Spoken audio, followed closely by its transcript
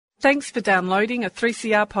Thanks for downloading a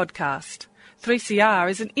 3CR podcast.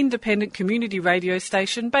 3CR is an independent community radio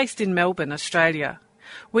station based in Melbourne, Australia.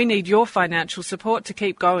 We need your financial support to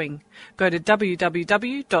keep going. Go to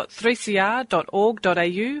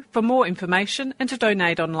www.3cr.org.au for more information and to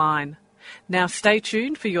donate online. Now stay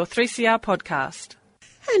tuned for your 3CR podcast.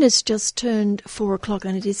 And it's just turned 4 o'clock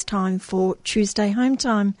and it is time for Tuesday Home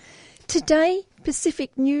Time. Today,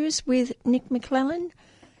 Pacific News with Nick McClellan,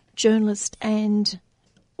 journalist and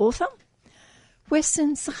author.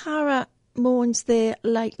 Western Sahara mourns their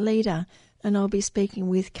late leader, and I'll be speaking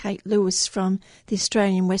with Kate Lewis from the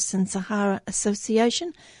Australian Western Sahara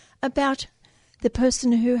Association about the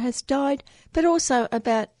person who has died, but also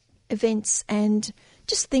about events and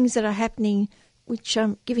just things that are happening which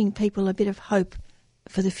are giving people a bit of hope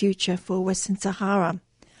for the future for Western Sahara.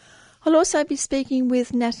 I'll also be speaking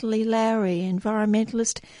with Natalie Lowry,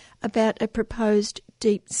 environmentalist, about a proposed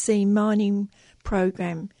deep-sea mining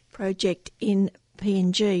project in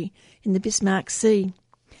PNG, in the Bismarck Sea.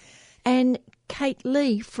 And Kate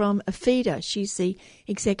Lee from AFIDA, she's the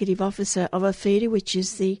Executive Officer of AFIDA, which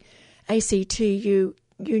is the ACTU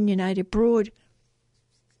Union Aid Abroad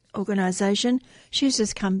organisation. She's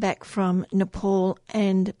just come back from Nepal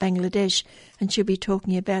and Bangladesh, and she'll be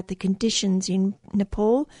talking about the conditions in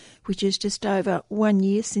Nepal, which is just over 1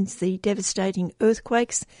 year since the devastating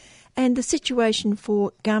earthquakes, and the situation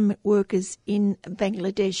for garment workers in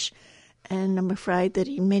Bangladesh. And I'm afraid that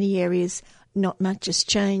in many areas not much has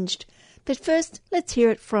changed. But first, let's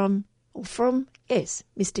hear it from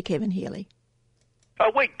Mr. Kevin Healy.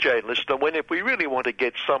 A weak journalist, and when if we really want to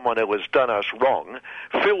get someone who has done us wrong,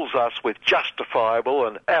 fills us with justifiable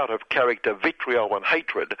and out-of-character vitriol and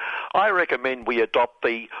hatred, I recommend we adopt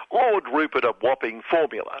the Lord Rupert of Wapping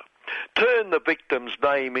formula. Turn the victim's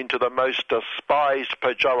name into the most despised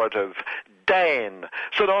pejorative, Dan,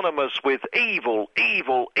 synonymous with evil,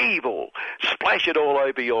 evil, evil. Splash it all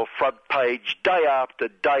over your front page day after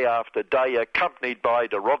day after day, accompanied by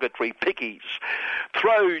derogatory pickies.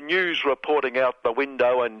 Throw news reporting out the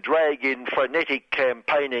window and drag in frenetic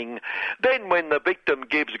campaigning. Then when the victim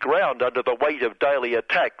gives ground under the weight of daily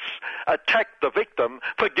attacks, attack the victim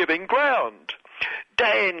for giving ground.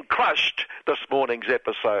 Dan crushed this morning's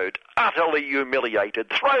episode, utterly humiliated,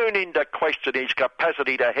 thrown into question his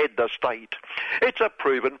capacity to head the state. It's a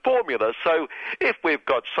proven formula, so if we've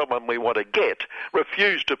got someone we want to get,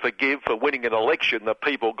 refuse to forgive for winning an election that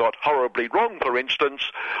people got horribly wrong, for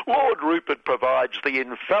instance, Lord Rupert provides the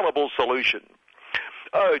infallible solution.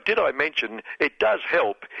 Oh, did I mention it does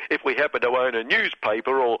help if we happen to own a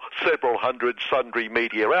newspaper or several hundred sundry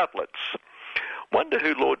media outlets. Wonder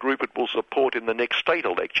who Lord Rupert will support in the next state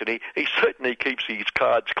election. He certainly keeps his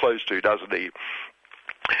cards close to, doesn't he?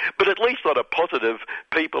 But at least on a positive,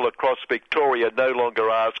 people across Victoria no longer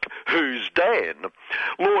ask, who's Dan?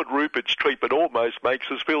 Lord Rupert's treatment almost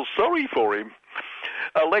makes us feel sorry for him.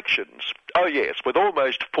 Elections. Oh yes, with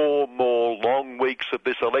almost 4 more long weeks of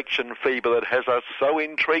this election fever that has us so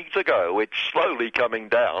intrigued to go, it's slowly coming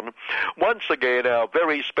down. Once again, our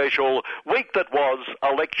very special Week That Was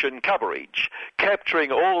election coverage,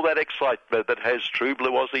 capturing all that excitement that has True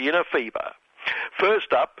Blue Aussie in a fever.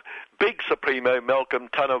 First up, big Supremo Malcolm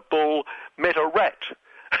Turnbull met a rat.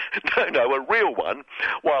 No, a real one,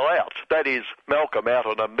 while out. That is, Malcolm out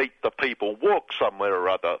on a Meet the People walk somewhere or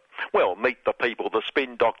other. Well, Meet the People, the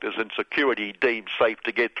spin doctors and security deemed safe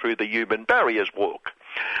to get through the human barriers walk.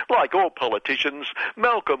 Like all politicians,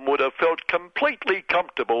 Malcolm would have felt completely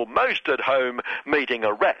comfortable most at home meeting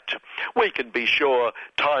a rat. We can be sure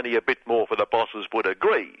Tiny a bit more for the bosses would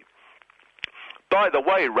agree. By the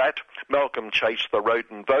way, rat, Malcolm chased the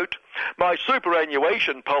rodent vote, my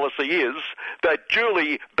superannuation policy is that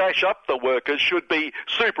duly bash up the workers should be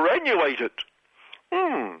superannuated.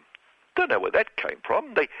 Don't know where that came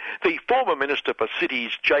from. The former Minister for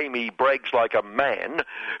Cities, Jamie, brags like a man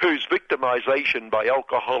whose victimisation by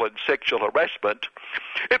alcohol and sexual harassment,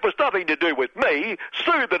 it was nothing to do with me,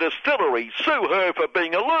 sue the distillery, sue her for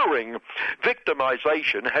being alluring.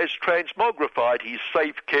 Victimisation has transmogrified his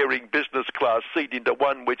safe, caring business class seat into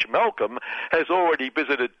one which Malcolm has already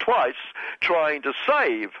visited twice, trying to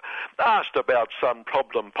save. Asked about some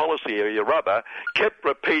problem policy area or other, kept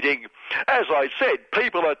repeating, as I said,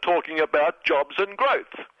 people are talking about jobs and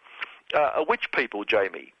growth. Which people,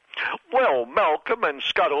 Jamie? Well, Malcolm and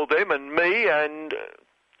Scuttle them and me and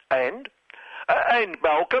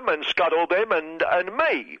Malcolm and Scuttle them and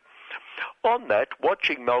me. On that,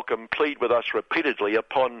 watching Malcolm plead with us repeatedly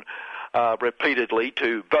upon repeatedly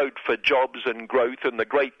to vote for jobs and growth and the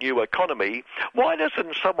great new economy, why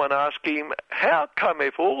doesn't someone ask him, how come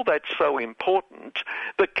if all that's so important,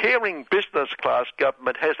 the caring business class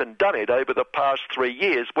government hasn't done it over the past 3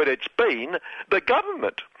 years when it's been the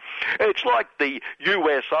government? It's like the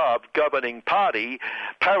USR governing party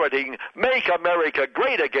parroting "Make America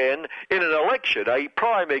Great Again" in an election, a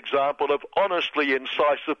prime example of honestly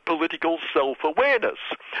incisive political self-awareness.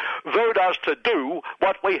 Vote us to do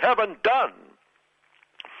what we haven't done.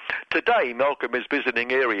 Today, Malcolm is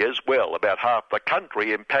visiting areas, well, about half the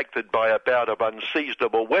country, impacted by a bout of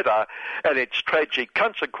unseasonable weather and its tragic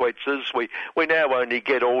consequences we now only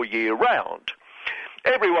get all year round.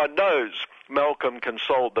 Everyone knows Malcolm can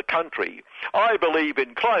solve the country. I believe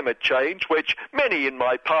in climate change, which many in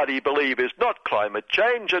my party believe is not climate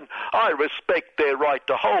change, and I respect their right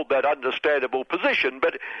to hold that understandable position.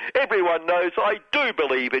 But everyone knows I do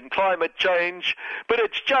believe in climate change, but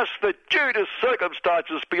it's just that due to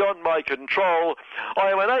circumstances beyond my control, I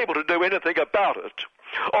am unable to do anything about it.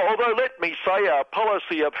 Although, let me say, our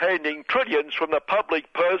policy of handing trillions from the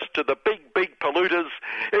public purse to the big polluters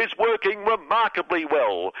is working remarkably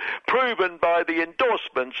well, proven by the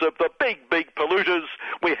endorsements of the big polluters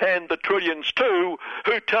we hand the trillions to,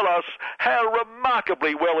 who tell us how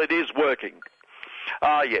remarkably well it is working.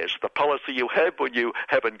 Ah, yes, the policy you have when you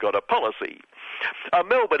haven't got a policy. A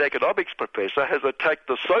Melbourne economics professor has attacked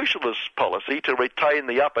the socialist policy to retain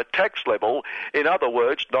the upper tax level, in other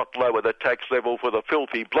words, not lower the tax level for the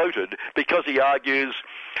filthy bloated, because he argues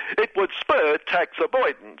it would spur tax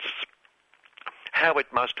avoidance. How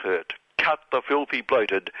it must hurt, cut the filthy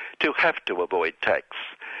bloated, to have to avoid tax.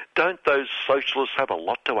 Don't those socialists have a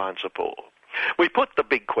lot to answer for? We put the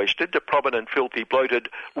big question to prominent filthy bloated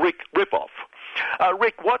Rick Ripoff.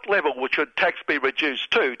 Rick, what level should tax be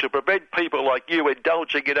reduced to prevent people like you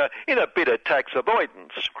indulging in a bit of tax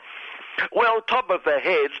avoidance? Well, top of their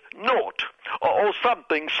heads, naught, or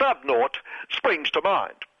something sub-naught springs to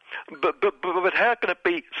mind. But how can it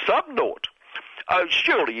be sub-naught? Oh,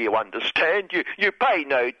 surely you understand. You pay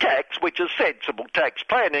no tax, which is sensible tax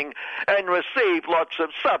planning, and receive lots of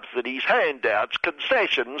subsidies, handouts,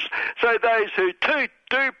 concessions, so those who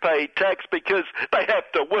do pay tax because they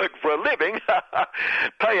have to work for a living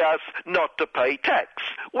pay us not to pay tax.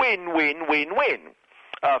 Win, win, win, win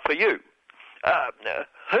for you.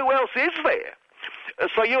 Who else is there?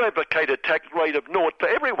 So you advocate a tax rate of naught for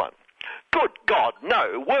everyone. Good God,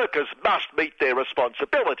 no. Workers must meet their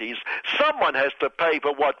responsibilities. Someone has to pay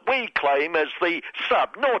for what we claim as the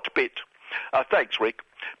sub-naught bit. Thanks, Rick.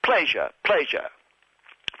 Pleasure.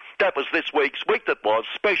 That was this week's Week That Was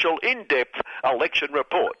special in-depth election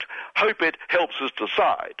report. Hope it helps us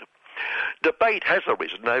decide. Debate has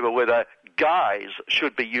arisen over whether guys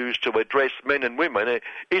should be used to address men and women.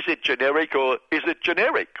 Is it generic or is it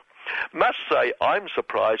generic? Must say I'm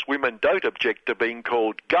surprised women don't object to being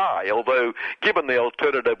called guy, although given the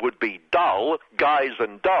alternative would be dull, guys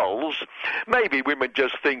and dulls, maybe women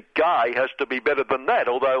just think guy has to be better than that,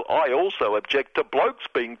 although I also object to blokes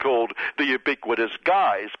being called the ubiquitous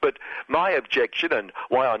guys. But my objection, and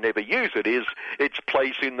why I never use it, is its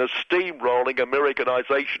place in the steamrolling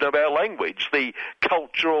Americanisation of our language, the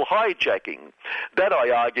cultural hijacking. That,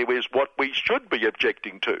 I argue, is what we should be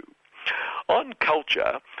objecting to. On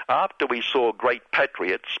culture, after we saw great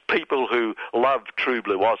patriots, people who love True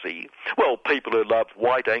Blue Aussie, well, people who love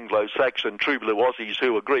white Anglo-Saxon True Blue Aussies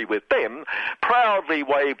who agree with them, proudly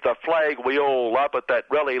wave the flag we all love at that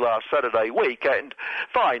rally last Saturday week and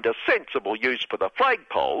find a sensible use for the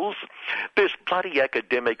flagpoles, this bloody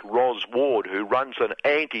academic Ros Ward, who runs an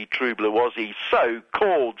anti-True Blue Aussie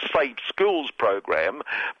so-called safe schools program,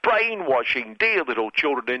 brainwashing dear little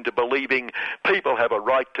children into believing people have a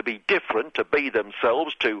right to be different, to be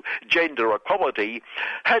themselves, to gender equality,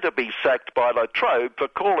 had to be sacked by La Trobe for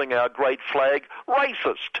calling our great flag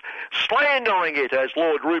racist, slandering it, as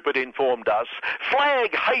Lord Rupert informed us.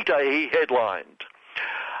 Flag hater, he headlined.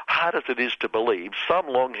 Hard as it is to believe, some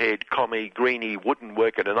long-haired commie, greenie, wooden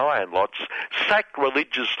worker and iron lots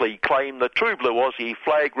sacrilegiously claim the True Blue Aussie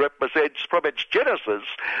flag represents from its genesis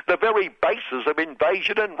the very basis of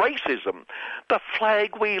invasion and racism, the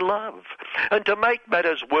flag we love. And to make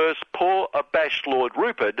matters worse, poor abashed Lord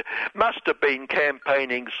Rupert must have been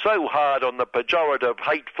campaigning so hard on the pejorative,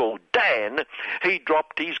 hateful Dan, he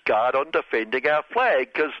dropped his guard on defending our flag,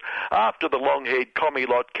 because after the long-haired commie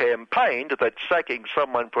lot campaigned that sacking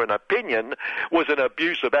someone for an opinion was an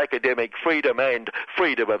abuse of academic freedom and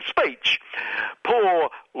freedom of speech, poor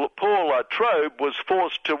La Trobe was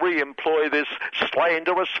forced to re-employ this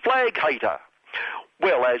slanderous flag hater.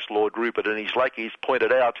 Well, as Lord Rupert and his lackeys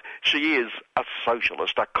pointed out, she is a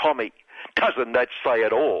socialist, a commie. Doesn't that say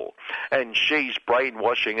it all? And she's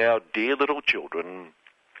brainwashing our dear little children.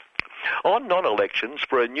 On non-elections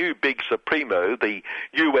for a new big Supremo, the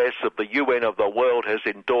US of the UN of the world has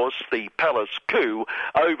endorsed the palace coup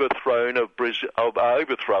overthrow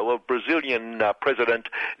of Brazilian President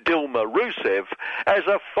Dilma Rousseff as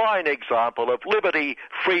a fine example of liberty,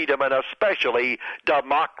 freedom and especially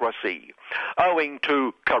democracy. Owing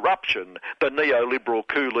to corruption, the neoliberal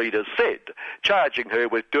coup leader said, charging her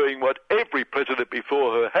with doing what every president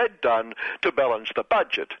before her had done to balance the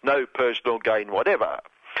budget, no personal gain whatever.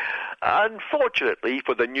 Unfortunately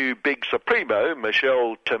for the new big Supremo,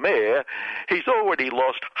 Michel Temer, he's already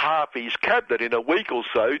lost half his cabinet in a week or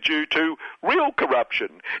so due to real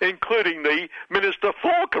corruption, including the Minister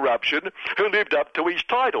for Corruption, who lived up to his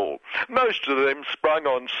title. Most of them sprung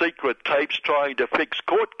on secret tapes trying to fix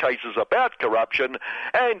court cases about corruption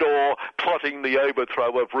and or plotting the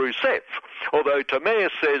overthrow of Rousseff, although Temer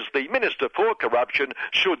says the Minister for Corruption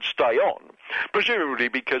should stay on, presumably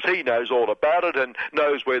because he knows all about it and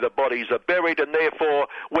knows where the bodies are buried and therefore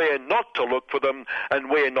where not to look for them and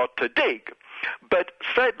where not to dig. But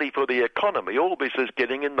sadly for the economy, all this is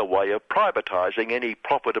getting in the way of privatising any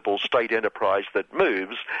profitable state enterprise that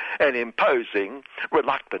moves and imposing,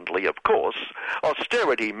 reluctantly of course,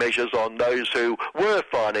 austerity measures on those who were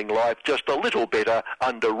finding life just a little better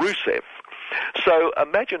under Rousseff. So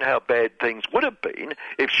imagine how bad things would have been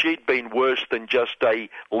if she'd been worse than just a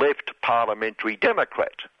left parliamentary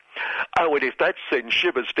Democrat. Oh, and if that sends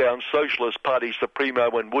shivers down Socialist Party Supremo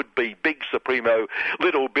and would-be big Supremo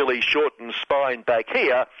little Billy Shorten's spine back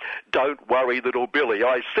here, don't worry, little Billy,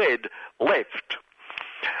 I said left.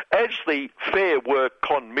 As the Fair Work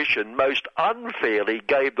Commission most unfairly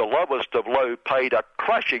gave the lowest of low paid a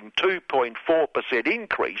crushing 2.4%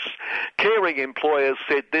 increase, caring employers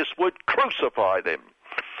said this would crucify them.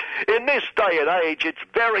 In this day and age, it's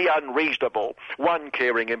very unreasonable, one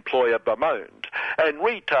caring employer bemoaned, and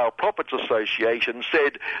Retail Profits Association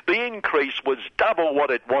said the increase was double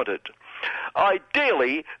what it wanted.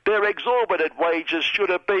 Ideally, their exorbitant wages should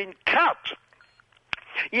have been cut.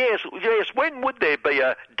 Yes, when would there be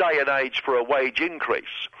a day and age for a wage increase?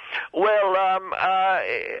 Well,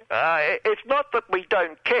 it's not that we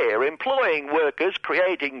don't care. Employing workers,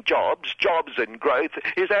 creating jobs and growth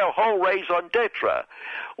is our whole raison d'etre.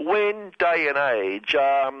 When day and age,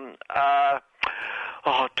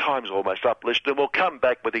 time's almost up, listener. We'll come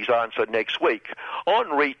back with his answer next week. On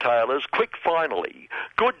retailers, quick finally.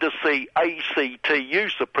 Good to see ACTU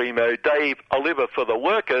Supremo Dave Oliver for the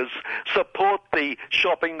workers support the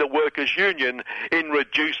Shopping the Workers Union in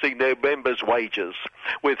reducing their members' wages.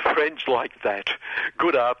 With friends like that,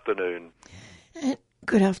 good afternoon.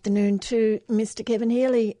 Good afternoon to Mr. Kevin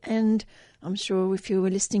Healy, and I'm sure if you were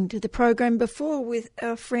listening to the program before with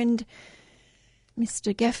our friend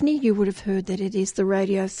Mr. Gaffney, you would have heard that it is the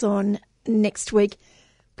Radiothon next week.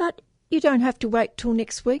 But you don't have to wait till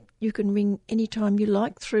next week. You can ring any time you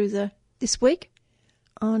like through this week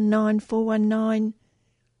on 9419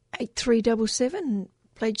 8377 and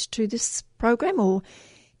pledge to this program or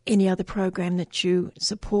any other program that you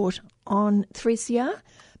support on 3CR.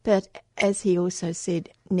 But as he also said,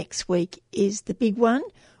 next week is the big one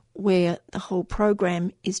where the whole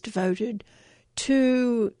program is devoted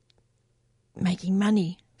to making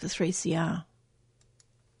money for 3CR.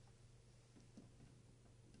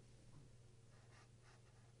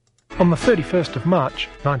 On the 31st of March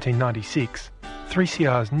 1996,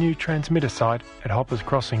 3CR's new transmitter site at Hoppers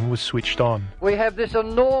Crossing was switched on. We have this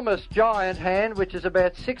enormous giant hand, which is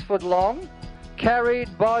about 6 foot long,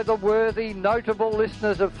 carried by the worthy, notable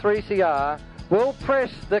listeners of 3CR, will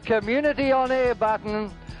press the Community on Air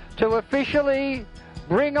button to officially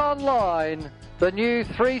bring online the new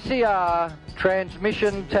 3CR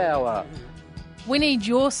transmission tower. We need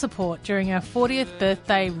your support during our 40th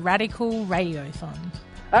birthday Radical Radiothon.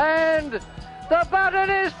 And the button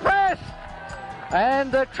is pressed,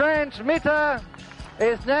 and the transmitter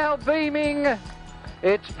is now beaming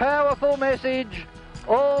its powerful message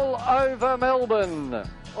all over Melbourne.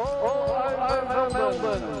 All over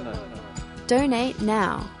Melbourne. Donate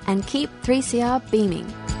now and keep 3CR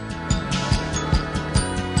beaming.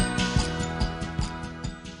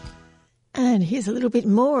 And here's a little bit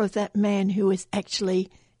more of that man who was actually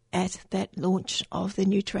at that launch of the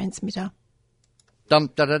new transmitter. Dum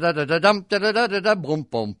da da da da da dum da da da da da boom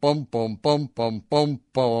boom boom boom boom boom boom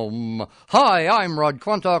boom. Hi, I'm Rod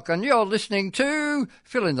Quantock, and you're listening to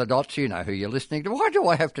fill in the dots. You know who you're listening to. Why do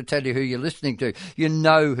I have to tell you who you're listening to? You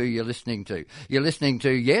know who you're listening to. You're listening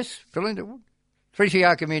to, yes, fill in the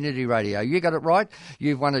 3CR Community Radio. You got it right.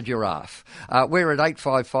 You've won a giraffe. We're at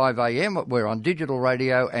 8:55 a.m. We're on digital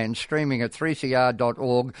radio and streaming at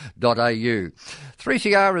 3cr.org.au.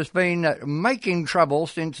 3CR has been making trouble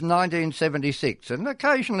since 1976, and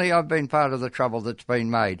occasionally I've been part of the trouble that's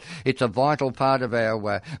been made. It's a vital part of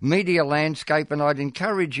our media landscape, and I'd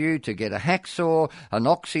encourage you to get a hacksaw, an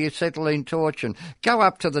oxyacetylene torch, and go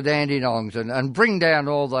up to the Dandenongs and bring down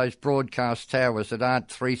all those broadcast towers that aren't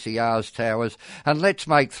 3CR's towers. And let's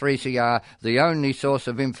make 3CR the only source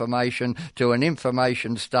of information to an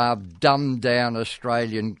information-starved, dumbed-down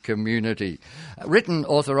Australian community. Written,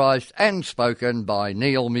 authorised and spoken by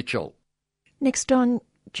Neil Mitchell. Next on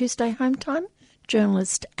Tuesday Home Time,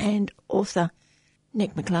 journalist and author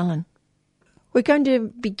Nick McClellan. We're going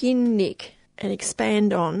to begin, Nick, and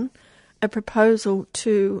expand on a proposal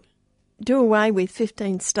to do away with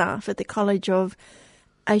 15 staff at the College of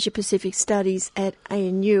Asia-Pacific Studies at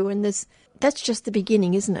ANU, and that's just the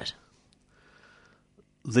beginning, isn't it?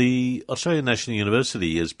 The Australian National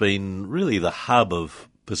University has been really the hub of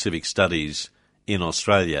Pacific Studies in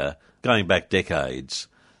Australia going back decades.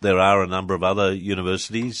 There are a number of other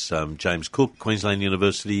universities, James Cook, Queensland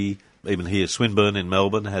University, even here Swinburne in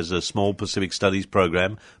Melbourne has a small Pacific Studies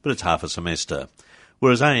program, but it's half a semester.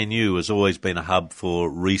 Whereas ANU has always been a hub for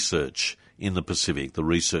research in the Pacific. The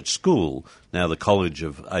research school, now the College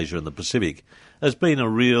of Asia and the Pacific, has been a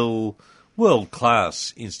real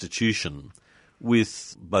world-class institution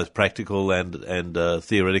with both practical and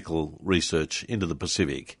theoretical research into the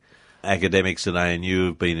Pacific. Academics at ANU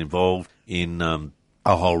have been involved in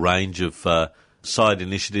a whole range of side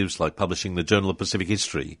initiatives like publishing the Journal of Pacific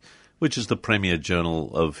History, which is the premier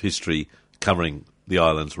journal of history covering the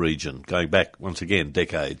islands region, going back, once again,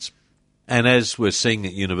 decades. And as we're seeing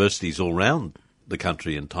at universities all around the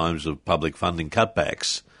country in times of public funding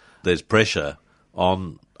cutbacks, there's pressure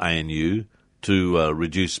on ANU to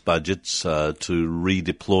reduce budgets, to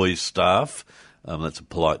redeploy staff. That's a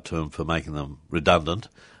polite term for making them redundant.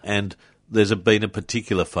 And there's been a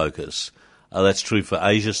particular focus. That's true for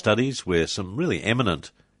Asia Studies, where some really eminent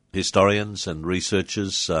historians and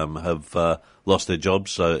researchers have lost their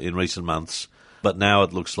jobs in recent months. But now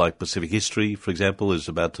it looks like Pacific History, for example, is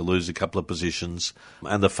about to lose a couple of positions,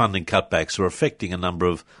 and the funding cutbacks are affecting a number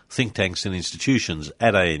of think tanks and institutions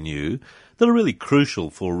at ANU that are really crucial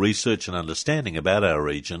for research and understanding about our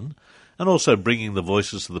region, and also bringing the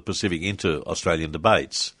voices of the Pacific into Australian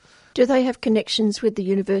debates. Do they have connections with the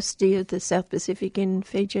University of the South Pacific in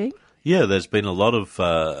Fiji? Yeah, there's been a lot of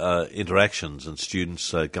interactions, and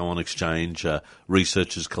students go on exchange,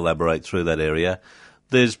 researchers collaborate through that area.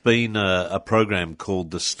 There's been a program called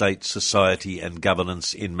the State, Society and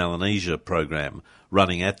Governance in Melanesia program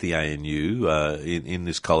running at the ANU in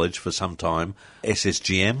this college for some time.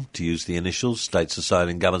 SSGM, to use the initials, State,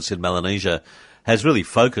 Society and Governance in Melanesia, has really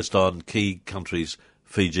focused on key countries,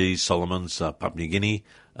 Fiji, Solomons, Papua New Guinea.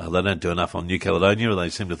 They don't do enough on New Caledonia. They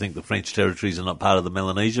seem to think the French territories are not part of the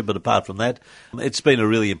Melanesia, but apart from that, it's been a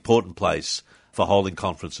really important place for holding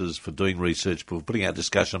conferences, for doing research, for putting out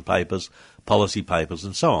discussion papers, policy papers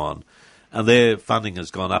and so on. And their funding has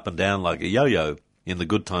gone up and down like a yo-yo. In the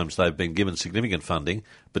good times they've been given significant funding,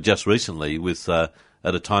 but just recently, with at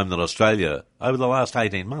a time that Australia, over the last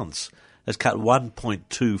 18 months, has cut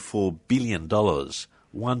 $1.24 billion,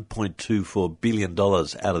 $1.24 billion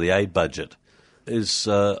out of the aid budget, is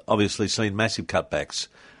obviously seen massive cutbacks.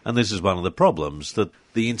 And this is one of the problems, that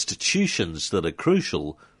the institutions that are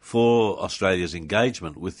crucial for Australia's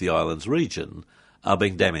engagement with the islands region are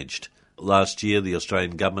being damaged. Last year, the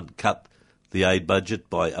Australian government cut the aid budget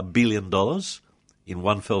by $1 billion in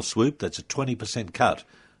one fell swoop. That's a 20% cut,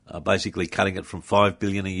 basically cutting it from $5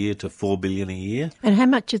 billion a year to $4 billion a year. And how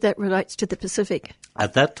much of that relates to the Pacific?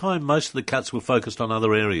 At that time, most of the cuts were focused on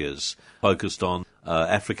other areas, focused on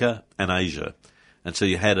Africa and Asia. And so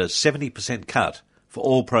you had a 70% cut for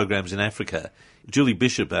all programs in Africa. Julie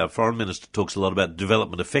Bishop, our Foreign Minister, talks a lot about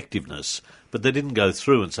development effectiveness, but they didn't go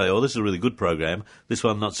through and say, oh, this is a really good program, this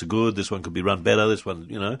one not so good, this one could be run better, this one,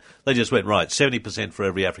 They just went, right, 70% for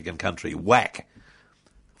every African country, whack.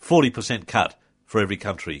 40% cut for every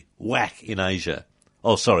country, whack in Asia.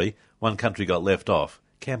 Oh, sorry, one country got left off,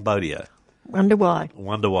 Cambodia. Wonder why.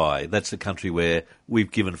 Wonder why. That's the country where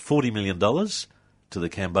we've given $40 million to the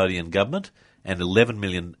Cambodian government, and $11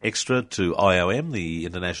 million extra to IOM, the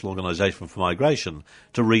International Organisation for Migration,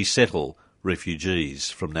 to resettle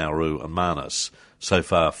refugees from Nauru and Manus. So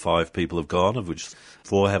far, 5 people have gone, of which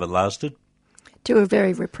 4 haven't lasted. To a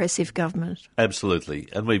very repressive government. Absolutely.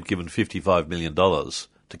 And we've given $55 million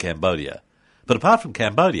to Cambodia. But apart from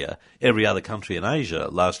Cambodia, every other country in Asia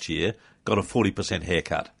last year got a 40%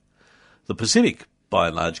 haircut. The Pacific by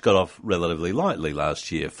and large, got off relatively lightly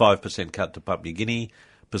last year. 5% cut to Papua New Guinea,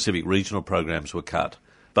 Pacific regional programs were cut.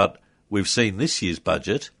 But we've seen this year's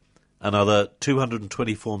budget, another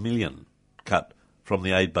 $224 million cut from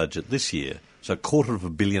the aid budget this year. So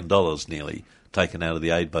 $250 million nearly taken out of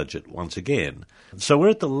the aid budget once again. So we're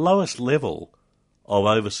at the lowest level of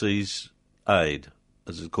overseas aid,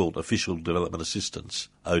 as it's called, Official Development Assistance,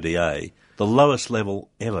 ODA, the lowest level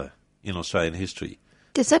ever in Australian history.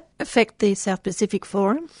 Does that affect the South Pacific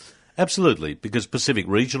Forum? Absolutely, because Pacific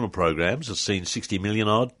regional programs have seen 60 million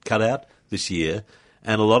odd cut out this year,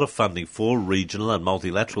 and a lot of funding for regional and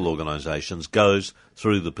multilateral organisations goes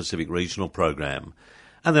through the Pacific regional program.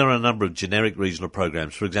 And there are a number of generic regional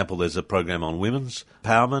programs. For example, there's a program on women's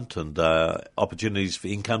empowerment and opportunities for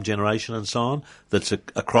income generation and so on that's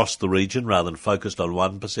across the region rather than focused on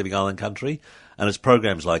one Pacific Island country. And it's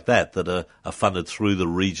programs like that that are funded through the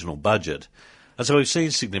regional budget. And so we've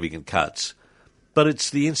seen significant cuts. But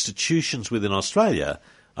it's the institutions within Australia.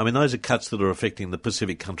 I mean, those are cuts that are affecting the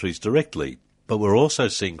Pacific countries directly. But we're also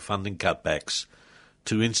seeing funding cutbacks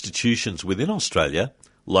to institutions within Australia,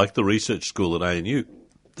 like the research school at ANU,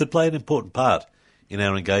 that play an important part in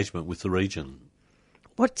our engagement with the region.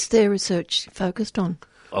 What's their research focused on?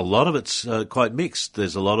 A lot of it's quite mixed.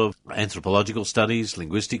 There's a lot of anthropological studies,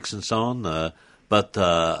 linguistics and so on,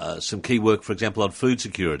 but some key work, for example, on food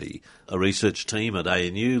security. A research team at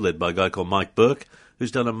ANU led by a guy called Mike Burke,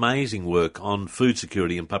 who's done amazing work on food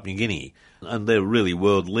security in Papua New Guinea. And they're really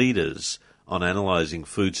world leaders on analysing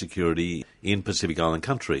food security in Pacific Island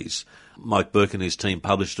countries. Mike Burke and his team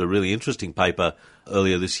published a really interesting paper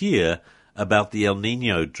earlier this year about the El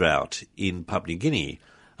Nino drought in Papua New Guinea,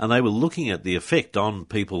 and they were looking at the effect on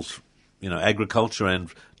people's, agriculture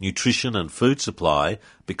and nutrition and food supply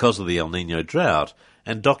because of the El Nino drought,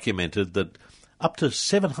 and documented that up to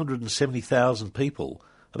 770,000 people,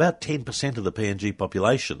 about 10% of the PNG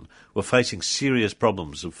population, were facing serious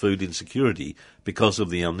problems of food insecurity because of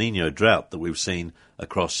the El Nino drought that we've seen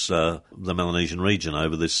across the Melanesian region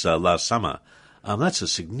over this last summer. That's a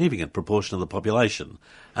significant proportion of the population.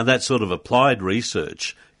 And that sort of applied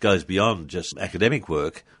research goes beyond just academic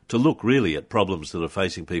work to look really at problems that are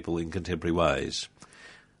facing people in contemporary ways.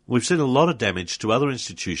 We've seen a lot of damage to other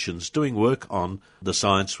institutions doing work on the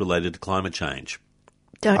science related to climate change.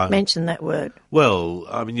 Don't mention that word. Well,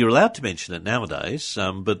 I mean, you're allowed to mention it nowadays,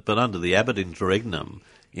 but under the Abbott interregnum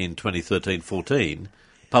in 2013-14,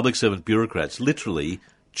 public servant bureaucrats literally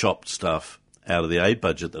chopped stuff out of the aid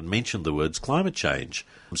budget that mentioned the words climate change.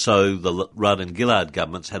 So the Rudd and Gillard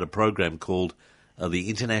governments had a program called the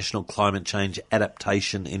International Climate Change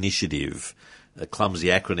Adaptation Initiative, a clumsy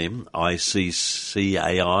acronym,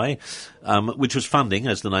 ICCAI, which was funding,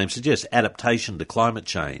 as the name suggests, adaptation to climate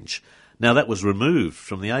change. Now, that was removed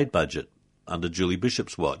from the aid budget under Julie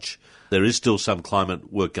Bishop's watch. There is still some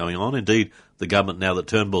climate work going on. Indeed, the government, now that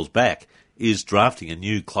Turnbull's back, is drafting a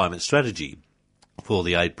new climate strategy for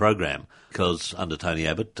the aid program, because under Tony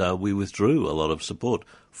Abbott, we withdrew a lot of support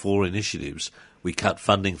for initiatives. We cut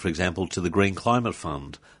funding, for example, to the Green Climate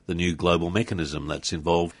Fund, the new global mechanism that's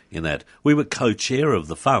involved in that. We were co-chair of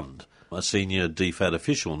the fund. A senior DFAT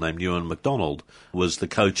official named Ewan MacDonald was the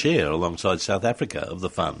co-chair alongside South Africa of the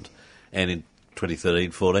fund. And in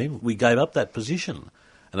 2013-14, we gave up that position.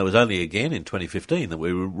 And it was only again in 2015 that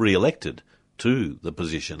we were re-elected to the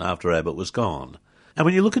position after Abbott was gone. And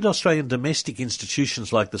when you look at Australian domestic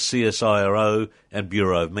institutions like the CSIRO and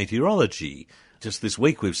Bureau of Meteorology, just this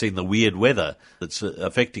week we've seen the weird weather that's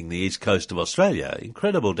affecting the east coast of Australia.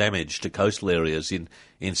 Incredible damage to coastal areas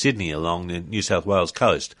in Sydney along the New South Wales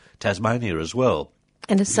coast, Tasmania as well.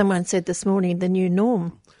 And as someone said this morning, the new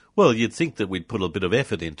norm. Well, you'd think that we'd put a bit of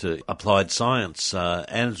effort into applied science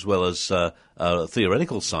as well as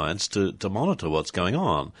theoretical science to monitor what's going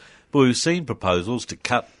on. But we've seen proposals to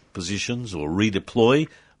cut positions or redeploy,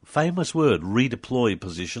 famous word, redeploy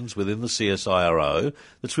positions within the CSIRO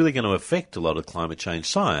that's really going to affect a lot of climate change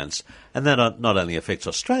science. And that not only affects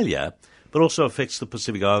Australia, but also affects the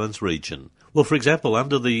Pacific Islands region. Well, for example,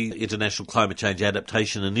 under the International Climate Change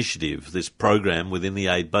Adaptation Initiative, this program within the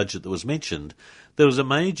aid budget that was mentioned, there was a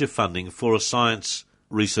major funding for a science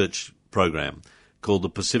research program called the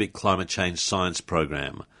Pacific Climate Change Science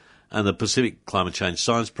Program. And the Pacific Climate Change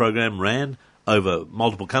Science Program ran over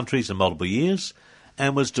multiple countries and multiple years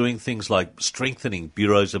and was doing things like strengthening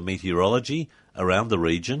bureaus of meteorology around the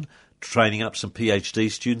region, training up some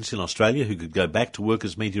PhD students in Australia who could go back to work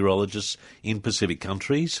as meteorologists in Pacific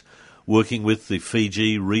countries, working with the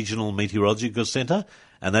Fiji Regional Meteorological Centre,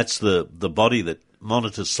 and that's the body that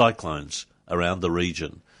monitors cyclones around the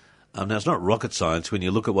region. Now, it's not rocket science when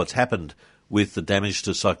you look at what's happened with the damage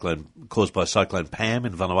to cyclone caused by Cyclone Pam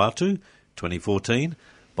in Vanuatu 2014,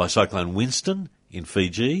 by Cyclone Winston in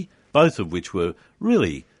Fiji, both of which were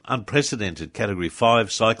really unprecedented Category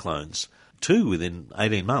 5 cyclones, 2 within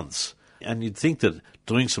 18 months. And you'd think that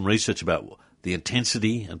doing some research about the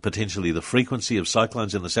intensity and potentially the frequency of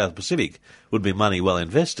cyclones in the South Pacific would be money well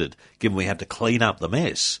invested, given we had to clean up the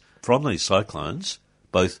mess from these cyclones,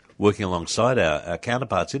 both working alongside our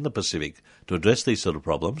counterparts in the Pacific to address these sort of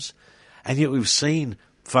problems. And yet we've seen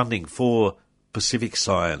funding for Pacific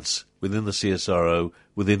science within the CSIRO,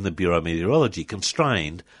 within the Bureau of Meteorology,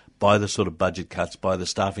 constrained by the sort of budget cuts, by the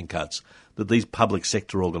staffing cuts that these public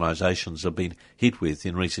sector organisations have been hit with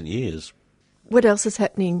in recent years. What else is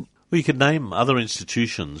happening? Well, you could name other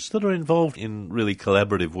institutions that are involved in really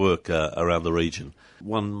collaborative work around the region.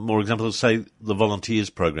 One more example is, say, the volunteers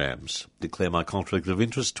programs. Declare my conflict of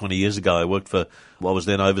interest. 20 years ago, I worked for what was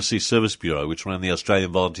then Overseas Service Bureau, which ran the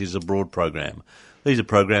Australian Volunteers Abroad program. These are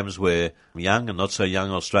programs where young and not so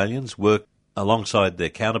young Australians work alongside their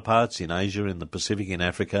counterparts in Asia, in the Pacific, in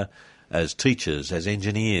Africa, as teachers, as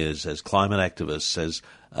engineers, as climate activists, as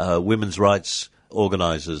women's rights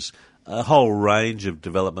organisers, a whole range of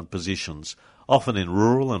development positions, often in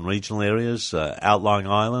rural and regional areas, outlying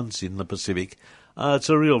islands in the Pacific. It's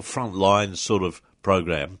a real frontline sort of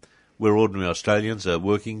program where ordinary Australians are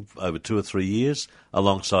working over 2 or 3 years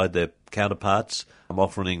alongside their counterparts,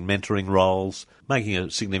 offering mentoring roles, making a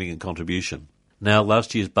significant contribution. Now,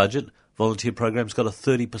 last year's budget, volunteer programs got a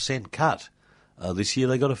 30% cut. This year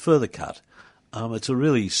they got a further cut. It's a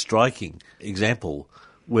really striking example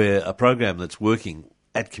where a program that's working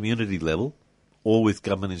at community level or with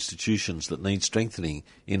government institutions that need strengthening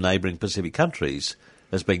in neighbouring Pacific countries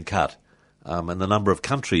has been cut. And the number of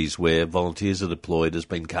countries where volunteers are deployed has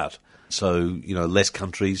been cut. So, less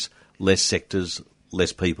countries, less sectors,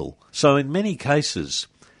 less people. So in many cases,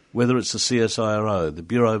 whether it's the CSIRO, the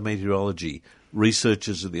Bureau of Meteorology,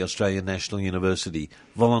 researchers at the Australian National University,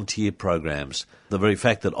 volunteer programs, the very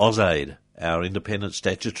fact that AusAid, our independent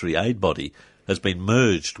statutory aid body, has been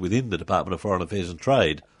merged within the Department of Foreign Affairs and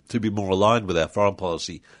Trade to be more aligned with our foreign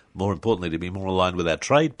policy, more importantly, to be more aligned with our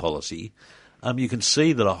trade policy, you can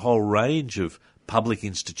see that a whole range of public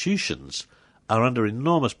institutions are under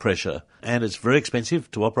enormous pressure, and it's very expensive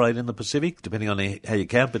to operate in the Pacific, depending on how you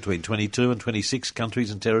count, between 22 and 26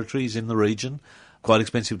 countries and territories in the region, quite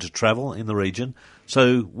expensive to travel in the region.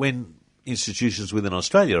 So when institutions within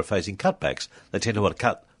Australia are facing cutbacks, they tend to want to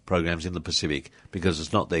cut programs in the Pacific because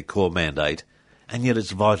it's not their core mandate, and yet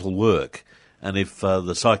it's vital work. And if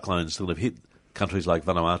the cyclones that have hit countries like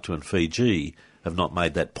Vanuatu and Fiji have not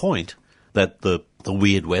made that point, that the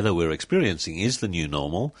weird weather we're experiencing is the new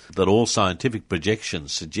normal, that all scientific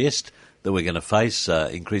projections suggest that we're going to face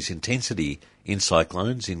increased intensity in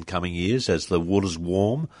cyclones in coming years as the waters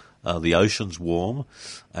warm, the oceans warm,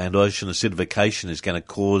 and ocean acidification is going to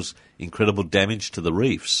cause incredible damage to the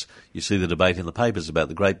reefs. You see the debate in the papers about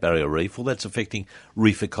the Great Barrier Reef. Well, that's affecting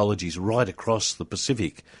reef ecologies right across the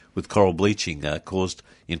Pacific, with coral bleaching caused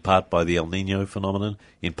in part by the El Niño phenomenon,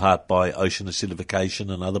 in part by ocean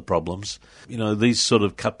acidification and other problems. These sort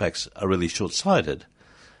of cutbacks are really short-sighted.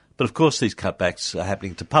 But of course these cutbacks are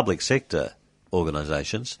happening to public sector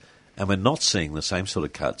organisations, and we're not seeing the same sort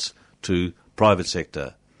of cuts to private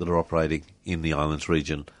sector that are operating in the islands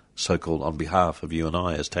region, so-called on behalf of you and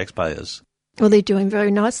I as taxpayers. Well, they're doing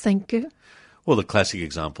very nice, thank you. Well, the classic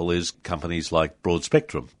example is companies like Broad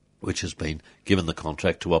Spectrum, which has been given the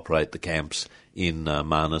contract to operate the camps in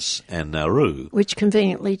Manus and Nauru. Which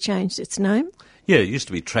conveniently changed its name. Yeah, it used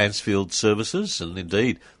to be Transfield Services, and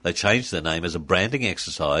indeed they changed their name as a branding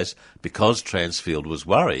exercise because Transfield was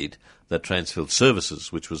worried that Transfield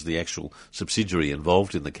Services, which was the actual subsidiary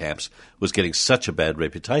involved in the camps, was getting such a bad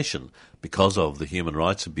reputation because of the human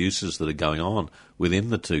rights abuses that are going on within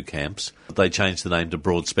the two camps. They changed the name to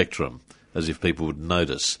Broad Spectrum, as if people would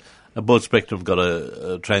notice. And Broad Spectrum got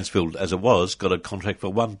Transfield, as it was, got a contract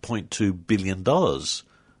for $1.2 billion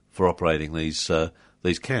for operating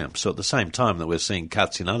these camps. So at the same time that we're seeing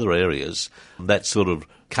cuts in other areas, that sort of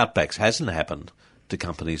cutbacks hasn't happened to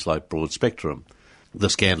companies like Broad Spectrum. The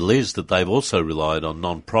scandal is that they've also relied on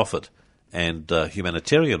non-profit and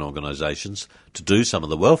humanitarian organisations to do some of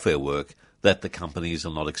the welfare work that the companies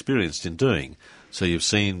are not experienced in doing. So you've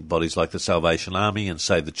seen bodies like the Salvation Army and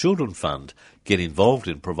Save the Children Fund get involved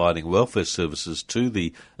in providing welfare services to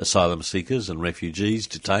the asylum seekers and refugees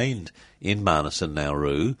detained in Manus and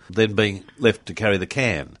Nauru, then being left to carry the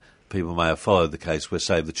can. People may have followed the case where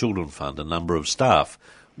Save the Children Fund, a number of staff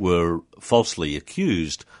were falsely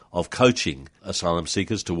accused of coaching asylum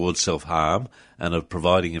seekers towards self-harm and of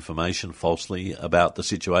providing information falsely about the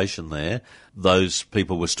situation there. Those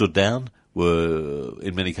people were stood down were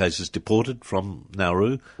in many cases deported from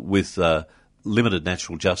Nauru with limited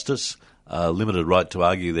natural justice, limited right to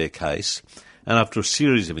argue their case. And after a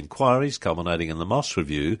series of inquiries culminating in the Moss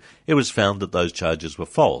Review, it was found that those charges were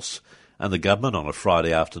false. And the government, on a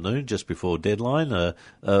Friday afternoon, just before deadline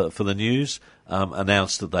for the news,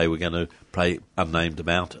 announced that they were going to pay unnamed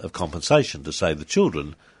amount of compensation to save the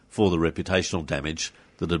children for the reputational damage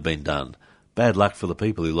that had been done. Bad luck for the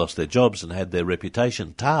people who lost their jobs and had their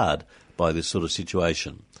reputation tarred by this sort of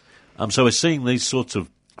situation. So we're seeing these sorts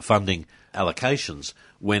of funding allocations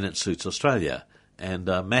when it suits Australia. And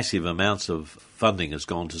massive amounts of funding has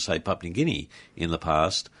gone to, say, Papua New Guinea in the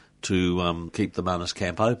past to keep the Manus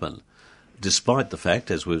camp open, despite the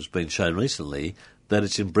fact, as has been shown recently, that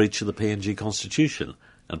it's in breach of the PNG Constitution.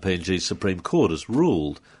 And PNG's Supreme Court has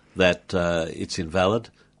ruled that it's invalid,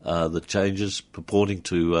 the changes purporting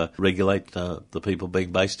to regulate the people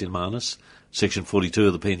being based in Manus. Section 42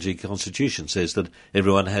 of the PNG Constitution says that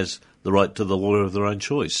everyone has the right to the lawyer of their own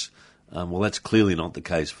choice. Well, that's clearly not the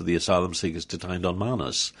case for the asylum seekers detained on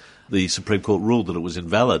Manus. The Supreme Court ruled that it was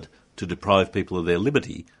invalid to deprive people of their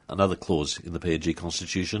liberty, another clause in the PNG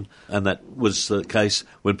Constitution, and that was the case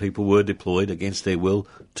when people were deployed against their will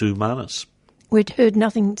to Manus. We'd heard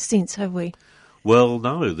nothing since, have we? Well,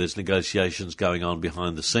 no, there's negotiations going on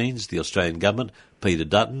behind the scenes. The Australian government, Peter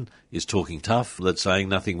Dutton, is talking tough, that's saying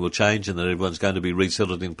nothing will change and that everyone's going to be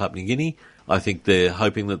resettled in Papua New Guinea. I think they're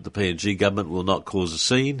hoping that the PNG government will not cause a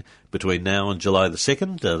scene between now and July the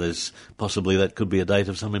 2nd. There's possibly that could be a date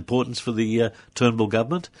of some importance for the Turnbull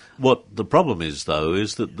government. What the problem is, though,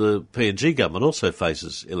 is that the PNG government also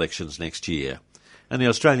faces elections next year. And the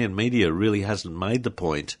Australian media really hasn't made the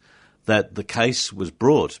point that the case was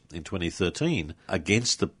brought in 2013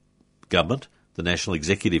 against the government, the National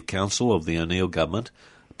Executive Council of the O'Neill government,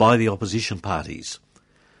 by the opposition parties.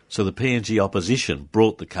 So the PNG opposition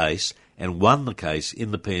brought the case and won the case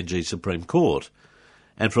in the PNG Supreme Court.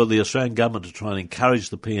 And for the Australian government to try and encourage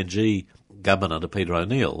the PNG government under Peter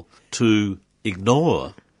O'Neill to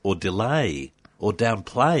ignore or delay or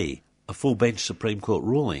downplay a full-bench Supreme Court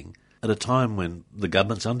ruling at a time when the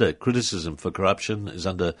government's under criticism for corruption, is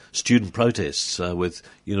under student protests with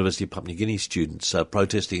University of Papua New Guinea students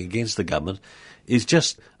protesting against the government, is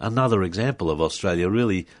just another example of Australia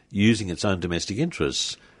really using its own domestic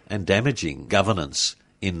interests and damaging governance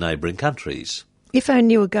in neighbouring countries. If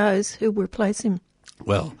O'Neill goes, who will replace him?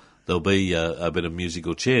 Well, there'll be a bit of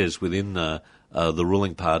musical chairs within the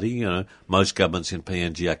ruling party. You know, most governments in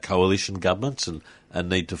PNG are coalition governments and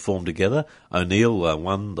need to form together. O'Neill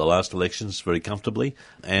won the last elections very comfortably,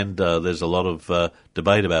 and there's a lot of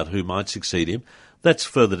debate about who might succeed him. That's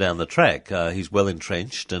further down the track. He's well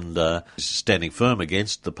entrenched and is standing firm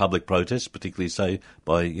against the public protests, particularly, say,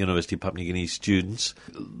 by University of Papua New Guinea students.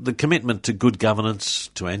 The commitment to good governance,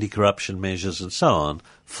 to anti-corruption measures and so on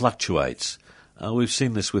fluctuates. We've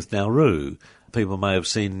seen this with Nauru. People may have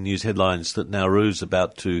seen news headlines that Nauru's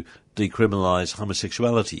about to decriminalise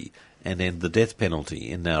homosexuality and end the death penalty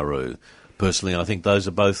in Nauru. Personally, I think those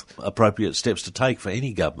are both appropriate steps to take for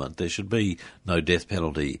any government. There should be no death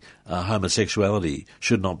penalty. Homosexuality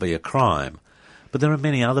should not be a crime. But there are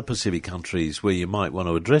many other Pacific countries where you might want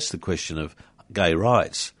to address the question of gay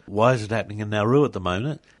rights. Why is it happening in Nauru at the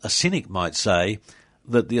moment? A cynic might say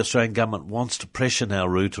that the Australian government wants to pressure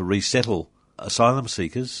Nauru to resettle asylum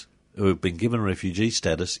seekers who have been given refugee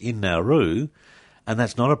status in Nauru, and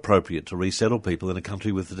that's not appropriate to resettle people in a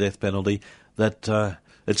country with the death penalty, that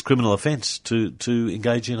it's criminal offence to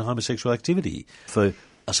engage in homosexual activity. For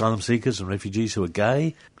asylum seekers and refugees who are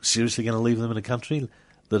gay, seriously going to leave them in a country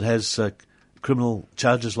that has criminal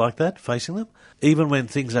charges like that facing them? Even when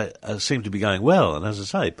things seem to be going well, and as I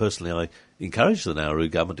say, personally I encourage the Nauru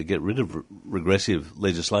government to get rid of regressive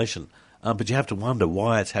legislation, but you have to wonder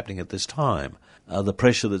why it's happening at this time. The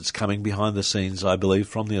pressure that's coming behind the scenes, I believe,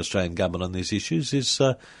 from the Australian government on these issues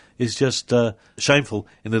is just shameful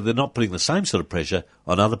in that they're not putting the same sort of pressure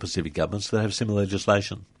on other Pacific governments that have similar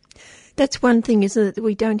legislation. That's one thing, isn't it, that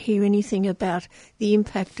we don't hear anything about the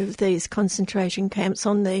impact of these concentration camps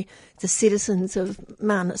on the citizens of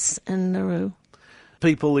Manus and Nauru.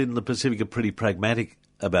 People in the Pacific are pretty pragmatic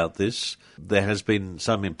about this. There has been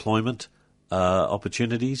some employment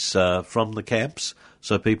opportunities from the camps,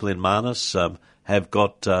 so people in Manus have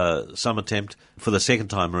got some attempt for the second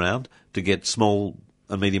time around to get small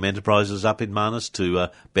and medium enterprises up in Manus to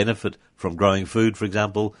benefit from growing food, for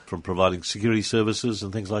example, from providing security services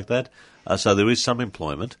and things like that. So there is some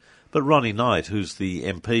employment. But Ronnie Knight, who's the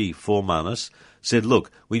MP for Manus, said,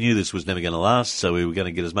 look, we knew this was never going to last, so we were going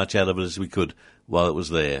to get as much out of it as we could while it was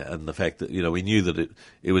there. And the fact that, we knew that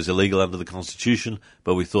it was illegal under the Constitution,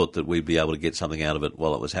 but we thought that we'd be able to get something out of it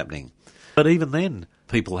while it was happening. But even then,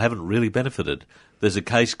 people haven't really benefited. There's a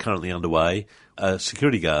case currently underway. A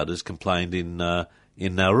security guard has complained in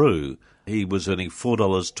Nauru. He was earning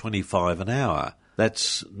 $4.25 an hour.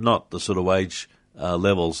 That's not the sort of wage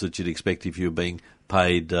levels that you'd expect if you were being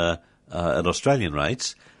paid at Australian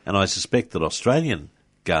rates. And I suspect that Australian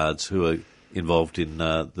guards who are involved in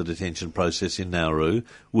the detention process in Nauru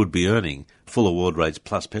would be earning full award rates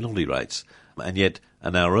plus penalty rates. And yet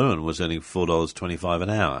a Nauruan was earning $4.25 an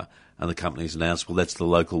hour. And the company's announced, well, that's the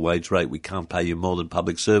local wage rate. We can't pay you more than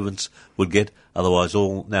public servants would get. Otherwise,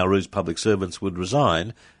 all Nauru's public servants would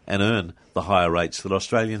resign and earn the higher rates that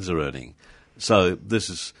Australians are earning. So this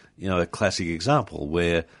is, a classic example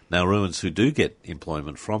where Nauruans who do get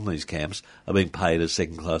employment from these camps are being paid as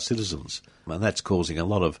second-class citizens. And that's causing a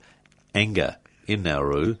lot of anger in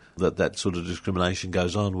Nauru that sort of discrimination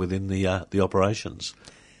goes on within the operations.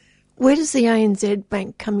 Where does the ANZ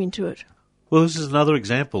Bank come into it? Well, this is another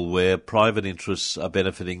example where private interests are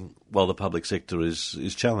benefiting while the public sector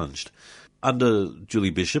is challenged. Under Julie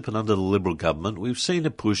Bishop and under the Liberal government, we've seen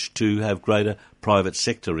a push to have greater private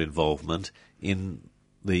sector involvement in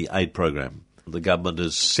the aid program. The government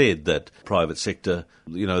has said that private sector,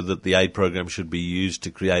 that the aid program should be used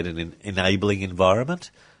to create an enabling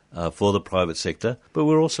environment for the private sector. But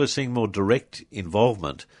we're also seeing more direct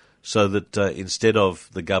involvement so that instead of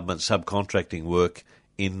the government subcontracting work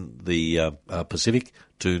in the Pacific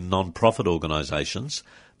to non-profit organisations,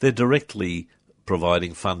 they're directly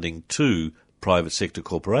providing funding to private sector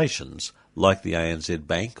corporations like the ANZ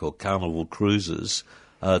Bank or Carnival Cruises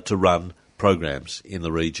to run programs in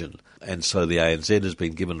the region. And so the ANZ has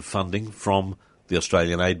been given funding from the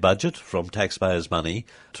Australian aid budget, from taxpayers' money,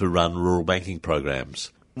 to run rural banking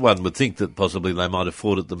programs. One would think that possibly they might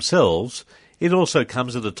afford it themselves. It also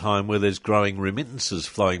comes at a time where there's growing remittances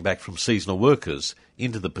flowing back from seasonal workers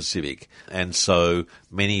into the Pacific. And so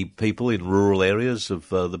many people in rural areas of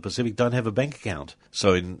the Pacific don't have a bank account.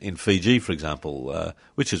 So in Fiji, for example,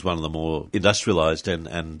 which is one of the more industrialised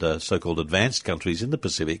and so-called advanced countries in the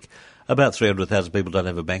Pacific, about 300,000 people don't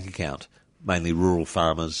have a bank account, mainly rural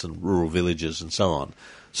farmers and rural villages and so on.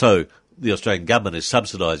 So the Australian government is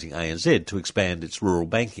subsidising ANZ to expand its rural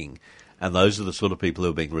banking. And those are the sort of people who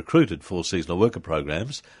are being recruited for seasonal worker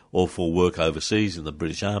programs or for work overseas in the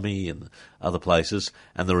British Army and other places,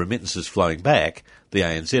 and the remittances flowing back. The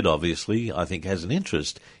ANZ obviously, I think, has an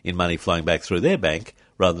interest in money flowing back through their bank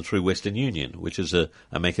rather than through Western Union, which is a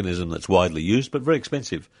mechanism that's widely used but very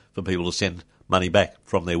expensive for people to send money back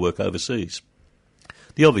from their work overseas.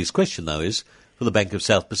 The obvious question, though, is for the Bank of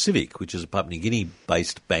South Pacific, which is a Papua New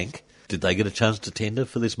Guinea-based bank, did they get a chance to tender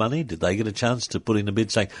for this money? Did they get a chance to put in a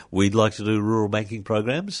bid saying, we'd like to do rural banking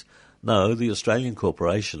programs? No, the Australian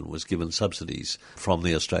corporation was given subsidies from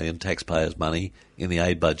the Australian taxpayers' money in the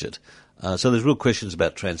aid budget. So there's real questions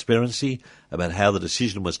about transparency, about how the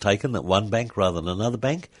decision was taken that one bank rather than another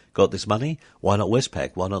bank got this money. Why not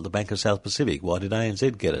Westpac? Why not the Bank of South Pacific? Why did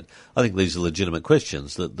ANZ get it? I think these are legitimate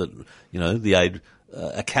questions that the aid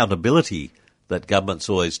accountability that governments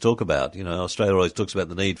always talk about. Australia always talks about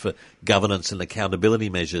the need for governance and accountability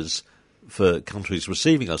measures for countries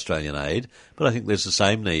receiving Australian aid, but I think there's the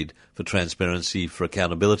same need for transparency, for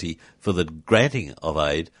accountability, for the granting of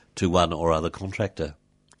aid to one or other contractor.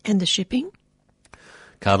 And the shipping?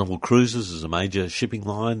 Carnival Cruises is a major shipping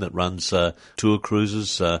line that runs tour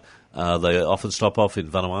cruises. They often stop off in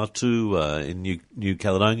Vanuatu, in New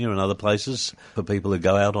Caledonia and other places for people who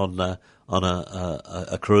go out on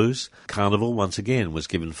a cruise. Carnival, once again, was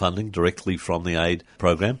given funding directly from the aid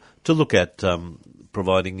program to look at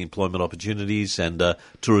providing employment opportunities and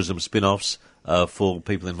tourism spin-offs for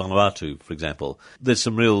people in Vanuatu, for example. There's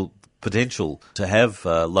some real potential to have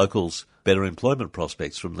locals better employment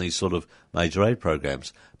prospects from these sort of major aid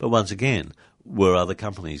programs. But once again, were other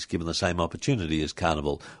companies given the same opportunity as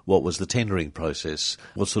Carnival? What was the tendering process?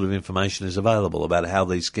 What sort of information is available about how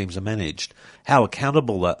these schemes are managed? How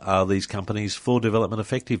accountable are these companies for development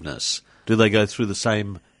effectiveness? Do they go through the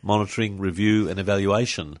same monitoring, review and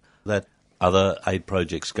evaluation that other aid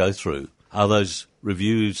projects go through? Are those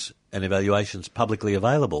reviews and evaluations publicly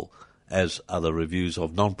available as other reviews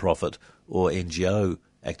of non-profit or NGO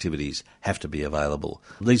activities have to be available?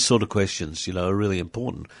 These sort of questions, are really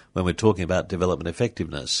important when we're talking about development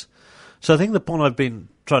effectiveness. So I think the point I've been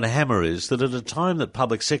trying to hammer is that at a time that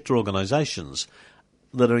public sector organisations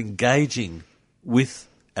that are engaging with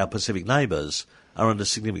our Pacific neighbours are under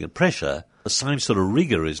significant pressure, the same sort of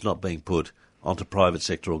rigour is not being put onto private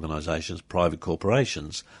sector organisations, private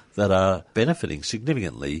corporations that are benefiting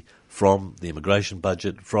significantly from the immigration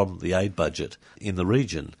budget, from the aid budget in the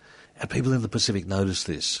region. And people in the Pacific notice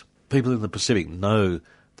this. People in the Pacific know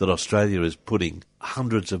that Australia is putting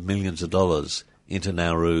hundreds of millions of dollars into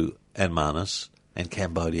Nauru and Manus and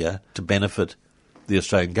Cambodia to benefit the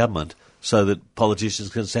Australian government so that politicians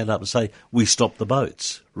can stand up and say, we stop the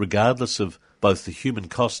boats, regardless of both the human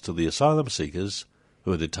cost to the asylum seekers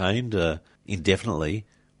who are detained indefinitely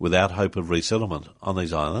without hope of resettlement on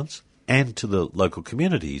these islands, and to the local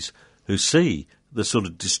communities who see the sort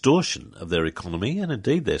of distortion of their economy and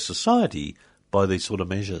indeed their society by these sort of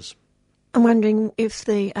measures. I'm wondering if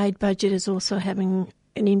the aid budget is also having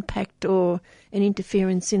an impact or an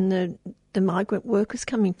interference in the migrant workers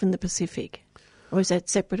coming from the Pacific, or is that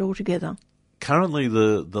separate altogether? Currently,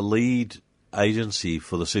 the lead agency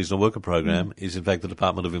for the seasonal worker program is in fact the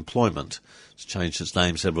Department of Employment. It's changed its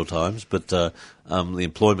name several times, but the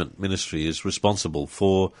Employment Ministry is responsible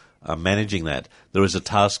for managing that. There is a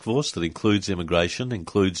task force that includes immigration,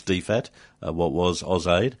 includes DFAT, what was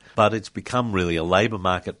AusAid, but it's become really a labour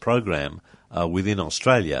market program within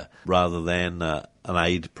Australia rather than an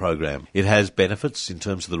aid program. It has benefits in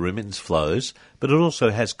terms of the remittance flows, but it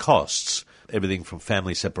also has costs, everything from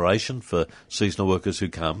family separation for seasonal workers who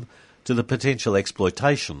come to the potential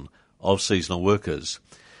exploitation of seasonal workers.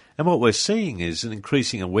 And what we're seeing is an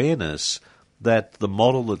increasing awareness that the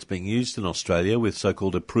model that's being used in Australia with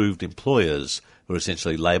so-called approved employers, who are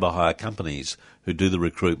essentially labour hire companies who do the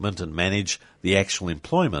recruitment and manage the actual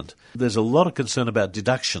employment, there's a lot of concern about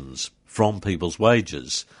deductions from people's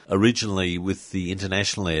wages. Originally, with the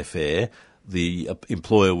international airfare, the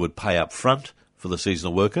employer would pay up front for the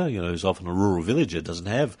seasonal worker, who's often a rural villager, doesn't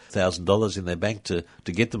have $1,000 in their bank to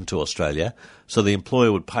get them to Australia. So the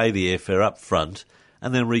employer would pay the airfare up front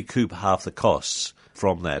and then recoup half the costs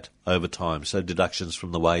from that over time, so deductions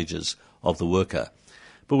from the wages of the worker.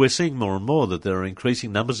 But we're seeing more and more that there are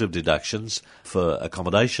increasing numbers of deductions for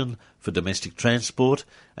accommodation, for domestic transport,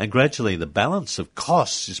 and gradually the balance of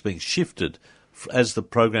costs is being shifted as the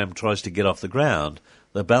program tries to get off the ground.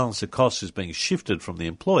 The balance of costs is being shifted from the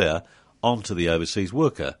employer onto the overseas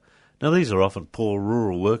worker. Now, these are often poor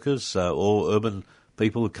rural workers or urban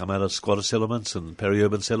people who come out of squatter settlements and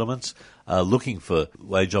peri-urban settlements looking for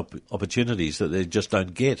wage opportunities that they just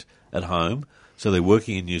don't get at home. So they're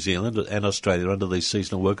working in New Zealand and Australia under these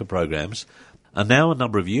seasonal worker programs. And now a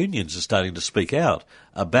number of unions are starting to speak out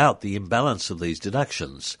about the imbalance of these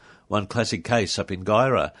deductions. One classic case up in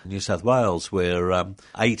Guyra, New South Wales, where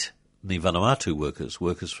 8 Ni Vanuatu workers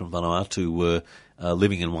from Vanuatu were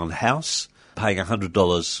living in one house, paying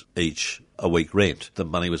 $100 each a week rent. The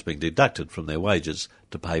money was being deducted from their wages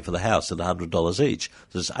to pay for the house at $100 each.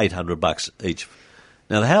 So it's $800 each.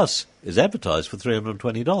 Now the house is advertised for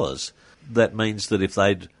 $320. That means that if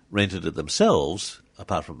they'd rented it themselves,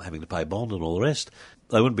 apart from having to pay bond and all the rest,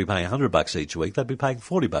 they wouldn't be paying $100 each a week, they'd be paying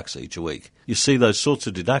 $40 each a week. You see those sorts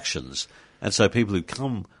of deductions, and so people who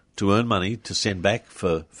come to earn money to send back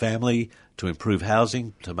for family, to improve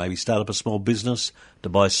housing, to maybe start up a small business, to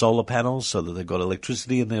buy solar panels so that they've got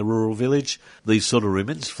electricity in their rural village, these sort of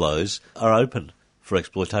remittance flows are open for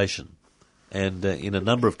exploitation. And in a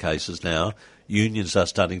number of cases now, unions are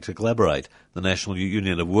starting to collaborate. The National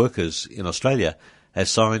Union of Workers in Australia has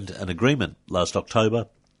signed an agreement last October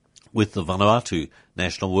with the Vanuatu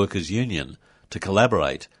National Workers Union to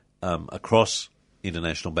collaborate across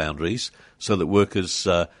international boundaries so that workers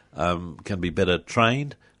can be better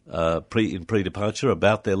trained in pre-departure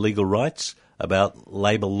about their legal rights, about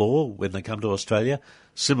labour law when they come to Australia.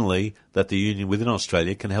 Similarly, that the union within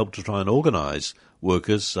Australia can help to try and organise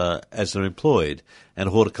workers as they're employed. And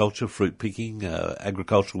horticulture, fruit picking,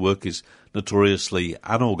 agricultural work is notoriously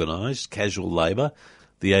unorganised, casual labour.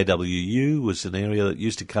 The AWU was an area that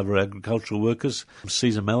used to cover agricultural workers.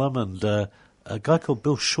 Caesar Mallam and a guy called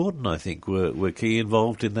Bill Shorten, I think, were key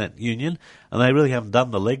involved in that union, and they really haven't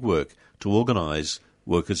done the legwork to organise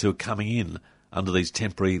workers who are coming in under these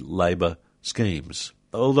temporary labour schemes.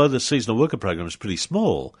 Although the seasonal worker program is pretty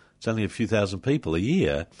small, it's only a few thousand people a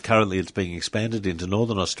year. Currently it's being expanded into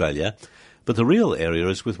Northern Australia, but the real area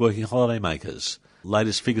is with working holiday makers.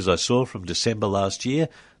 Latest figures I saw from December last year,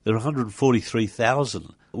 there are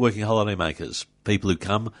 143,000 working holiday makers, people who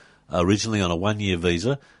come originally on a one-year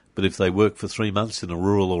visa, but if they work for 3 months in a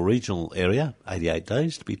rural or regional area, 88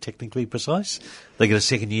 days to be technically precise, they get a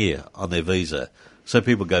second year on their visa. So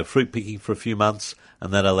people go fruit picking for a few months,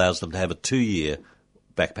 and that allows them to have a 2-year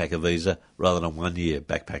backpacker visa rather than a 1-year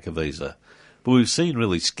backpacker visa. But we've seen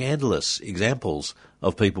really scandalous examples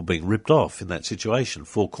of people being ripped off in that situation.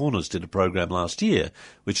 Four Corners did a program last year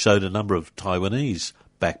which showed a number of Taiwanese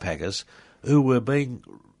backpackers who were being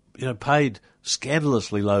paid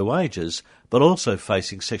scandalously low wages, but also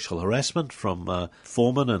facing sexual harassment from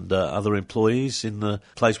foremen and other employees in the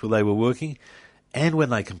place where they were working. And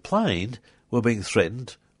when they complained, were being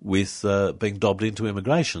threatened with being dobbed into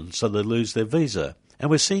immigration, so they lose their visa. And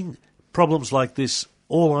we're seeing problems like this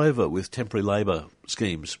all over with temporary labour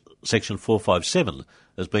schemes. Section 457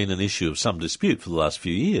 has been an issue of some dispute for the last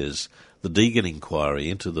few years. The Deegan inquiry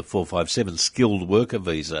into the 457 skilled worker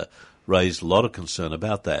visa raised a lot of concern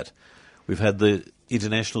about that. We've had the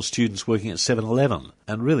international students working at 7-Eleven,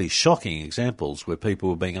 and really shocking examples where people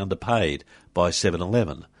were being underpaid by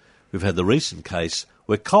 7-Eleven. We've had the recent case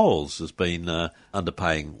where Coles has been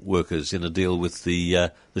underpaying workers in a deal with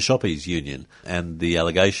the Shoppies union, and the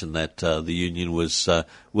allegation that the union was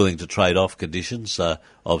willing to trade off conditions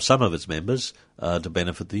of some of its members to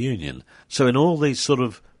benefit the union. So in all these sort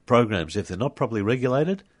of programs, if they're not properly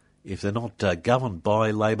regulated, if they're not governed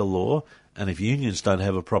by labour law, and if unions don't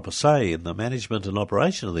have a proper say in the management and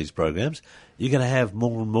operation of these programs, you're going to have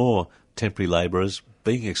more and more temporary labourers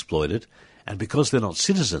being exploited, and because they're not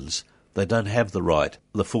citizens, they don't have the right,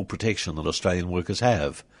 the full protection that Australian workers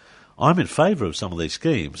have. I'm in favour of some of these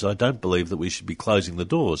schemes. I don't believe that we should be closing the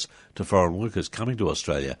doors to foreign workers coming to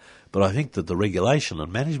Australia, but I think that the regulation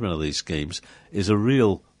and management of these schemes is a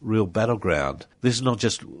real battleground. This is not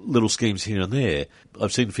just little schemes here and there.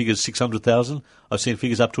 I've seen figures 600,000. I've seen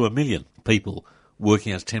figures up to 1 million people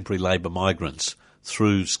working as temporary labour migrants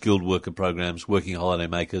through skilled worker programs, working holiday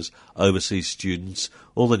makers, overseas students,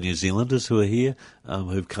 all the New Zealanders who are here,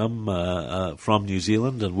 who've come from New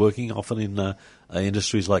Zealand and working often in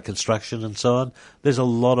industries like construction and so on. There's a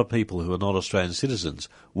lot of people who are not Australian citizens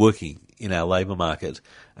working in our labour market,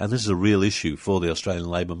 and this is a real issue for the Australian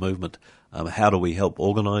labour movement. How do we help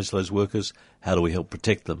organise those workers? How do we help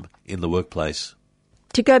protect them in the workplace?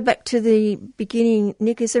 To go back to the beginning,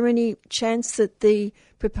 Nick, is there any chance that the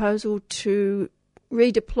proposal to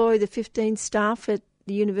redeploy the 15 staff at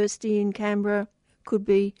the university in Canberra could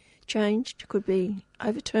be changed, could be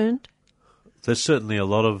overturned? There's certainly a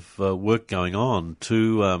lot of work going on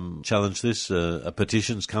to challenge this.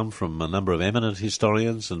 Petitions come from a number of eminent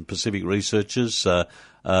historians and Pacific researchers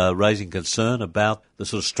raising concern about the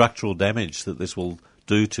sort of structural damage that this will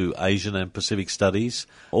do to Asian and Pacific studies.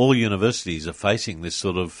 All universities are facing this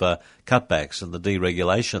sort of cutbacks, and the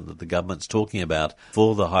deregulation that the government's talking about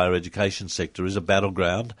for the higher education sector is a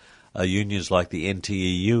battleground. Unions like the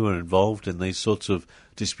NTEU are involved in these sorts of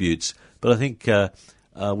disputes. But I think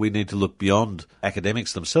we need to look beyond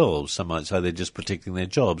academics themselves. Some might say they're just protecting their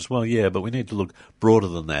jobs. Well, yeah, but we need to look broader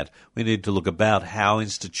than that. We need to look about how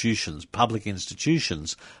institutions, public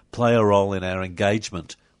institutions, play a role in our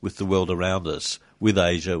engagement with the world around us, with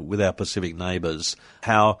Asia, with our Pacific neighbours.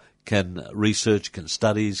 How can research, can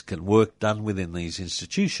studies, can work done within these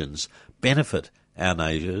institutions benefit our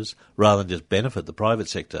neighbours rather than just benefit the private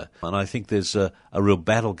sector? And I think there's a real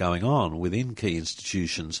battle going on within key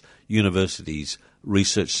institutions, universities,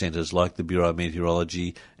 research centres like the Bureau of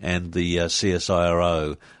Meteorology and the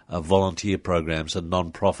CSIRO, volunteer programs and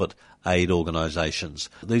non-profit aid organisations.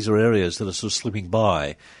 These are areas that are sort of slipping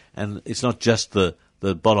by, and it's not just the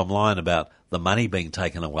bottom line about the money being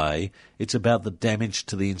taken away, it's about the damage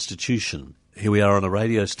to the institution. Here we are on a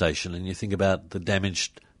radio station, and you think about the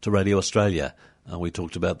damage to Radio Australia. We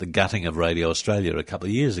talked about the gutting of Radio Australia a couple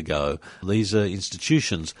of years ago. These are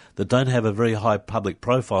institutions that don't have a very high public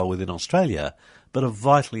profile within Australia, but are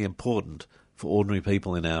vitally important for ordinary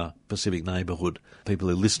people in our Pacific neighbourhood. People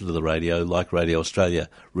who listen to the radio, like Radio Australia,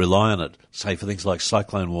 rely on it, say for things like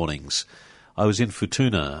cyclone warnings. I was in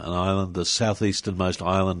Futuna, an island, the southeasternmost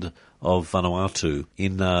island of Vanuatu,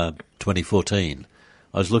 in 2014.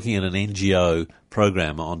 I was looking at an NGO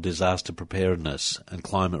program on disaster preparedness and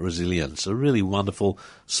climate resilience, a really wonderful,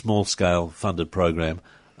 small-scale funded program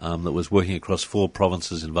that was working across 4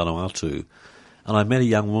 provinces in Vanuatu. And I met a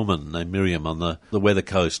young woman named Miriam on the weather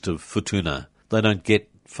coast of Futuna. They don't get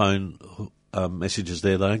phone messages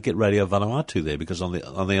there. They don't get Radio Vanuatu there because on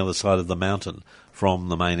the other side of the mountain from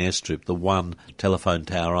the main airstrip, the one telephone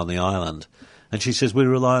tower on the island. And she says, we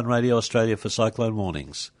rely on Radio Australia for cyclone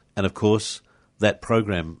warnings. And of course, that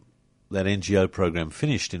program, that NGO program,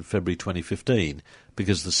 finished in February 2015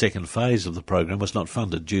 because the second phase of the program was not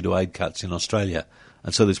funded due to aid cuts in Australia.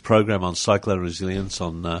 And so this program on cyclone resilience,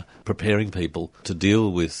 on preparing people to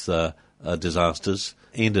deal with disasters,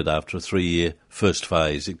 ended after a 3-year first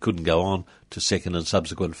phase. It couldn't go on to second and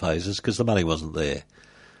subsequent phases because the money wasn't there.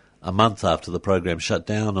 A month after the program shut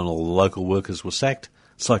down and all the local workers were sacked,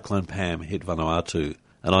 Cyclone Pam hit Vanuatu.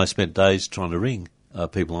 And I spent days trying to ring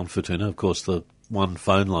people on Futuna. Of course, the one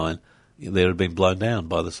phone line there had been blown down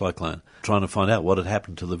by the cyclone, trying to find out what had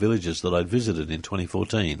happened to the villages that I'd visited in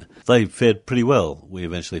 2014. They fared pretty well, we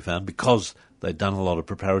eventually found, because they'd done a lot of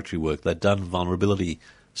preparatory work. They'd done vulnerability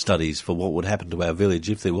studies for what would happen to our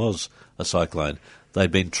village if there was a cyclone.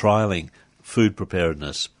 They'd been trialling food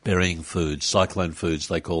preparedness, burying foods, cyclone foods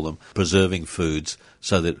they call them, preserving foods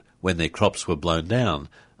so that when their crops were blown down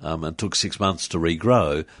and took 6 months to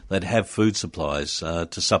regrow, they'd have food supplies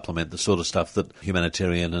to supplement the sort of stuff that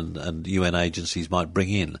humanitarian and UN agencies might bring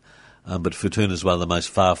in. But Futuna is one of the most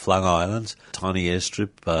far-flung islands, tiny airstrip.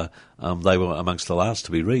 They were amongst the last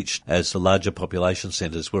to be reached as the larger population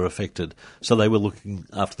centres were affected. So they were looking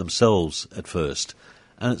after themselves at first.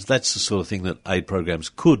 And that's the sort of thing that aid programs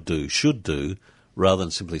could do, should do, rather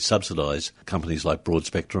than simply subsidise companies like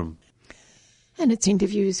Broadspectrum. And it's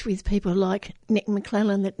interviews with people like Nick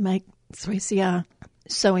McClellan that make 3CR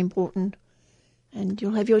so important. And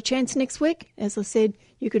you'll have your chance next week. As I said,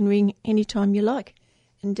 you can ring any time you like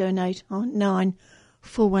and donate on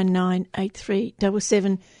 9419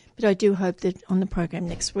 8377. But I do hope that on the program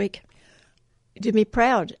next week, you do me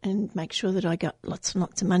proud and make sure that I got lots and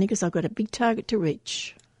lots of money, because I've got a big target to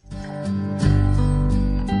reach.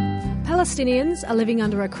 Palestinians are living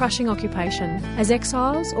under a crushing occupation as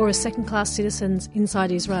exiles or as second-class citizens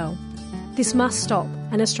inside Israel. This must stop,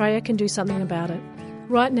 and Australia can do something about it.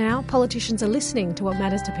 Right now, politicians are listening to what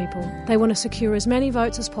matters to people. They want to secure as many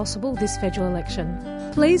votes as possible this federal election.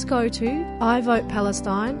 Please go to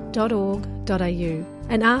ivotepalestine.org.au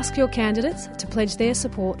and ask your candidates to pledge their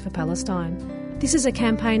support for Palestine. This is a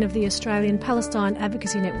campaign of the Australian Palestine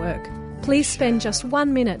Advocacy Network. Please spend just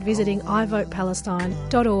 1 minute visiting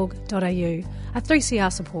ivotepalestine.org.au. A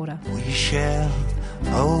 3CR supporter. We shall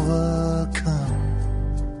overcome.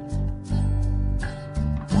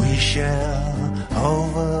 We shall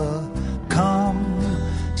overcome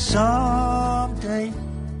someday.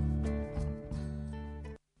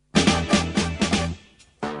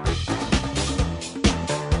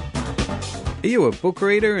 Are you a book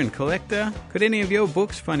reader and collector? Could any of your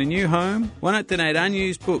books find a new home? Why not donate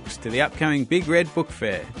unused books to the upcoming Big Red Book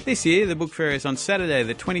Fair? This year, the book fair is on Saturday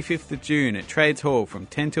the 25th of June at Trades Hall from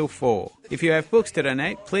 10 till 4. If you have books to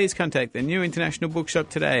donate, please contact the New International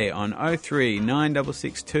Bookshop today on 03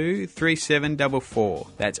 9662 3744.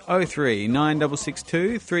 That's 03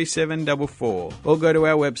 9662 3744. Or go to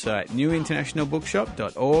our website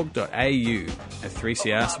newinternationalbookshop.org.au. A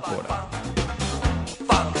 3CR supporter.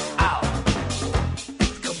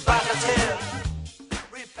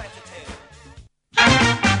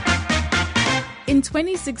 In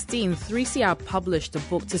 2016, 3CR published a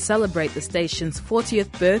book to celebrate the station's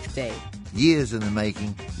 40th birthday. Years in the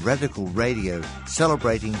making, Radical Radio,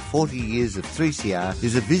 celebrating 40 years of 3CR,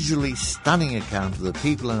 is a visually stunning account of the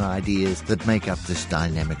people and ideas that make up this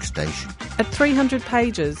dynamic station. At 300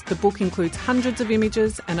 pages, the book includes hundreds of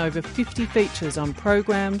images and over 50 features on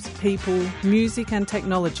programs, people, music and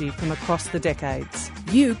technology from across the decades.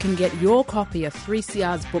 You can get your copy of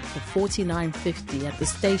 3CR's book for $49.50 at the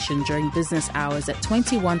station during business hours at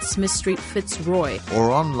 21 Smith Street, Fitzroy.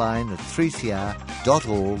 Or online at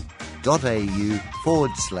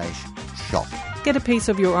 3cr.org.au/shop. Get a piece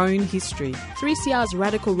of your own history. 3CR's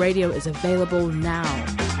Radical Radio is available now.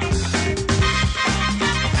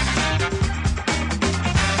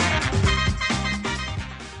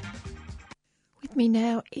 With me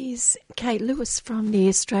now is Kate Lewis from the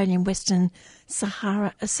Australian Western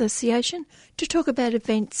Sahara Association to talk about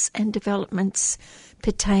events and developments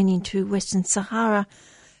pertaining to Western Sahara.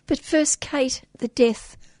 But first, Kate, the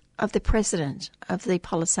death of the president of the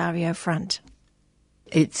Polisario Front.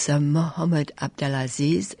 It's Mohamed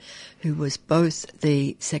Abdelaziz, who was both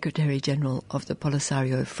the Secretary-General of the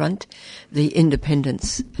Polisario Front, the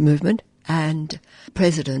independence movement, and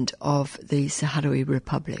President of the Sahrawi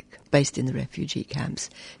Republic, based in the refugee camps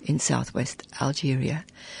in southwest Algeria.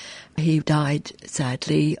 He died,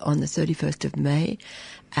 sadly, on the 31st of May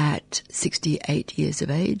at 68 years of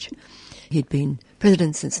age. He'd been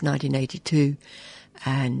president since 1982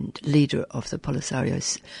 and leader of the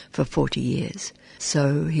Polisarios for 40 years.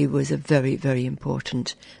 So he was a very, very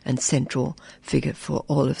important and central figure for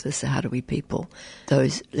all of the Sahrawi people,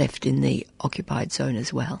 those left in the occupied zone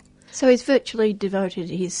as well. So he's virtually devoted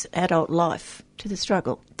his adult life to the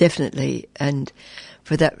struggle. Definitely, and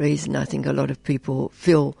for that reason I think a lot of people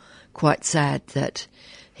feel quite sad that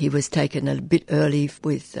he was taken a bit early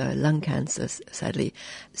with lung cancer, sadly,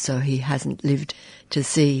 so he hasn't lived to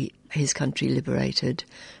see his country liberated,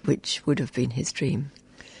 which would have been his dream.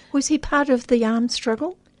 Was he part of the armed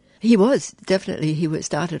struggle? He was, definitely. He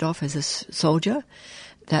started off as a soldier.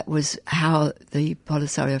 That was how the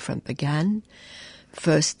Polisario Front began.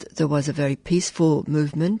 First, there was a very peaceful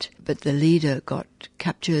movement, but the leader got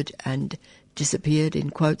captured and disappeared, in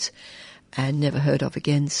quotes, and never heard of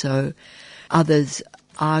again. So others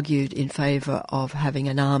argued in favour of having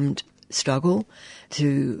an armed struggle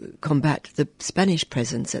to combat the Spanish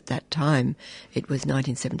presence at that time. It was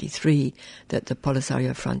 1973 that the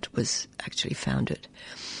Polisario Front was actually founded.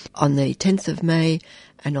 On the 10th of May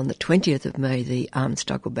and on the 20th of May, the armed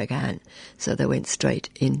struggle began. So they went straight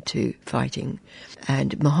into fighting.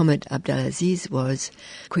 And Mohammed Abdelaziz was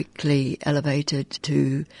quickly elevated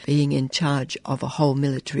to being in charge of a whole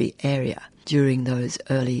military area during those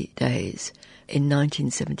early days. In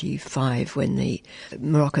 1975, when the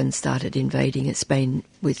Moroccans started invading, Spain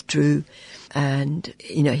withdrew, and,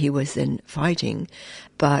 he was then fighting.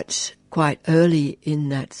 But quite early in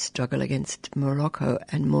that struggle against Morocco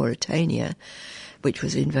and Mauritania, which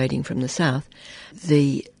was invading from the south,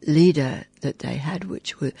 the leader that they had,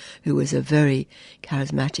 who was a very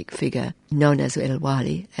charismatic figure, known as El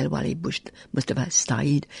Wali Mustafa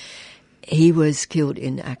Said, he was killed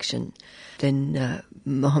in action. Then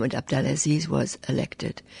Mohammed Abdelaziz was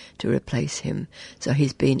elected to replace him. So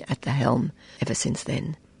he's been at the helm ever since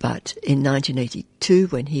then. But in 1982,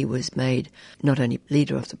 when he was made not only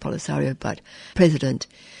leader of the Polisario but president,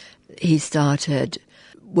 he started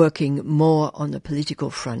working more on the political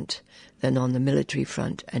front than on the military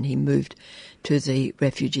front, and he moved to the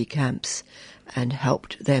refugee camps and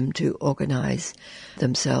helped them to organise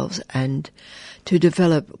themselves and to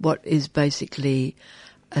develop what is basically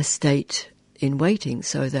a state in waiting,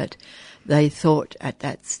 so that they thought at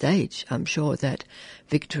that stage, I'm sure, that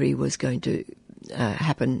victory was going to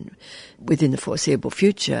happen within the foreseeable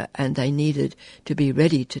future, and they needed to be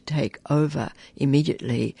ready to take over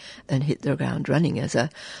immediately and hit the ground running as a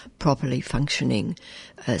properly functioning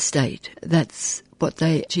state. That's what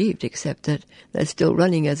they achieved, except that they're still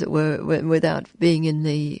running, as it were, without being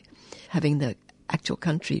having the actual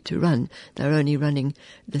country to run. They're only running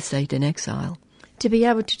the state in exile. To be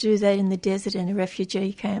able to do that in the desert in a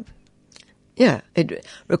refugee camp? Yeah, it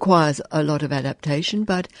requires a lot of adaptation,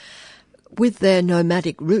 but with their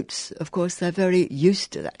nomadic roots, of course, they're very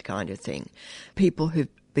used to that kind of thing. People who've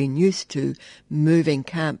been used to moving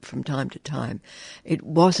camp from time to time, it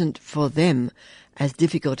wasn't for them as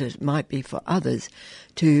difficult as it might be for others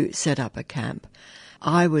to set up a camp.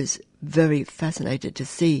 I was very fascinated to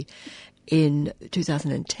see in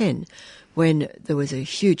 2010, when there was a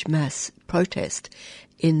huge mass protest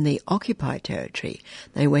in the occupied territory,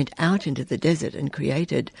 they went out into the desert and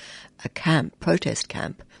created a camp, protest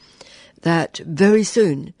camp, that very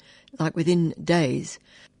soon, like within days,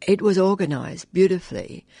 it was organised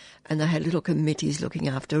beautifully, and they had little committees looking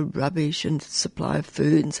after rubbish and supply of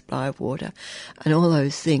food and supply of water and all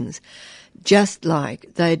those things, just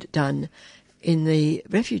like they'd done in the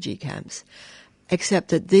refugee camps, except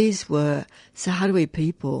that these were Sahrawi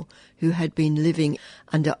people who had been living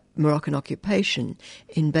under Moroccan occupation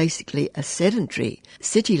in basically a sedentary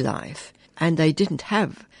city life, and they didn't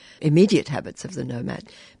have immediate habits of the nomad,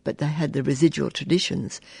 but they had the residual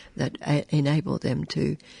traditions that enabled them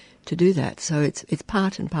to do that. So it's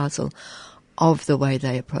part and parcel of the way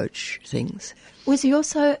they approach things. Was he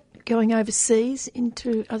also going overseas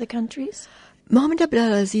into other countries? Mohammed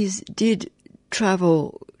Abdelaziz did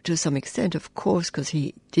travel to some extent, of course, because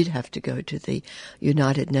he did have to go to the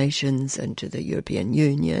United Nations and to the European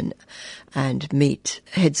Union and meet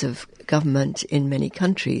heads of government in many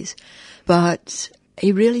countries. But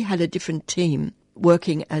he really had a different team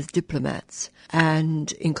working as diplomats,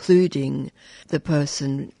 and including the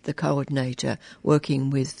person, the coordinator, working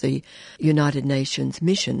with the United Nations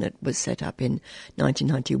mission that was set up in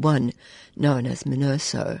 1991, known as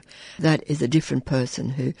MINURSO. That is a different person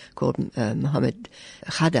who called Mohammed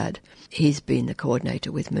Haddad. He's been the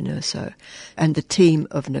coordinator with MINURSO. And the team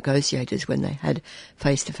of negotiators, when they had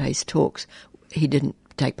face-to-face talks, he didn't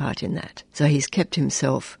take part in that. So he's kept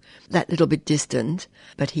himself that little bit distant,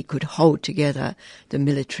 but he could hold together the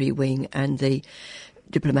military wing and the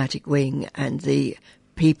diplomatic wing and the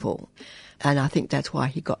people. And I think that's why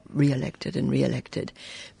he got re-elected,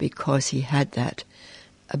 because he had that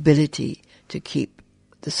ability to keep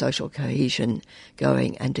the social cohesion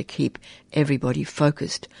going and to keep everybody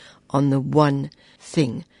focused on the one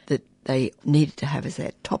thing that they needed to have as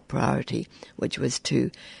their top priority, which was to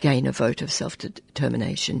gain a vote of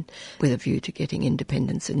self-determination with a view to getting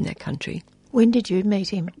independence in their country. When did you meet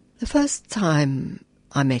him? The first time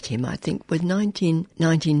I met him, I think, was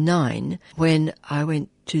 1999, when I went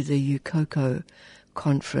to the UCOCO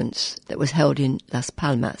conference that was held in Las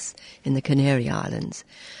Palmas in the Canary Islands.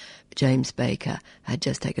 James Baker had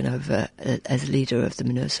just taken over as leader of the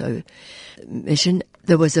MINURSO mission.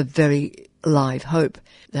 There was a very live hope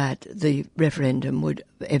that the referendum would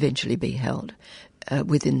eventually be held.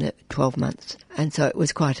 within the 12 months. And so it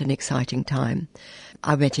was quite an exciting time.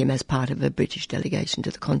 I met him as part of a British delegation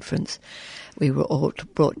to the conference. We were all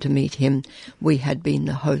brought to meet him. We had been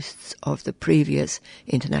the hosts of the previous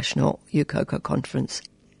International UCOCO conference.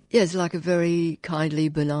 Yes, like a very kindly,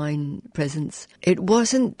 benign presence. It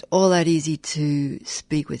wasn't all that easy to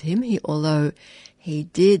speak with him, although he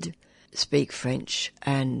did speak French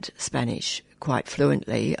and Spanish quite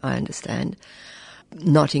fluently, I understand.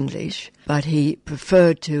 Not English, but he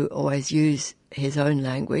preferred to always use his own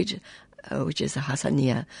language, which is the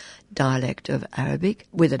Hassaniya dialect of Arabic,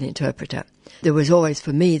 with an interpreter. There was always,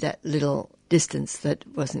 for me, that little distance that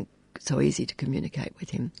wasn't so easy to communicate with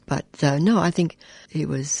him. But no, I think he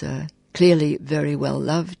was clearly very well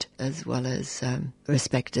loved, as well as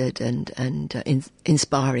respected and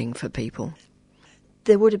inspiring for people.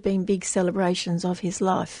 There would have been big celebrations of his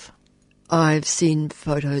life. I've seen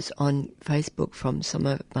photos on Facebook from some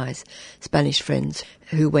of my Spanish friends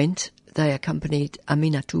who went. They accompanied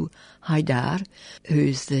Aminatu Haidar,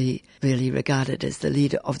 who's really regarded as the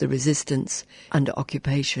leader of the resistance under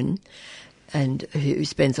occupation, and who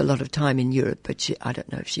spends a lot of time in Europe, but I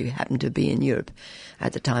don't know if she happened to be in Europe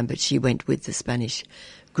at the time, but she went with the Spanish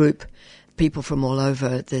group, people from all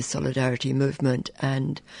over the Solidarity movement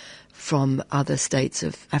and from other states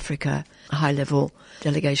of Africa, a high-level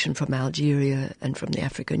delegation from Algeria and from the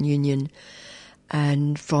African Union,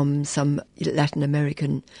 and from some Latin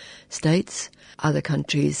American states. Other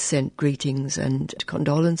countries sent greetings and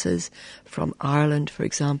condolences, from Ireland, for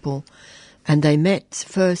example. And they met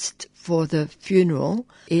first for the funeral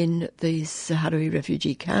in the Sahrawi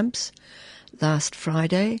refugee camps last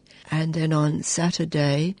Friday, and then on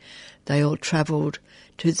Saturday they all travelled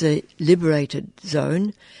to the liberated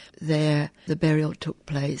zone. There the burial took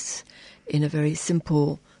place in a very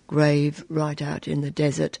simple grave right out in the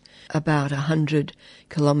desert, about 100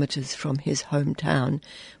 kilometres from his hometown,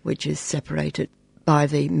 which is separated by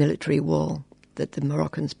the military wall that the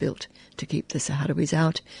Moroccans built to keep the Sahrawis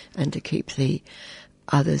out and to keep the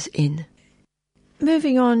others in.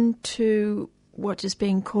 Moving on to what is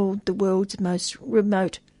being called the world's most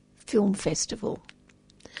remote film festival.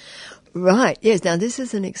 Right, yes. Now this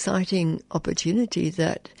is an exciting opportunity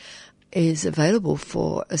that is available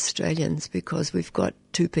for Australians because we've got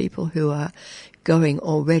two people who are going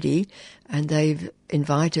already and they've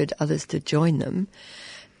invited others to join them.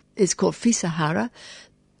 It's called FISAHARA,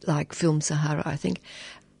 like Film Sahara, I think,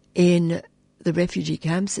 in the refugee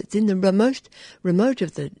camps. It's in the remote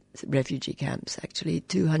of the refugee camps, actually,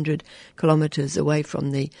 200 kilometres away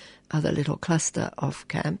from the other little cluster of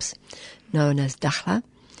camps known as Dakhla.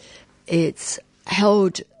 It's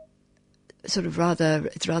held it's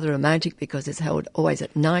rather romantic because it's held always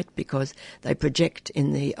at night because they project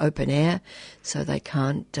in the open air, so they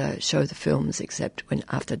can't show the films except when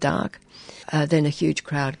after dark. Then a huge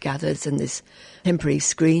crowd gathers and this temporary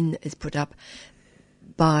screen is put up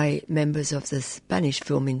by members of the Spanish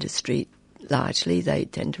film industry. Largely, they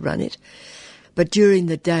tend to run it. But during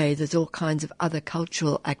the day, there's all kinds of other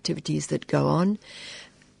cultural activities that go on,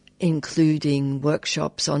 including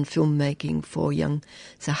workshops on filmmaking for young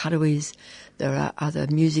Sahrawis. There are other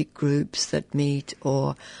music groups that meet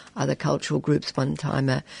or other cultural groups. One time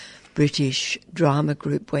a British drama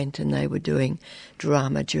group went and they were doing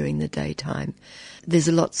drama during the daytime. There's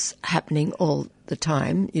lots happening all the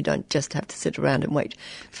time. You don't just have to sit around and wait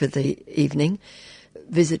for the evening.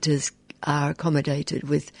 Visitors are accommodated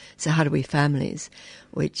with Sahrawi families,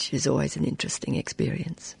 which is always an interesting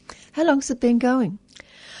experience. How long's it been going?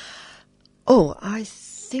 Oh, I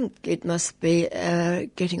think it must be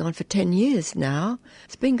getting on for 10 years now.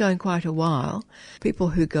 It's been going quite a while. People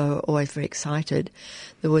who go are always very excited.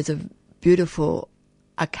 There was a beautiful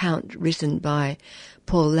account written by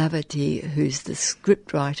Paul Laverty, who's the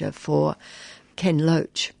scriptwriter for Ken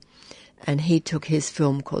Loach, and he took his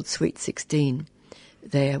film called Sweet 16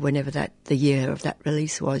 there, whenever the year of that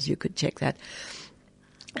release was, you could check that.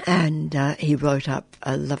 And he wrote up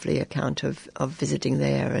a lovely account of visiting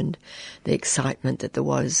there and the excitement that there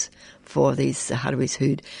was for these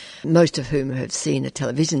Sahrawis most of whom have seen a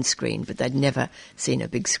television screen, but they'd never seen a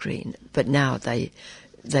big screen. But now they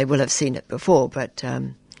will have seen it before, but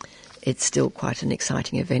it's still quite an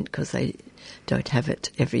exciting event because they don't have it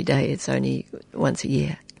every day. It's only once a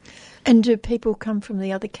year. And do people come from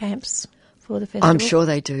the other camps for the festival? I'm sure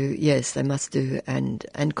they do, yes, they must do,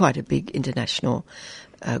 and quite a big international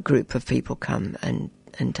group of people come and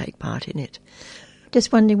take part in it.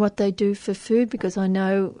 Just wondering what they do for food, because I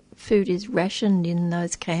know food is rationed in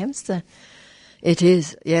those camps. It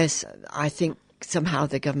is, yes. I think somehow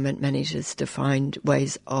the government manages to find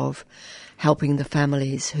ways of helping the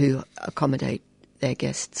families who accommodate their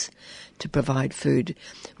guests to provide food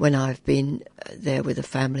when I've been there with a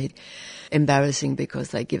family. Embarrassing because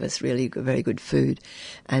they give us really very good food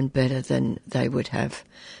and better than they would have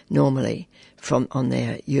normally from on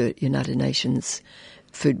their United Nations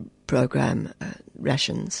food program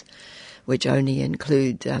rations, which only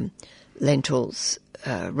include lentils,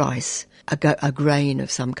 rice, a grain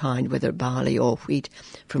of some kind, whether barley or wheat,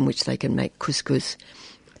 from which they can make couscous,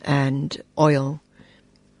 and oil.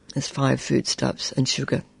 There's 5 foodstuffs, and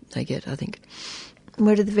sugar they get, I think.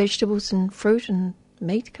 Where do the vegetables and fruit and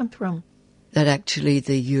meat come from? That actually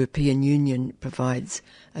the European Union provides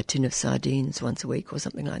a tin of sardines once a week or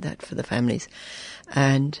something like that for the families.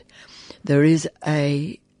 And there is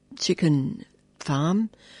a chicken farm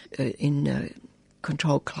in a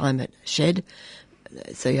controlled climate shed.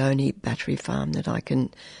 It's the only battery farm that I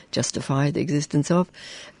can justify the existence of.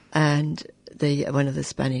 And one of the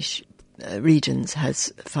Spanish regions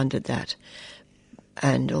has funded that.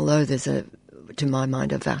 And although there's, to my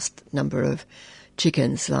mind, a vast number of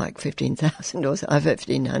chickens, like 15,000 or so,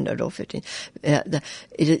 1,500 or 15,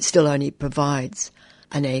 it still only provides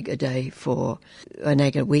an egg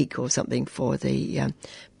a week or something for the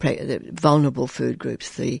vulnerable food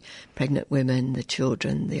groups, the pregnant women, the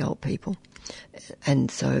children, the old people.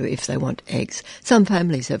 And so if they want eggs, some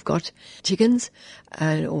families have got chickens,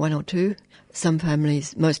 or 1 or 2. Some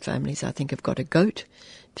families, most families, I think, have got a goat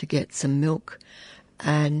to get some milk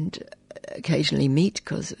and occasionally meat,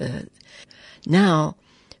 because now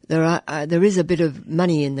there is a bit of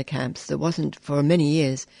money in the camps. There wasn't for many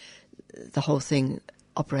years. The whole thing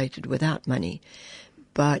operated without money.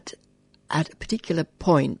 But at a particular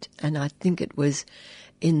point, and I think it was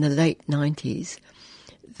in the late 90s,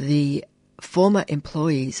 the former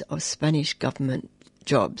employees of Spanish government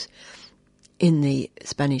jobs in the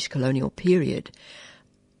Spanish colonial period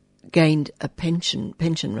gained a pension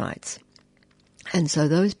rights. And so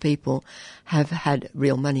those people have had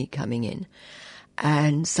real money coming in.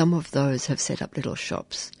 And some of those have set up little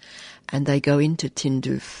shops. And they go into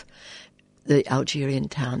Tindouf, the Algerian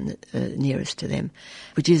town nearest to them,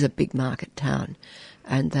 which is a big market town.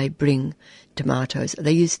 And they bring tomatoes.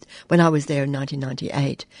 When I was there in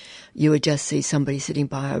 1998, you would just see somebody sitting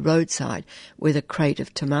by a roadside with a crate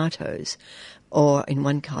of tomatoes. Or in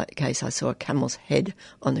one case, I saw a camel's head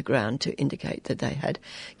on the ground to indicate that they had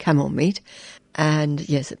camel meat. And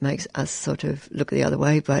yes, it makes us sort of look the other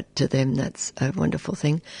way, but to them that's a wonderful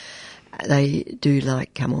thing. They do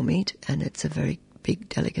like camel meat, and it's a very big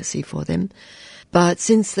delicacy for them. But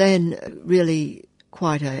since then, really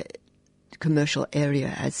quite a commercial area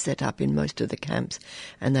has set up in most of the camps,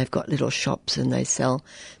 and they've got little shops and they sell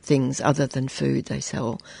things other than food. They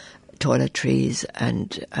sell toiletries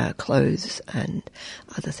and clothes and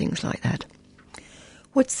other things like that.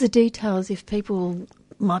 What's the details if people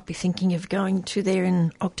might be thinking of going to there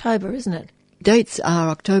in October, isn't it? Dates are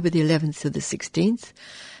October the 11th to the 16th.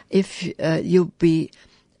 If you'll be,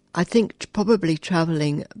 I think, probably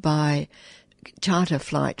travelling by charter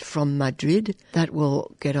flight from Madrid, that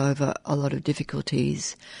will get over a lot of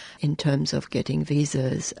difficulties in terms of getting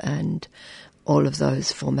visas and all of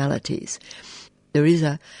those formalities. There is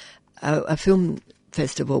a film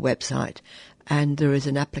festival website, and there is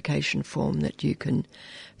an application form that you can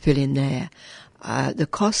fill in there. The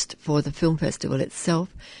cost for the film festival itself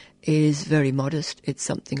is very modest. It's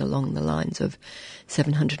something along the lines of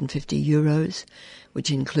 €750, which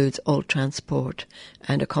includes all transport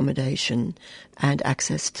and accommodation and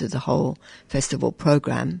access to the whole festival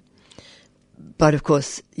program. But of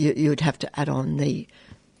course, you'd have to add on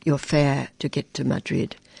your fare to get to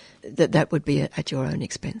Madrid. That would be at your own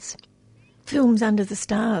expense. Films under the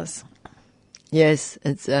stars. Yes,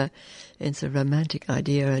 it's a romantic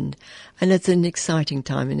idea, and it's an exciting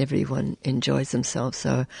time, and everyone enjoys themselves.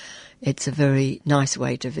 So it's a very nice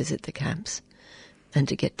way to visit the camps and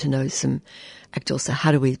to get to know some actual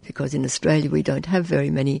Sahrawis, because in Australia we don't have very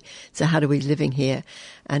many Sahrawis living here.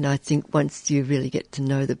 And I think once you really get to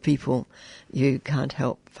know the people, you can't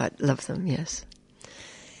help but love them, yes.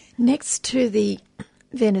 Next to the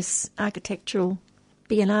Venice Architectural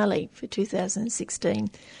Biennale for 2016,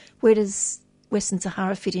 where does Western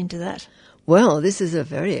Sahara fit into that? Well, this is a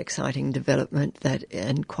very exciting development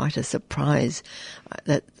and quite a surprise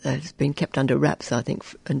that has been kept under wraps, I think,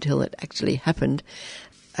 until it actually happened.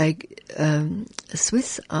 A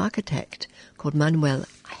Swiss architect called Manuel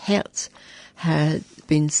Herz had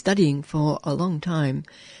been studying for a long time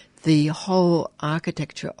the whole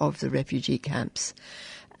architecture of the refugee camps,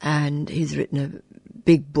 and he's written a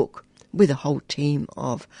big book with a whole team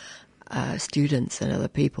of students and other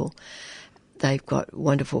people. They've got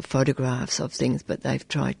wonderful photographs of things, but they've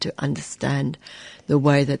tried to understand the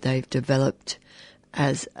way that they've developed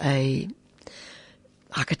as a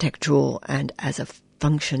architectural and as a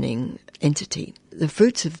functioning entity. The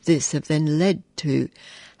fruits of this have then led to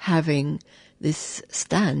having this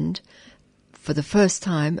stand for the first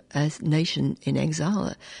time as Nation in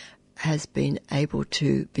Exile has been able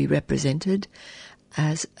to be represented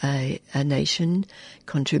as a nation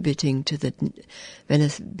contributing to the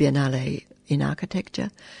Venice Biennale in Architecture.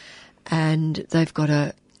 And they've got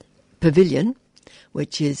a pavilion,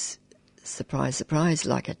 which is, surprise, surprise,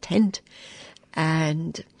 like a tent.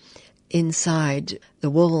 And inside, the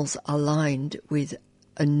walls are lined with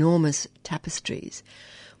enormous tapestries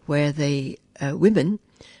where the women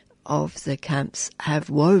of the camps have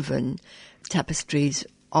woven tapestries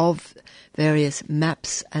of various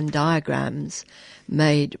maps and diagrams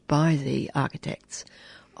made by the architects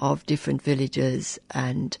of different villages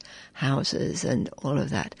and houses and all of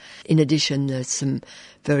that. In addition, there's some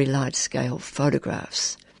very large-scale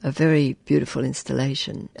photographs, a very beautiful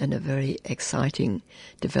installation and a very exciting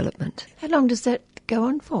development. How long does that go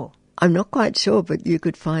on for? I'm not quite sure, but you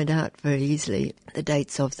could find out very easily the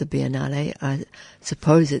dates of the Biennale. I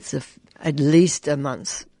suppose it's at least a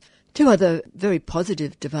month. Two other very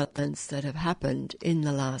positive developments that have happened in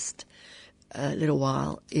the last little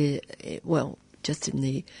while, well, just in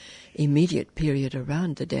the immediate period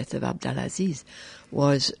around the death of Abdelaziz,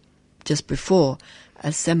 was just before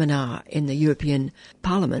a seminar in the European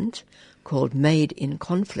Parliament called Made in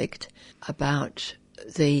Conflict about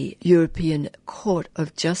the European Court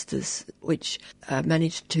of Justice, which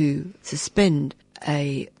managed to suspend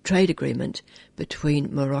a trade agreement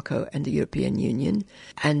between Morocco and the European Union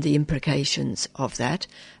and the implications of that,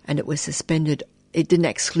 and it was suspended. It didn't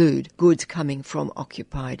exclude goods coming from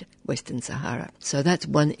occupied Western Sahara. So that's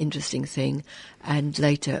one interesting thing, and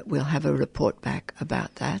later we'll have a report back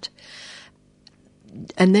about that.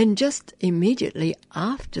 And then just immediately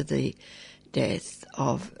after the death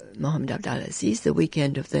of Mohamed Abdelaziz, the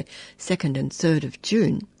weekend of the 2nd and 3rd of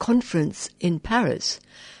June, conference in Paris.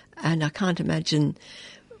 And I can't imagine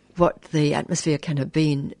what the atmosphere can have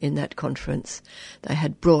been in that conference. They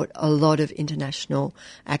had brought a lot of international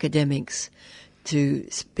academics to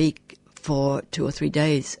speak for 2 or 3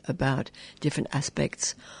 days about different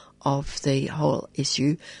aspects of the whole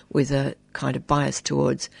issue, with a kind of bias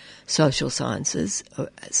towards social sciences,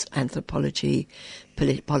 anthropology,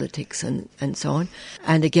 politics and so on.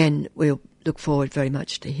 And again, we'll look forward very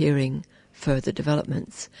much to hearing further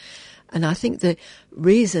developments. And I think the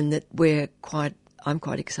reason that I'm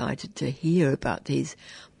quite excited to hear about these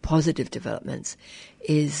positive developments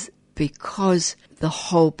is because the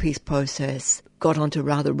whole peace process got onto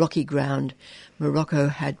rather rocky ground. Morocco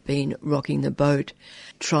had been rocking the boat,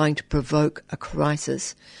 trying to provoke a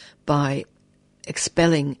crisis by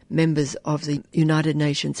expelling members of the United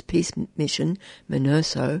Nations Peace Mission,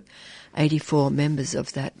 MINURSO. 84 members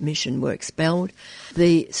of that mission were expelled.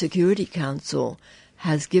 The Security Council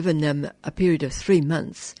has given them a period of 3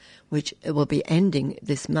 months, which will be ending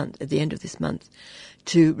this month, at the end of this month,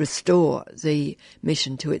 to restore the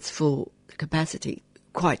mission to its full capacity.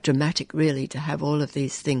 Quite dramatic, really, to have all of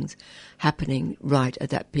these things happening right at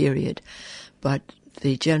that period. But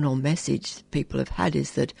the general message people have had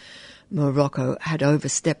is that Morocco had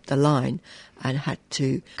overstepped the line and had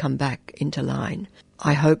to come back into line.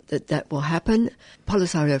 I hope that that will happen.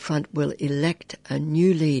 Polisario Front will elect a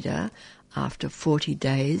new leader after 40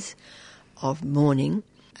 days of mourning,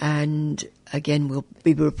 and again we'll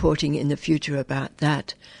be reporting in the future about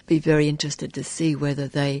that. Be very interested to see whether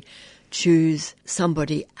they choose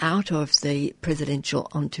somebody out of the presidential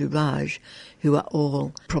entourage who are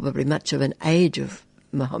all probably much of an age of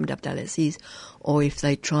Mohamed Abdelaziz, or if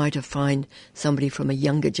they try to find somebody from a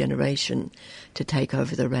younger generation to take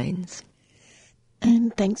over the reins.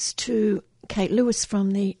 And thanks to Kate Lewis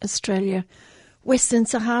from the Australia Western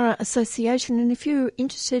Sahara Association. And if you're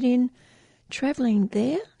interested in travelling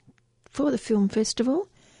there for the film festival,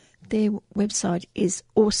 their website is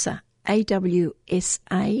awsa,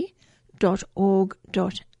 awsa.org.au.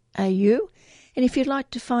 And if you'd like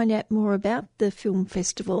to find out more about the film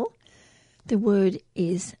festival, the word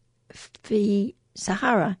is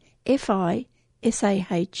FISAHARA,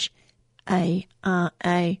 FISAHARA.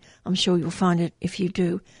 I'm sure you'll find it if you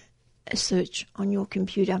do a search on your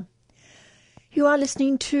computer. You are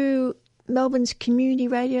listening to Melbourne's community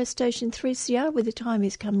radio station 3CR, where the time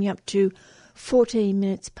is coming up to 14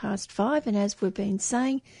 minutes past 5. And as we've been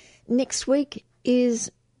saying, next week is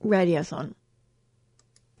Radiothon.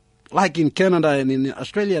 Like in Canada and in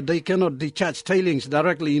Australia, they cannot discharge tailings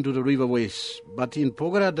directly into the riverways. But in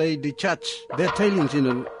Porgera, they discharge their tailings in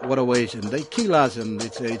the waterways, and they kill us, and they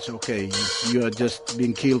say it's okay. You are just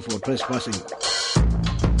being killed for trespassing.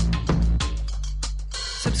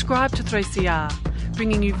 Subscribe to 3CR,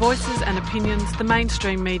 bringing you voices and opinions the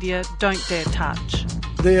mainstream media don't dare touch.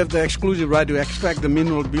 They have the exclusive right to extract the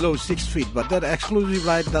mineral below 6 feet, but that exclusive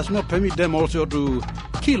right does not permit them also to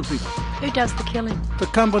kill people. Who does the killing? The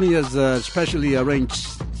company has specially arranged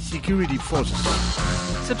security forces.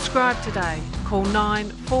 Subscribe today. Call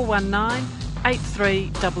 9419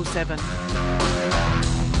 8377.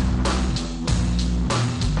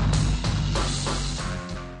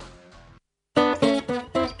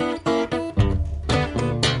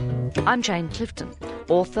 I'm Jane Clifton,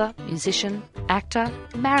 author, musician, actor,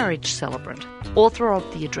 marriage celebrant, author of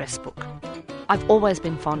The Address Book. I've always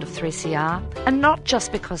been fond of 3CR, and not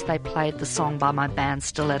just because they played the song by my band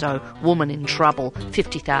Stiletto, Woman in Trouble,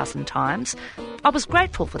 50,000 times. I was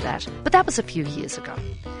grateful for that, but that was a few years ago.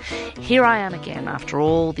 Here I am again after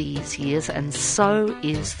all these years, and so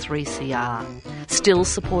is 3CR, still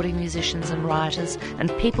supporting musicians and writers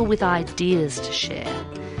and people with ideas to share.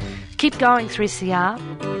 Keep going, 3CR.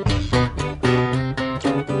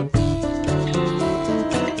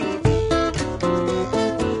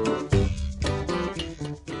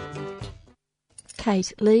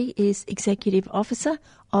 Kate Lee is Executive Officer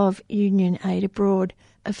of Union Aid Abroad,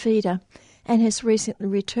 AFIDA, and has recently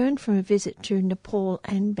returned from a visit to Nepal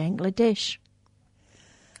and Bangladesh.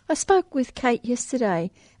 I spoke with Kate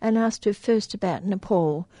yesterday and asked her first about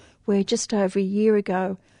Nepal, where just over a year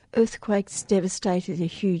ago earthquakes devastated a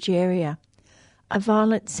huge area. A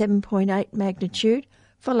violent 7.8 magnitude,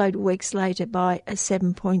 followed weeks later by a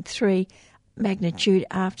 7.3 magnitude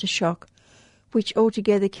aftershock, which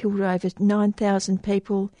altogether killed over 9,000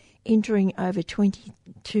 people, injuring over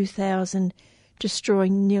 22,000,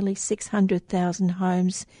 destroying nearly 600,000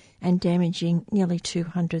 homes and damaging nearly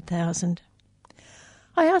 200,000.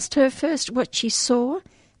 I asked her first what she saw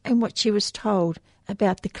and what she was told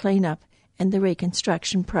about the clean-up and the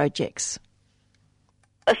reconstruction projects.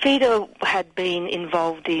 AFIDA had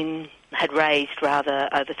raised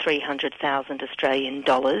over 300,000 Australian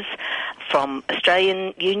dollars from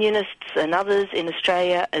Australian unionists and others in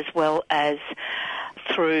Australia, as well as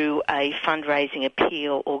through a fundraising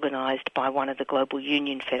appeal organised by one of the global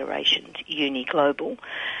union federations, Uni Global,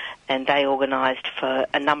 and they organised for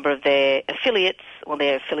a number of their affiliates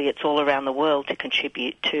all around the world to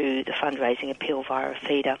contribute to the fundraising appeal via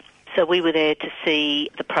AFIDA. So we were there to see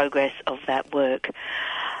the progress of that work.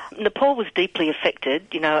 Nepal was deeply affected.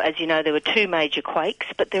 As you know, there were 2 major quakes,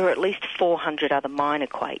 but there were at least 400 other minor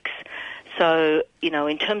quakes. So,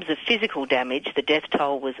 in terms of physical damage, the death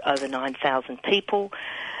toll was over 9,000 people,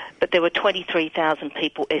 but there were 23,000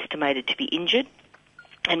 people estimated to be injured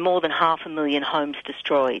and more than 500,000 homes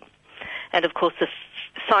destroyed. And, of course, the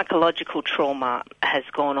psychological trauma has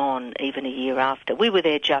gone on even a year after. We were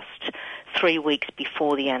there just 3 weeks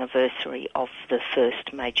before the anniversary of the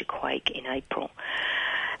first major quake in April.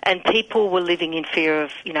 And people were living in fear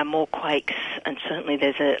of, more quakes, and certainly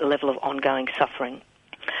there's a level of ongoing suffering.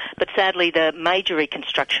 But sadly, the major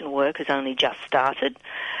reconstruction work has only just started,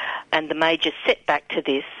 and the major setback to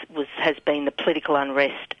this has been the political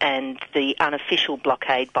unrest and the unofficial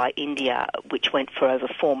blockade by India, which went for over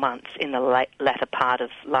 4 months in the latter part of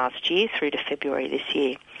last year through to February this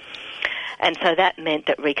year. And so that meant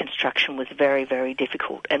that reconstruction was very, very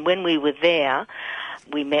difficult. And when we were there,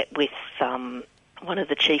 we met with one of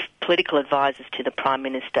the chief political advisors to the Prime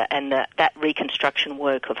Minister, and that reconstruction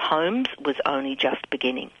work of homes was only just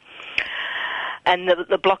beginning. And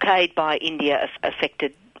the blockade by India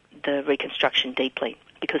affected the reconstruction deeply,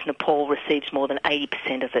 because Nepal receives more than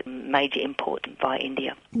 80% of its major import by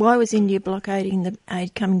India. Why was India blockading the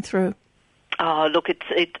aid coming through? Oh, look,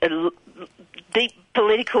 it's a deep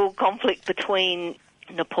political conflict between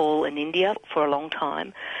Nepal and India for a long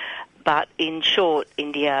time. But in short,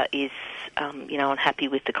 India is, unhappy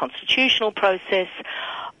with the constitutional process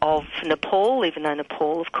of Nepal, even though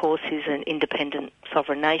Nepal, of course, is an independent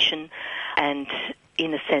sovereign nation. And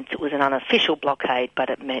in a sense, it was an unofficial blockade, but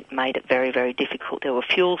it made it very, very difficult. There were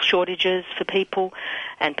fuel shortages for people,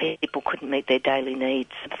 and people couldn't meet their daily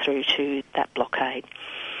needs through to that blockade.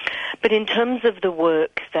 But in terms of the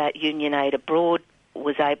work that Union Aid Abroad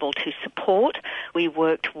was able to support, we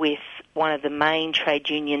worked with one of the main trade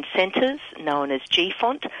union centres, known as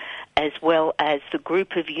GFONT, as well as the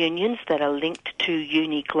group of unions that are linked to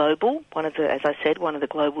Uni Global, one of the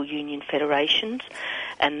global union federations,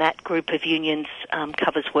 and that group of unions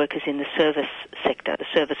covers workers in the service sector, the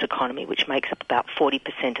service economy, which makes up about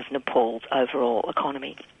 40% of Nepal's overall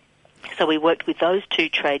economy. So we worked with those 2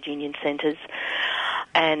 trade union centres,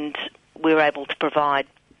 and we were able to provide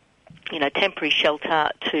temporary shelter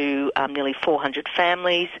to nearly 400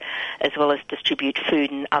 families, as well as distribute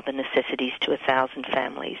food and other necessities to 1,000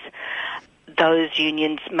 families. those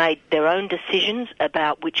unions made their own decisions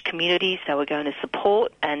about which communities they were going to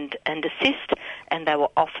support and assist, and they were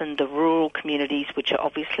often the rural communities, which are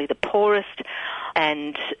obviously the poorest,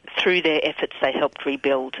 and through their efforts they helped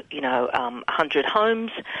rebuild, 100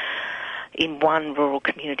 homes in one rural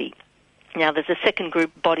community. Now, there's a second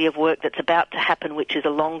group body of work that's about to happen, which is a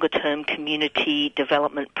longer-term community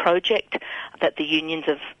development project that the unions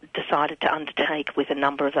have decided to undertake with a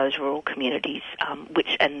number of those rural communities,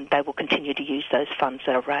 and they will continue to use those funds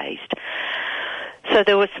that are raised. So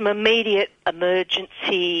there was some immediate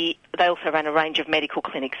emergency. They also ran a range of medical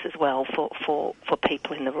clinics as well for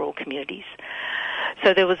people in the rural communities.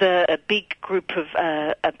 So there was a big group of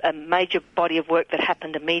a major body of work that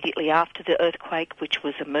happened immediately after the earthquake, which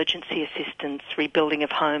was emergency assistance, rebuilding of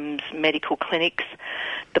homes, medical clinics.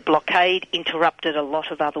 The blockade interrupted a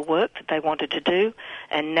lot of other work that they wanted to do,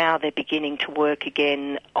 and now they're beginning to work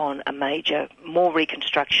again on a major, more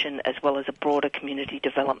reconstruction as well as a broader community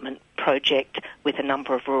development project with a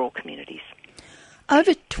number of rural communities.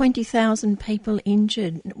 Over 20,000 people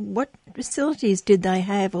injured. What facilities did they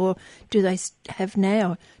have, or do they have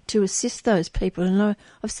now, to assist those people? And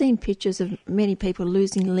I've seen pictures of many people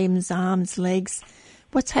losing limbs, arms, legs.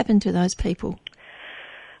 What's happened to those people?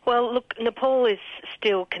 Well, look, Nepal is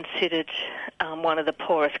still considered one of the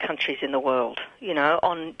poorest countries in the world.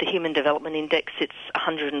 On the Human Development Index, it's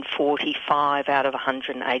 145 out of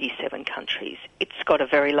 187 countries. It's got a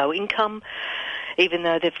very low income. Even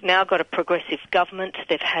though they've now got a progressive government,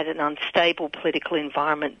 they've had an unstable political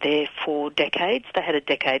environment there for decades. They had a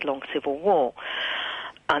decade-long civil war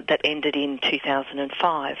that ended in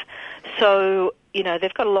 2005. So,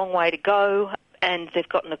 they've got a long way to go, and they've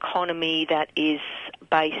got an economy that is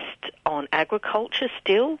based on agriculture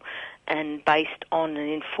still and based on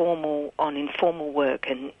informal work,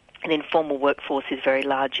 and an informal workforce is very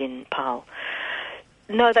large in Nepal.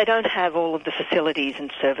 No, they don't have all of the facilities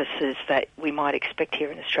and services that we might expect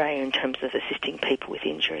here in Australia in terms of assisting people with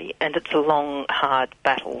injury, and it's a long, hard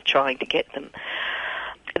battle trying to get them.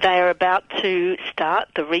 They are about to start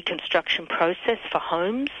the reconstruction process for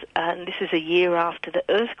homes, and this is a year after the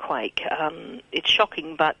earthquake. It's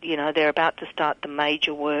shocking, but, they're about to start the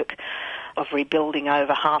major work of rebuilding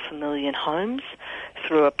over 500,000 homes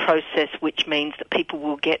through a process which means that people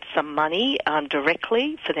will get some money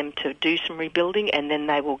directly for them to do some rebuilding, and then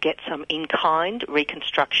they will get some in-kind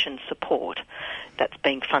reconstruction support that's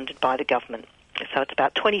being funded by the government. So it's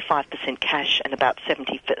about 25% cash and about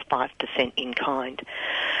 75% in-kind.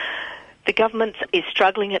 The government is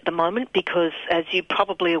struggling at the moment because, as you're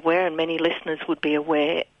probably aware, and many listeners would be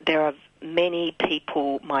aware, there are many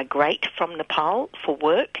people migrate from Nepal for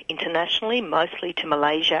work internationally, mostly to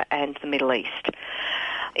Malaysia and the Middle East.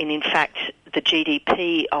 And in fact, the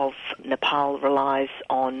GDP of Nepal relies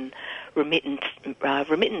on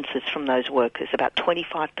remittances from those workers. About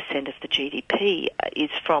 25% of the GDP is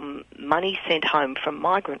from money sent home from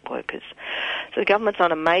migrant workers. So the government's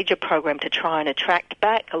on a major program to try and attract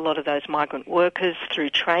back a lot of those migrant workers through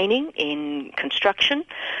training in construction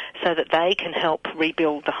so that they can help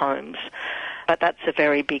rebuild the homes. But that's a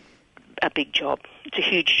very big job. It's a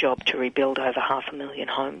huge job to rebuild over 500,000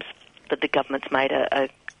 homes. But the government's made a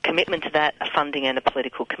commitment to that, a funding and a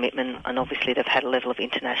political commitment, and obviously they've had a level of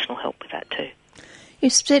international help with that too. You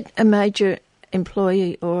said a major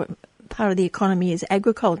employee or part of the economy is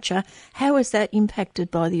agriculture. How is that impacted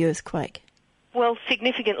by the earthquake? Well,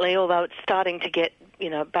 significantly, although it's starting to get,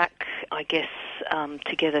 back, I guess,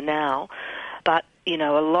 together now. But, a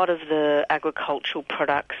lot of the agricultural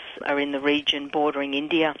products are in the region bordering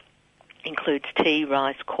India, includes tea,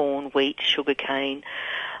 rice, corn, wheat, sugarcane,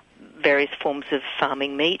 various forms of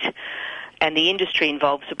farming meat, and the industry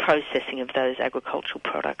involves the processing of those agricultural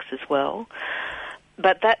products as well.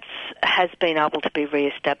 But that has been able to be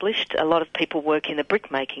re-established. A lot of people work in the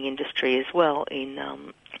brick-making industry as well in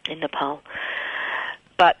Nepal.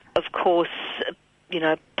 But, of course,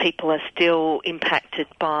 people are still impacted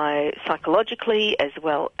by psychologically as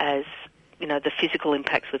well as, the physical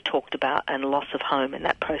impacts we've talked about and loss of home, and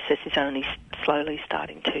that process is only slowly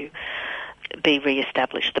starting to be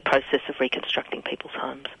re-established, the process of reconstructing people's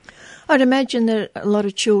homes. I'd imagine that a lot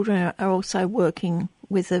of children are also working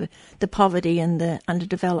with the poverty and the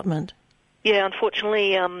underdevelopment. Yeah,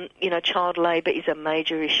 unfortunately, child labour is a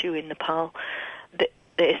major issue in Nepal. The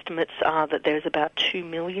estimates are that there's about 2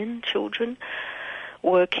 million children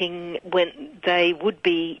working when they would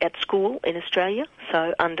be at school in Australia,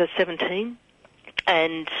 so under 17.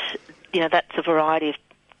 And, that's a variety of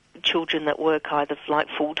children that work either like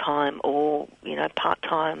full-time or,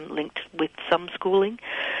 part-time linked with some schooling.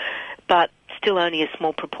 But still only a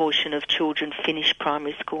small proportion of children finish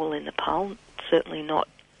primary school in Nepal, certainly not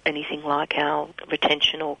anything like our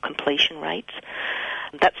retention or completion rates.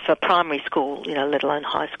 That's for primary school, let alone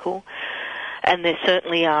high school. And there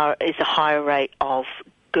certainly is a higher rate of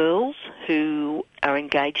girls who are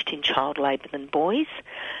engaged in child labour than boys.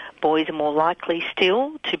 Boys are more likely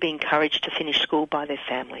still to be encouraged to finish school by their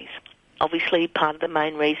families. Obviously, part of the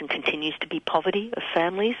main reason continues to be poverty of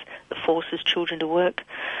families that forces children to work,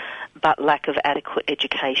 but lack of adequate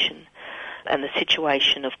education. And the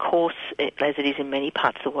situation, of course, as it is in many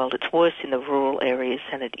parts of the world, it's worse in the rural areas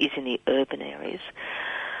than it is in the urban areas.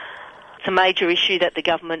 It's a major issue that the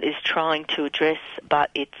government is trying to address,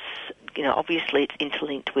 but it's, obviously it's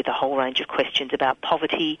interlinked with a whole range of questions about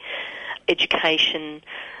poverty, education,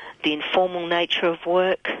 the informal nature of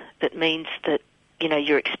work. That means that,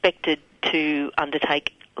 you're expected to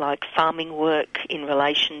undertake like farming work in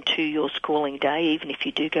relation to your schooling day, even if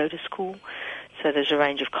you do go to school. So there's a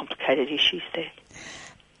range of complicated issues there.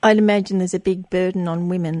 I'd imagine there's a big burden on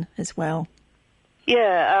women as well.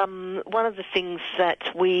 Yeah, one of the things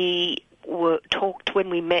that we talked when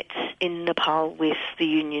we met in Nepal with the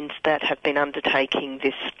unions that have been undertaking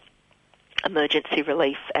this emergency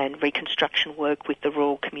relief and reconstruction work with the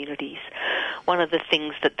rural communities. One of the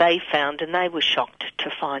things that they found, and they were shocked to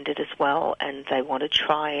find it as well, and they want to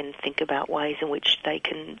try and think about ways in which they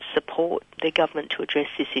can support their government to address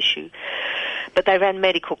this issue. But they ran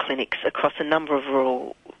medical clinics across a number of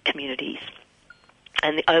rural communities.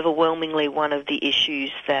 And overwhelmingly one of the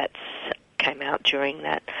issues that came out during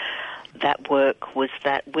that work was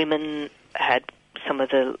that women had some of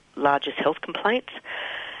the largest health complaints,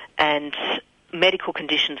 and medical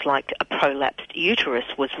conditions like a prolapsed uterus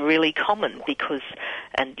was really common because,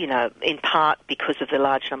 in part because of the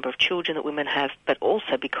large number of children that women have, but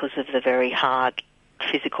also because of the very hard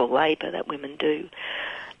physical labour that women do.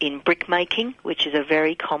 In brick making, which is a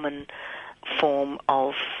very common form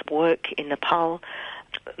of work in Nepal,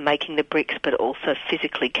 making the bricks but also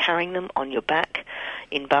physically carrying them on your back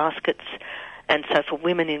in baskets. And so for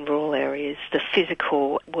women in rural areas, the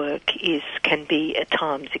physical work can be at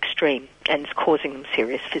times extreme and is causing them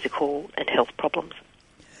serious physical and health problems.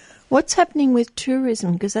 What's happening with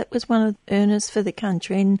tourism? Because that was one of the earners for the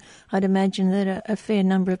country, and I'd imagine that a fair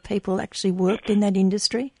number of people actually worked in that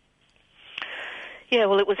industry. Yeah,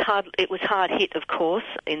 well, it was hard hit, of course,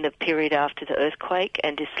 in the period after the earthquake,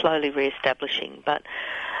 and is slowly re-establishing. But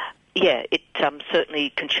yeah, it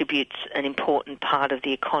certainly contributes an important part of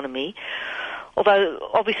the economy, although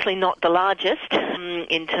obviously not the largest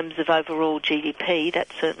in terms of overall GDP.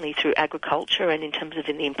 That's certainly through agriculture, and in terms of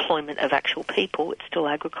in the employment of actual people, it's still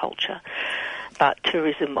agriculture. But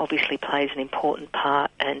tourism obviously plays an important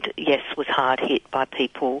part, and yes, was hard hit by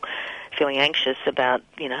people feeling anxious about,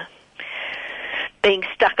 being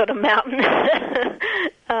stuck on a mountain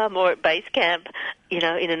or at base camp, in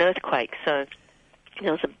an earthquake. So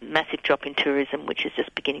there was a massive drop in tourism, which is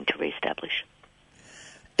just beginning to re-establish.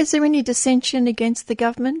 Is there any dissension against the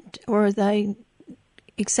government, or are they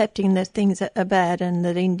accepting that things are bad and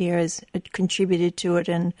that India has contributed to it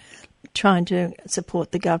and trying to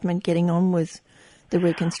support the government getting on with the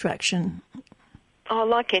reconstruction? Oh,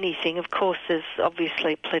 like anything, of course, there's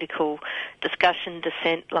obviously political discussion,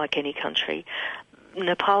 dissent, like any country.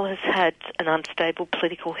 Nepal has had an unstable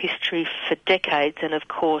political history for decades, and of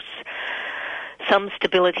course some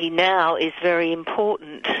stability now is very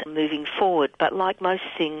important moving forward. But like most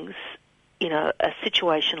things, a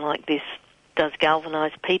situation like this does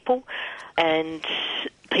galvanise people, and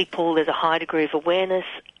there's a high degree of awareness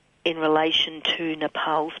in relation to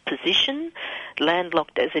Nepal's position,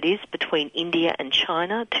 landlocked as it is between India and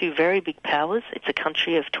China, two very big powers. It's a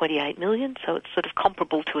country of 28 million, so it's sort of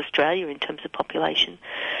comparable to Australia in terms of population,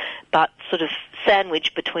 but sort of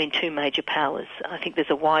sandwiched between two major powers. I think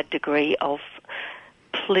there's a wide degree of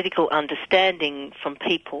political understanding from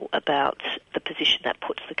people about the position that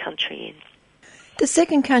puts the country in. The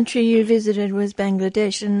second country you visited was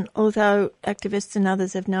Bangladesh, and although activists and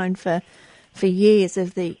others have known for years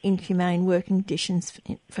of the inhumane working conditions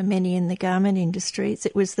for many in the garment industries,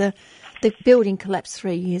 it was the building collapse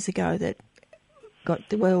 3 years ago that got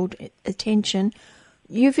the world attention.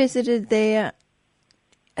 You visited there,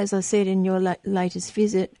 as I said in your latest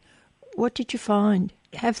visit. What did you find?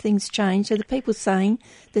 Have things changed? Are the people saying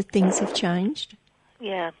that things have changed?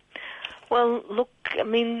 Yeah. Well, look, I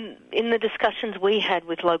mean, in the discussions we had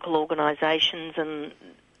with local organisations and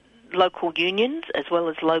local unions, as well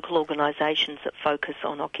as local organisations that focus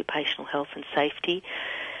on occupational health and safety,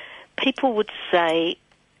 people would say,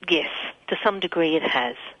 yes, to some degree it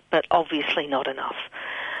has, but obviously not enough.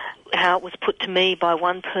 How it was put to me by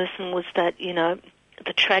one person was that,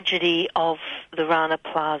 the tragedy of the Rana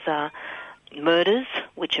Plaza murders,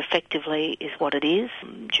 which effectively is what it is,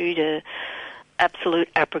 due to absolute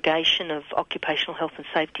abrogation of occupational health and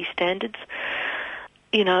safety standards.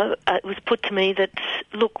 You know, it was put to me that,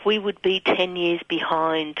 look, we would be 10 years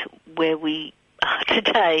behind where we are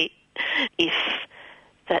today if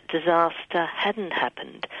that disaster hadn't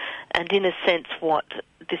happened. And in a sense, what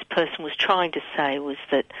this person was trying to say was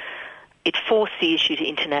that it forced the issue to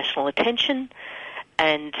international attention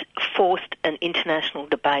and forced an international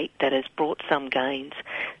debate that has brought some gains.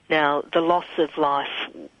 Now, the loss of life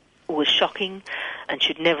was shocking and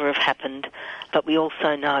should never have happened, but we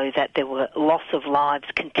also know that there were loss of lives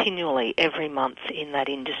continually every month in that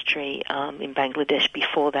industry in Bangladesh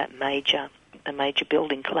before that major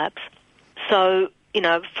building collapse. So, you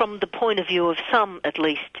know, from the point of view of some, at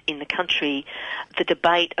least in the country, the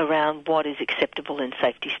debate around what is acceptable in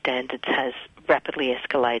safety standards has rapidly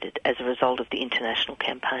escalated as a result of the international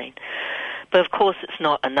campaign. But of course it's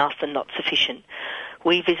not enough and not sufficient.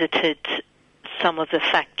 We visited some of the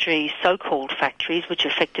factories, so-called factories, which are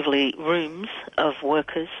effectively rooms of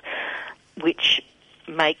workers which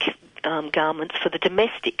make garments for the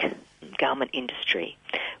domestic garment industry,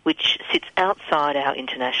 which sits outside our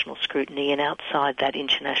international scrutiny and outside that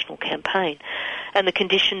international campaign. And the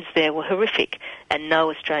conditions there were horrific, and no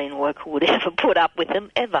Australian worker would ever put up with them,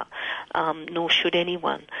 ever, nor should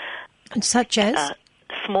anyone. And such as?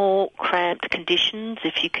 Small, cramped conditions,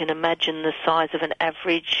 if you can imagine the size of an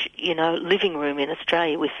average, you know, living room in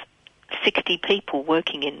Australia with 60 people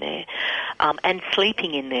working in there and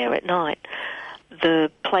sleeping in there at night.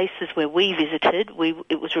 The places where we visited,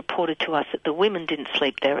 it was reported to us that the women didn't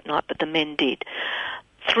sleep there at night, but the men did.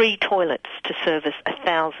 3 toilets to service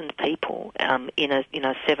 1,000 people in a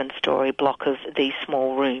 7-story block of these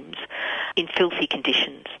small rooms in filthy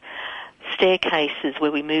conditions. Staircases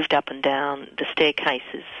where we moved up and down the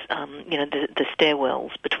staircases, the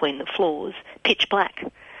stairwells between the floors, pitch black,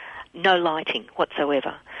 no lighting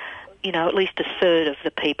whatsoever. You know, at least a third of the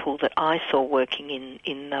people that I saw working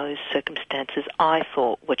in those circumstances I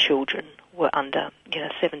thought were children, were under,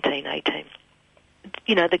 17, 18.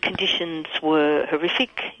 You know, the conditions were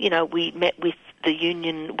horrific. You know, we met with the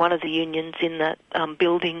union, one of the unions in that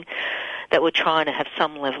building that were trying to have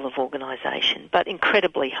some level of organisation, but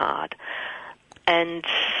incredibly hard. And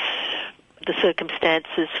the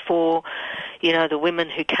circumstances for, the women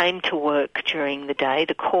who came to work during the day,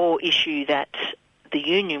 the core issue that the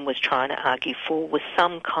union was trying to argue for was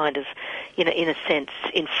some kind of, in a sense,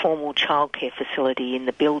 informal childcare facility in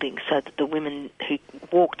the building, so that the women who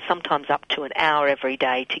walked sometimes up to an hour every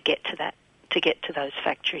day to get to those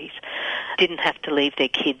factories didn't have to leave their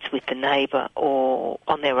kids with the neighbour or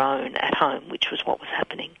on their own at home, which was what was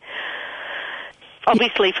happening.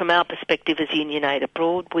 Obviously, from our perspective as Union Aid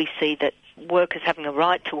Abroad, we see that workers having a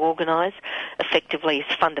right to organise effectively is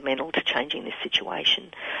fundamental to changing this situation.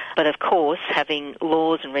 But of course, having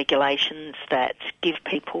laws and regulations that give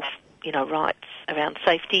people, rights around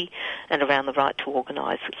safety and around the right to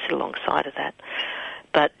organise that sit alongside of that.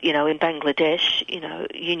 But, in Bangladesh,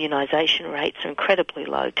 unionisation rates are incredibly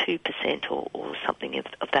low, 2% or something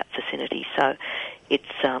of that vicinity. So it's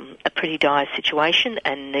a pretty dire situation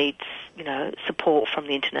and needs, support from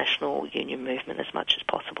the international union movement as much as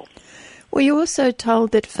possible. Were you also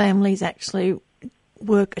told that families actually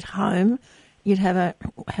work at home? You'd have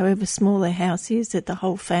however small their house is, that the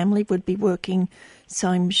whole family would be working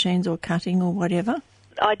sewing machines or cutting or whatever?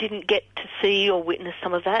 I didn't get to see or witness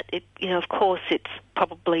some of that. Of course, it's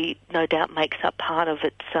probably, no doubt, makes up part of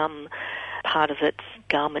its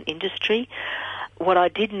garment industry. What I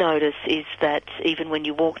did notice is that even when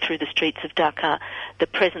you walk through the streets of Dhaka, the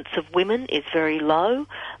presence of women is very low,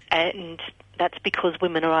 and that's because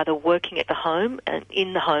women are either working at the home and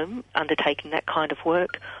in the home, undertaking that kind of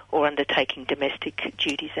work, or undertaking domestic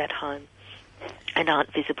duties at home and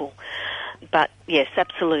aren't visible. But yes,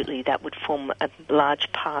 absolutely, that would form a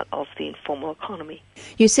large part of the informal economy.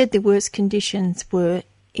 You said the worst conditions were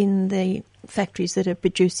in the factories that are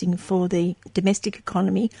producing for the domestic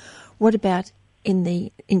economy. What about in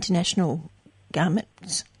the international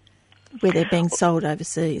garments where they're being sold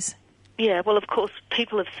overseas? Yeah, well, of course,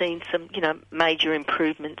 people have seen some, major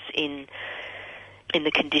improvements in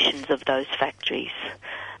the conditions of those factories.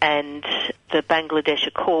 And the Bangladesh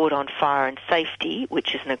Accord on Fire and Safety,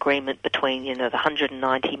 which is an agreement between, the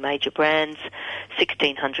 190 major brands,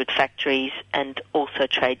 1,600 factories, and also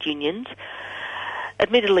trade unions,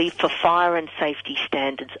 admittedly for fire and safety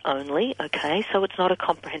standards only, okay, so it's not a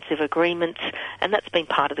comprehensive agreement, and that's been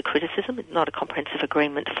part of the criticism. It's not a comprehensive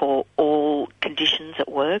agreement for all conditions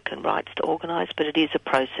at work and rights to organise, but it is a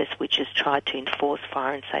process which has tried to enforce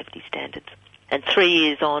fire and safety standards. And 3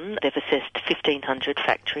 years on, they've assessed 1,500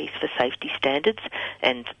 factories for safety standards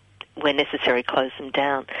and, where necessary, close them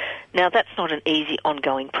down. Now, that's not an easy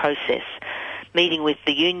ongoing process. Meeting with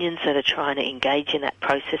the unions that are trying to engage in that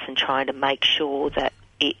process and trying to make sure that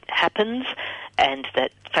it happens and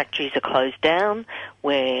that factories are closed down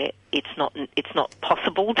where it's not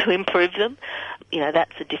possible to improve them,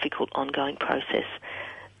 that's a difficult ongoing process.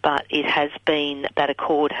 But it has been, that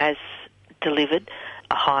accord has delivered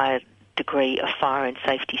a higher degree of fire and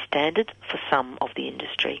safety standards for some of the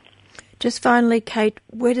industry. Just finally, Kate,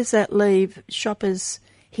 where does that leave shoppers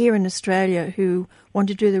here in Australia who want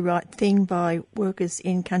to do the right thing by workers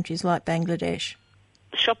in countries like Bangladesh?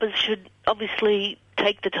 Shoppers should obviously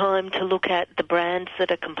take the time to look at the brands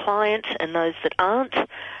that are compliant and those that aren't.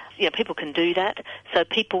 People can do that, so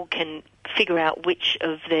people can figure out which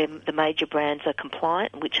of them, the major brands, are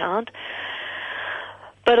compliant and which aren't.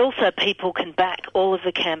 But also people can back all of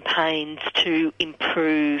the campaigns to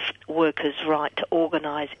improve workers' right to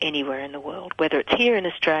organise anywhere in the world, whether it's here in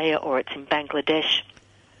Australia or it's in Bangladesh.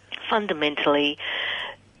 Fundamentally,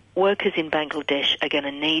 workers in Bangladesh are going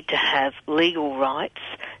to need to have legal rights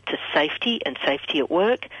to safety and safety at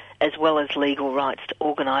work, as well as legal rights to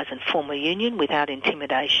organise and form a union without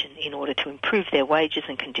intimidation in order to improve their wages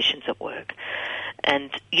and conditions at work.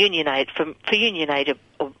 And union aid, for union aid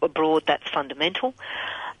abroad, that's fundamental,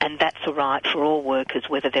 and that's a right for all workers,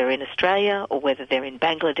 whether they're in Australia or whether they're in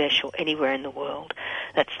Bangladesh or anywhere in the world.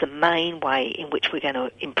 That's the main way in which we're going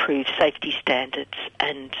to improve safety standards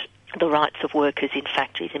and the rights of workers in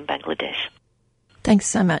factories in Bangladesh. Thanks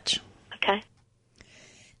so much. Okay.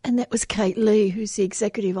 And that was Kate Lee, who's the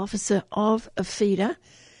Executive Officer of AFIDA.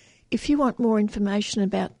 If you want more information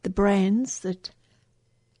about the brands that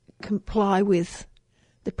comply with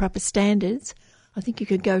the proper standards, I think you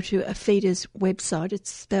could go to AFIDA's website. It's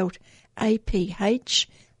spelled APHEDA,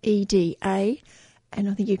 and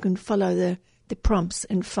I think you can follow the prompts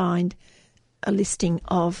and find a listing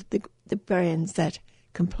of the brands that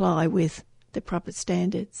comply with the proper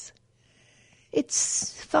standards.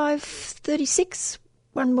 It's 5:36.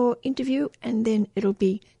 One more interview and then it'll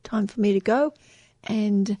be time for me to go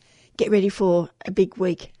and get ready for a big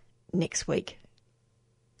week next week.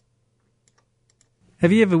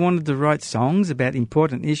 Have you ever wanted to write songs about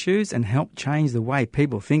important issues and help change the way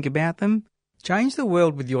people think about them? Change the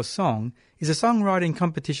World with Your Song is a songwriting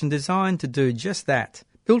competition designed to do just that,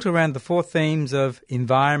 built around the 4 themes of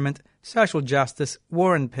environment, social justice,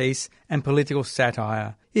 war and peace, and political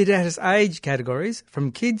satire. It has age categories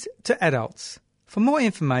from kids to adults. For more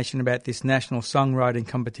information about this national songwriting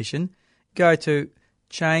competition, go to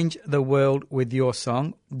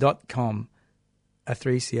changetheworldwithyoursong.com, a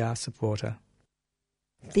 3CR supporter.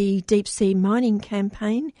 The Deep Sea Mining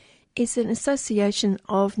Campaign is an association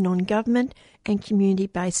of non-government and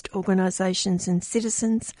community-based organisations and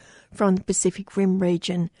citizens from the Pacific Rim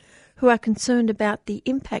region who are concerned about the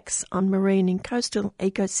impacts on marine and coastal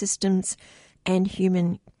ecosystems and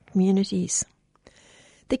human communities.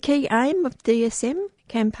 The key aim of the DSM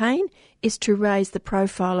campaign is to raise the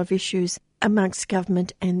profile of issues amongst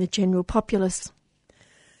government and the general populace.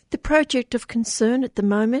 The project of concern at the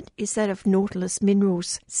moment is that of Nautilus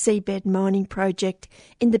Minerals' seabed mining project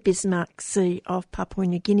in the Bismarck Sea of Papua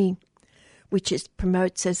New Guinea, which it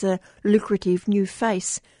promotes as a lucrative new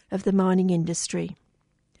face of the mining industry.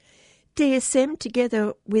 DSM,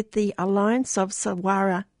 together with the Alliance of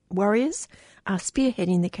Sawara Warriors, are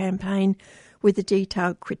spearheading the campaign with a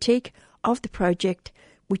detailed critique of the project,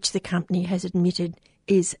 which the company has admitted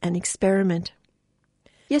is an experiment.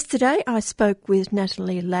 Yesterday I spoke with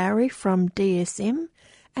Natalie Lowry from DSM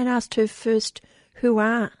and asked her first, who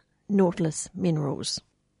are Nautilus Minerals?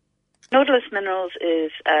 Nautilus Minerals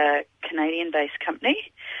is a Canadian-based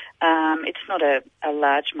company. It's not a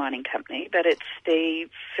large mining company, but it's the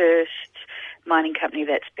first mining company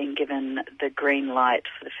that's been given the green light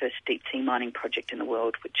for the first deep-sea mining project in the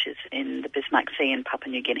world, which is in the Bismarck Sea in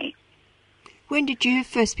Papua New Guinea. When did you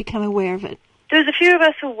first become aware of it? There was a few of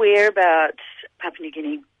us aware about Papua New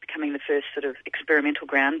Guinea becoming the first sort of experimental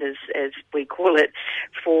ground, as we call it,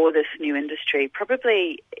 for this new industry,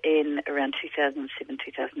 probably in around 2007,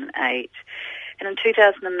 2008. And in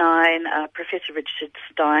 2009, Professor Richard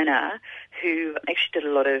Steiner, who actually did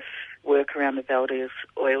a lot of work around the Valdez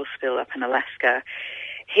oil spill up in Alaska,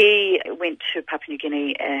 he went to Papua New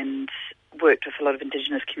Guinea and worked with a lot of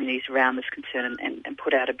Indigenous communities around this concern and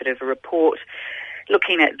put out a bit of a report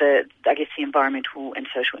looking at the environmental and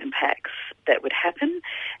social impacts that would happen.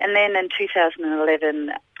 And then in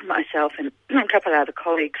 2011, myself and a couple of other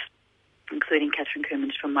colleagues, including Catherine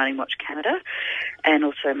Kermans from Mining Watch Canada, and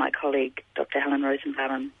also my colleague Dr. Helen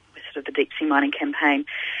Rosenbaum with sort of the deep sea mining campaign,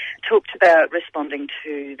 talked about responding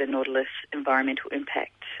to the Nautilus environmental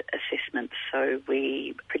impact assessment. So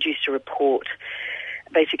we produced a report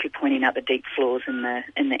basically pointing out the deep flaws in the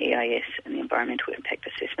EIS and the environmental impact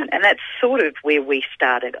assessment. And that's sort of where we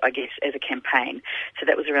started, I guess, as a campaign. So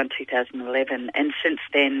that was around 2011. And since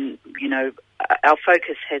then, you know, our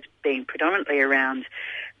focus has been predominantly around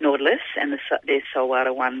Nautilus and their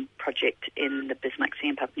Salwara 1 project in the Bismarck Sea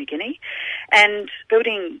in Papua New Guinea, and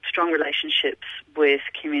building strong relationships with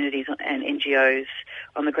communities and NGOs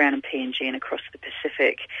on the ground in PNG and across the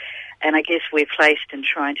Pacific. And I guess we're placed in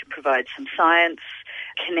trying to provide some science,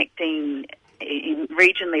 connecting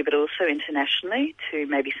regionally but also internationally to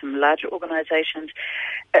maybe some larger organisations.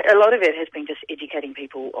 A lot of it has been just educating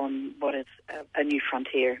people on what is a new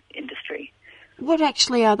frontier industry. What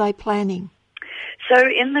actually are they planning? So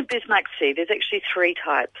in the Bismarck Sea, there's actually 3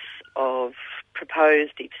 types of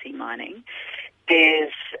proposed deep-sea mining.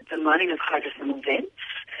 There's the mining of hydrothermal vents,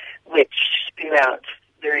 which spew out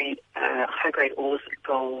very high-grade ores of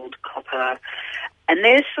gold, copper, and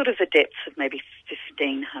there's sort of a depth of maybe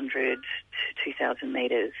 1,500 to 2,000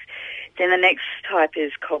 metres. Then the next type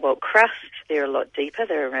is cobalt crust. They're a lot deeper.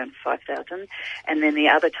 They're around 5,000. And then the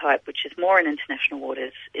other type, which is more in international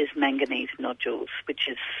waters, is manganese nodules, which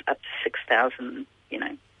is up to 6,000,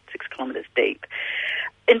 6 kilometres deep.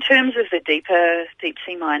 In terms of the deeper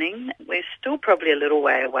deep-sea mining, we're still probably a little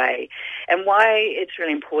way away. And why it's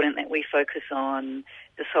really important that we focus on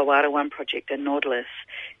the Salwara 1 project and Nautilus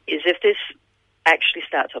is if this actually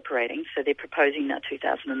starts operating, so they're proposing now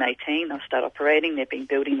 2018, they'll start operating, they've been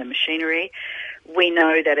building the machinery, we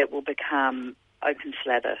know that it will become open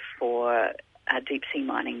slather for deep-sea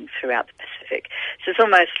mining throughout the Pacific. So it's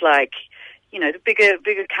almost like, the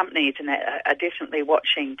bigger companies and that are definitely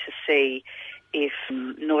watching to see if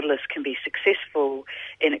Nautilus can be successful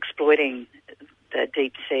in exploiting the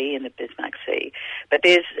deep sea and the Bismarck Sea. But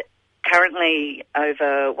there's currently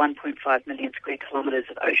over 1.5 million square kilometres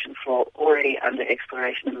of ocean floor already under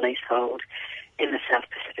exploration and leasehold in the South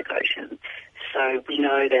Pacific Ocean. So we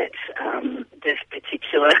know that this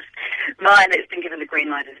particular mine that's been given the green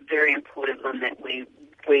light is a very important one that we,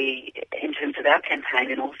 in terms of our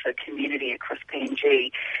campaign and also community across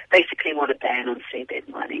PNG, basically want a ban on seabed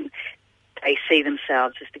mining. They see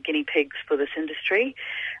themselves as the guinea pigs for this industry,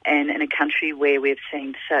 and in a country where we've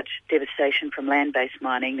seen such devastation from land-based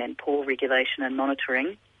mining and poor regulation and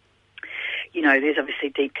monitoring, there's obviously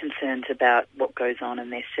deep concerns about what goes on in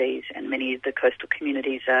their seas, and many of the coastal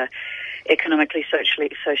communities are economically, socially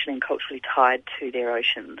and culturally tied to their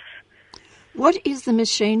oceans. What is the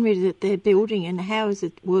machinery that they're building, and how does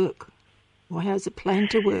it work, or how is it planned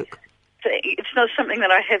to work? It's not something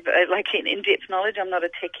that I have in-depth knowledge. I'm not a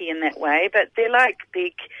techie in that way, but they're like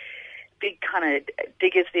big kind of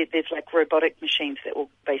diggers. There's like robotic machines that will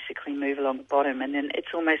basically move along the bottom, and then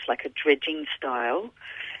it's almost like a dredging style,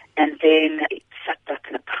 and then it's sucked up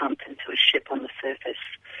in a pump into a ship on the surface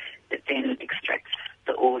that then extracts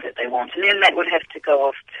the ore that they want, and then that would have to go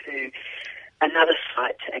off to another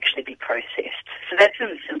site to actually be processed. So that's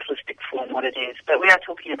in simplistic form what it is. But we are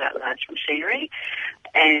talking about large machinery,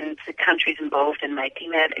 and the countries involved in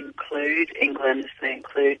making that include England, they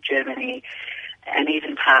include Germany, and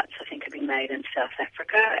even parts, I think, have been made in South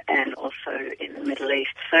Africa and also in the Middle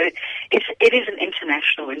East. So it is an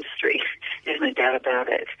international industry. There's no doubt about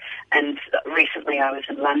it. And recently I was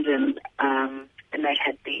in London, and they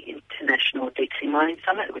had the International Deep Sea Mining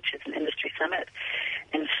Summit, which is an industry summit.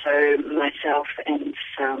 And so myself and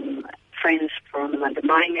some friends from the London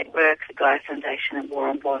Mining Network, the Gaia Foundation and War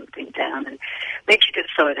on Want went down and we actually did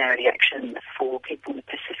solidarity action for people in the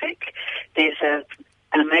Pacific. There's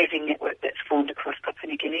an amazing network that's formed across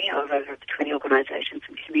Papua New Guinea of over 20 organisations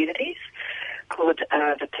and communities called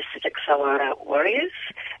the Pacific Salwara Warriors,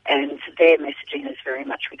 and their messaging is very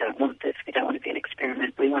much, we don't want this, we don't want to be an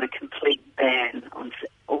experiment, we want a complete ban on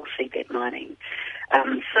all seabed mining.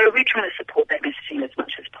 So we're trying to support that messaging as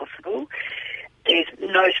much as possible. There's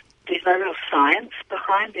no real science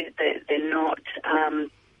behind it. They're not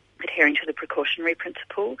adhering to the precautionary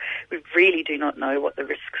principle. We really do not know what the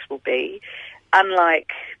risks will be.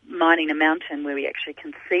 Unlike mining a mountain where we actually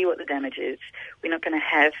can see what the damage is, we're not going to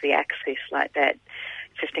have the access like that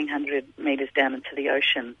 1,500 metres down into the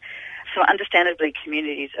ocean. So understandably,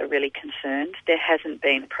 communities are really concerned. There hasn't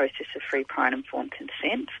been a process of free, prior and informed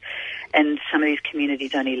consent, and some of these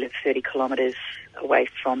communities only live 30 kilometres away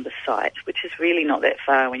from the site, which is really not that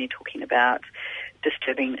far when you're talking about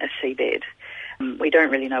disturbing a seabed. We don't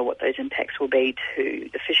really know what those impacts will be to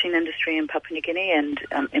the fishing industry in Papua New Guinea and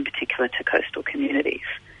in particular to coastal communities.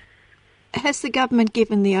 Has the government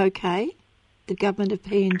given the okay, the government of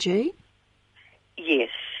PNG? Yes.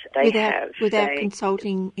 they have. Without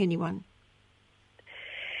consulting anyone?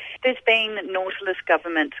 There's been Nautilus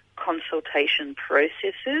government consultation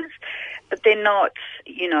processes, but they're not,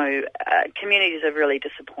 communities are really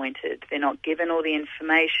disappointed. They're not given all the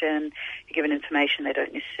information, they're given information they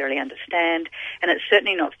don't necessarily understand, and it's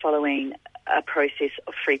certainly not following a process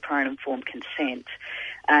of free, prior and informed consent.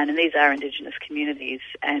 And these are Indigenous communities,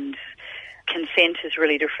 and consent is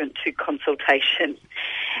really different to consultation.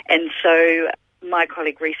 And so my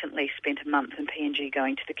colleague recently spent a month in PNG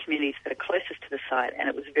going to the communities that are closest to the site, and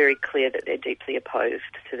it was very clear that they're deeply opposed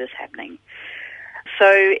to this happening. So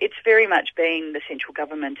it's very much been the central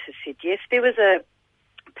government has said yes. There was a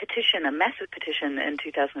petition, a massive petition in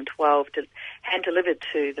 2012 hand-delivered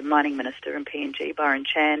to the mining minister in PNG, Byron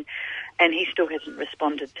Chan, and he still hasn't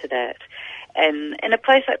responded to that. And in a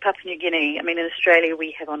place like Papua New Guinea, in Australia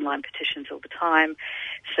we have online petitions all the time,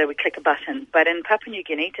 so we click a button. But in Papua New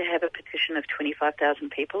Guinea, to have a petition of 25,000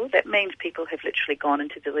 people, that means people have literally gone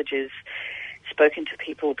into villages, spoken to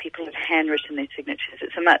people have handwritten their signatures.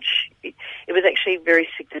 It was actually a very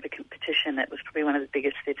significant petition. It was probably one of the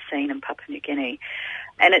biggest they've seen in Papua New Guinea.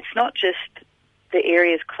 And it's not just the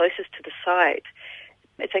areas closest to the site.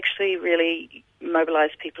 It's actually really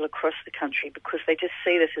mobilised people across the country because they just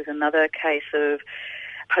see this as another case of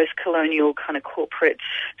post-colonial kind of corporate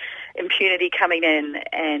impunity coming in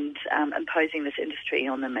and imposing this industry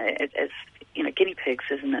on them as guinea pigs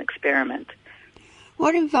as an experiment.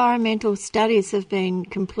 What environmental studies have been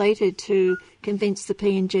completed to convince the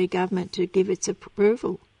PNG government to give its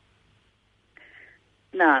approval?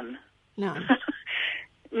 None. None.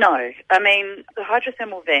 No. The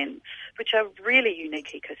hydrothermal vents, which are really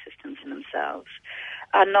unique ecosystems in themselves,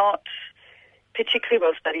 are not particularly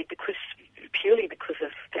well studied purely because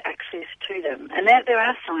of the access to them. And there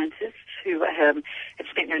are scientists who have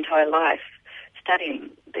spent their entire life studying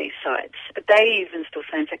these sites. But they even still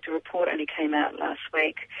say, in fact, a report only came out last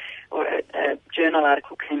week, or a journal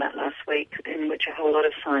article came out last week, in which a whole lot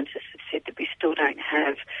of scientists have said that we still don't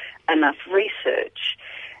have enough research.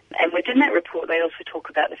 And within that report, they also talk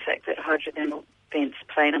about the fact that hydrothermal vents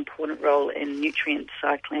play an important role in nutrient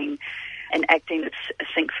cycling and acting as a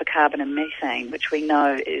sink for carbon and methane, which we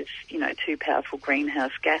know is, two powerful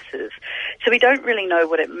greenhouse gases. So we don't really know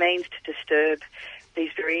what it means to disturb these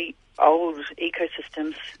very old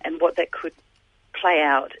ecosystems and what that could play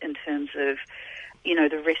out in terms of,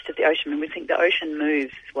 the rest of the ocean. And we think the ocean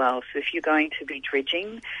moves as well. So if you're going to be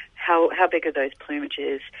dredging, how big are those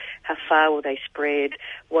plumages? How far will they spread?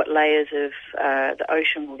 What layers of the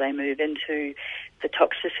ocean will they move into? The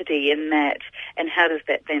toxicity in that, and how does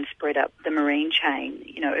that then spread up the marine chain,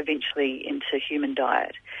 eventually into human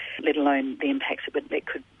diet, let alone the impacts it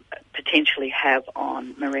could potentially have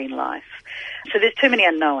on marine life. So there's too many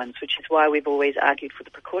unknowns, which is why we've always argued for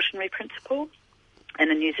the precautionary principle.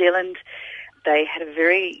 And in New Zealand, they've had a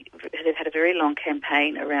very long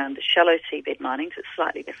campaign around the shallow seabed mining. So it's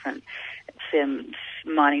slightly different. It's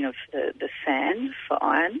mining of the sand for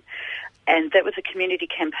iron. And that was a community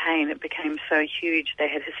campaign that became so huge. They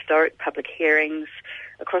had historic public hearings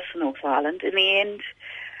across the North Island. In the end,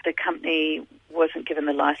 the company wasn't given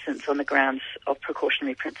the licence on the grounds of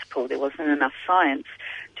precautionary principle. There wasn't enough science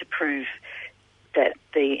to prove that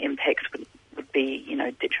the impacts would be,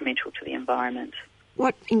 detrimental to the environment.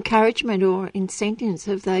 What encouragement or incentives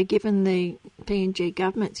have they given the PNG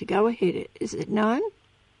government to go ahead? Is it known?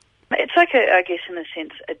 It's like, I guess, in a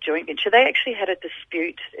sense, a joint venture. They actually had a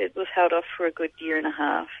dispute. It was held off for a good year and a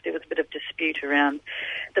half. There was a bit of dispute around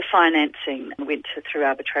the financing. We went through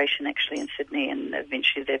arbitration, actually, in Sydney, and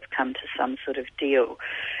eventually they've come to some sort of deal.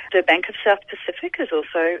 The Bank of South Pacific is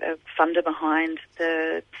also a funder behind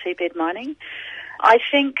the seabed mining. I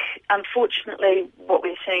think, unfortunately, what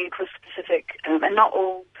we're seeing across the Pacific, and not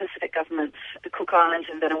all Pacific governments, the Cook Islands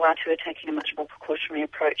and Vanuatu are taking a much more precautionary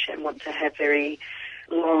approach and want to have very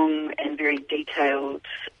long and very detailed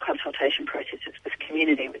consultation processes with the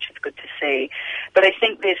community, which is good to see. But I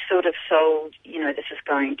think they're sort of sold, this is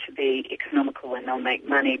going to be economical and they'll make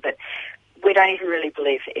money, but we don't even really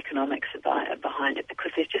believe the economics are behind it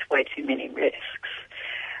because there's just way too many risks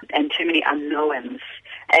and too many unknowns.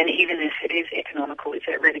 And even if it is economical, is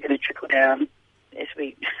that really going to trickle down, as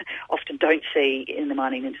we often don't see in the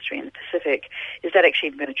mining industry in the Pacific, is that actually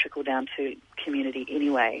going to trickle down to community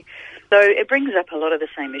anyway? So it brings up a lot of the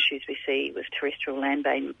same issues we see with terrestrial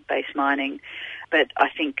land-based mining, but I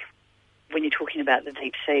think when you're talking about the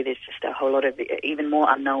deep sea, there's just a whole lot of even more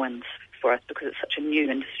unknowns for us because it's such a new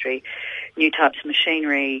industry, new types of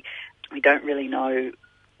machinery. We don't really know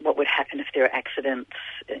what would happen if there are accidents,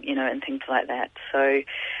 and things like that. So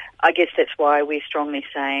I guess that's why we're strongly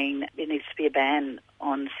saying there needs to be a ban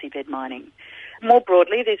on seabed mining. More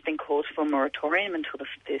broadly, there's been calls for a moratorium until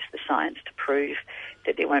there's the science to prove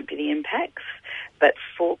that there won't be the impacts. But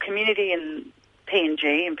for community and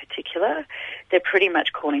PNG in particular, they're pretty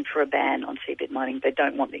much calling for a ban on seabed mining. They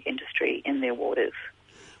don't want the industry in their waters.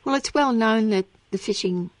 Well, it's well known that the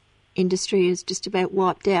fishing industry has just about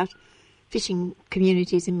wiped out fishing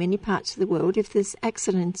communities in many parts of the world. If there's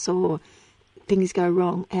accidents or things go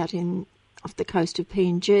wrong out off the coast of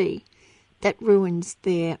PNG, that ruins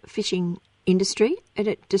their fishing industry and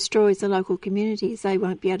it destroys the local communities. They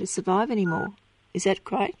won't be able to survive anymore. Is that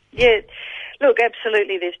correct? Yeah. Look,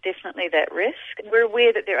 absolutely, there's definitely that risk. We're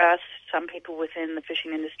aware that there are some people within the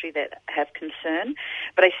fishing industry that have concern,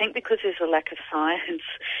 but I think because there's a lack of science,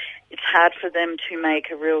 it's hard for them to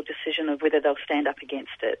make a real decision of whether they'll stand up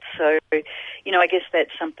against it. So, I guess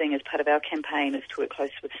that's something as part of our campaign is to work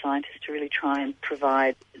closely with scientists to really try and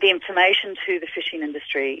provide the information to the fishing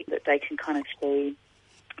industry that they can kind of see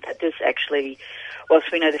that this actually,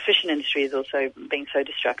 whilst we know the fishing industry is also being so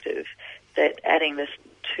destructive, that adding this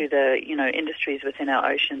to the, industries within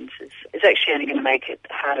our oceans is actually only going to make it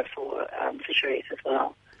harder for fisheries as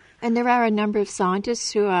well. And there are a number of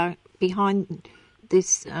scientists who are behind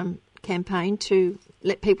this campaign to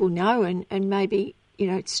let people know and maybe,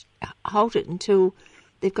 halt it until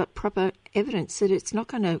they've got proper evidence that it's not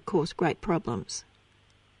going to cause great problems.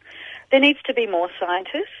 There needs to be more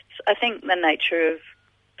scientists. I think the nature of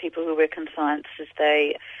people who work in science is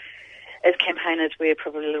as campaigners, we're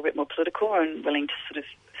probably a little bit more political and willing to sort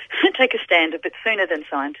of take a stand a bit sooner than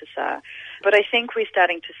scientists are. But I think we're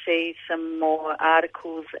starting to see some more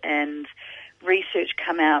articles and research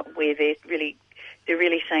come out where they're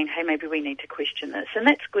really saying, hey, maybe we need to question this. And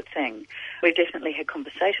that's a good thing. We've definitely had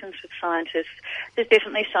conversations with scientists. There's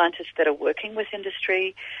definitely scientists that are working with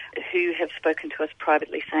industry who have spoken to us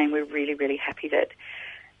privately saying we're really, really happy that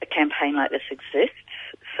a campaign like this exists.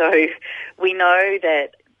 So we know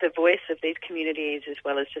that the voice of these communities as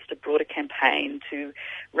well as just a broader campaign to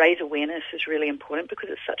raise awareness is really important because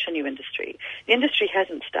it's such a new industry. The industry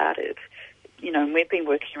hasn't started, and we've been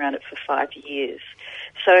working around it for 5 years.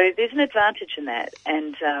 So there's an advantage in that,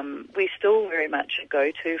 and we're still very much a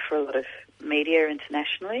go-to for a lot of media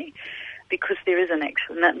internationally because there is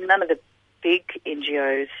none of the big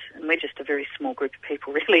NGOs, and we're just a very small group of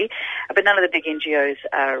people really, but none of the big NGOs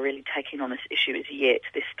are really taking on this issue as yet.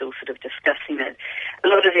 They're still sort of discussing it. A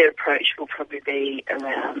lot of their approach will probably be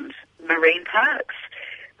around marine parks,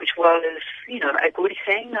 which was, a good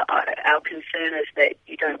thing. Our concern is that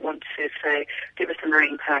you don't want to say, give us a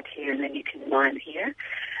marine park here and then you can mine here.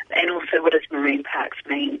 And also, what does marine parks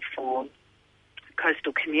mean for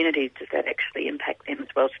coastal communities? Does that actually impact them as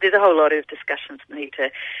well? So there's a whole lot of discussions that need to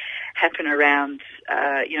happen around,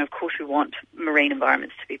 of course we want marine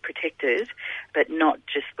environments to be protected, but not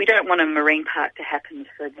just, we don't want a marine park to happen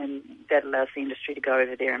so then that allows the industry to go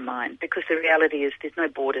over there and mine, because the reality is there's no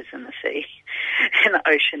borders in the sea and the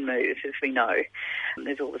ocean moves, as we know.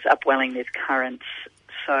 There's always upwelling, there's currents,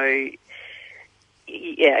 so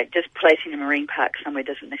just placing a marine park somewhere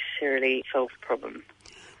doesn't necessarily solve the problem.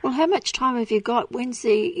 Well, how much time have you got? When's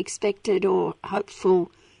the expected or hopeful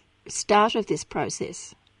start of this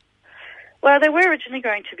process? Well, they were originally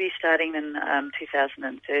going to be starting in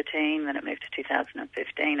 2013, then it moved to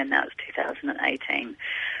 2015, and now it's 2018.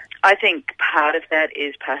 I think part of that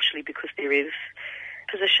is partially because there is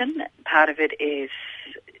position, part of it is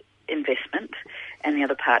investment, and the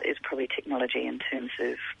other part is probably technology in terms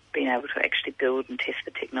of being able to actually build and test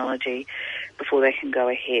the technology before they can go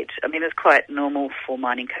ahead. I mean, it's quite normal for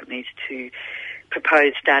mining companies to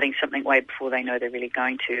propose starting something way before they know they're really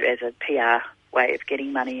going to as a PR way of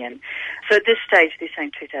getting money in. So at this stage, they're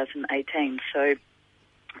saying 2018. So,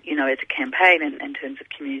 as a campaign in terms of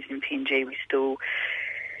communities in PNG, we still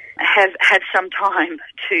have had some time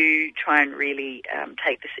to try and really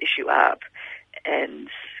take this issue up and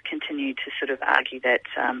continue to sort of argue that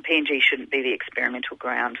PNG shouldn't be the experimental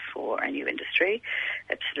ground for a new industry.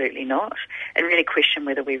 Absolutely not. And really question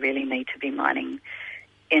whether we really need to be mining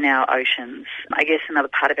in our oceans. I guess another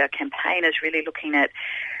part of our campaign is really looking at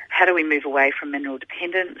how do we move away from mineral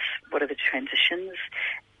dependence, what are the transitions,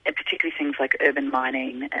 and particularly things like urban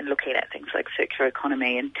mining and looking at things like circular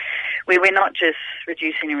economy. And where we're not just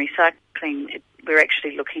reducing and recycling, we're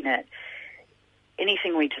actually looking at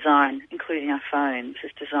anything we design, including our phones,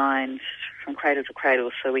 is designed from cradle to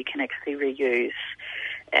cradle so we can actually reuse.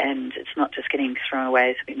 And it's not just getting thrown away,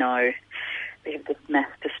 as we know. We have this mass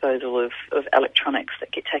disposal of electronics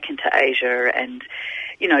that get taken to Asia, and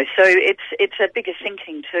so it's a bigger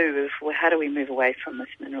thinking too of, well, how do we move away from this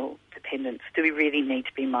mineral dependence? Do we really need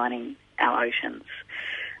to be mining our oceans?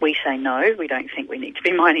 We say no, we don't think we need to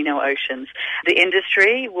be mining our oceans. The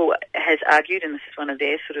industry has argued, and this is one of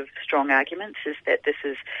their sort of strong arguments, is that this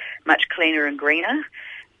is much cleaner and greener,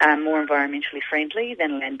 more environmentally friendly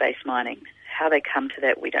than land-based mining. How they come to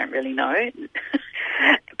that, we don't really know,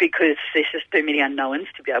 because there's just too many unknowns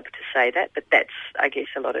to be able to say that, but that's, I guess,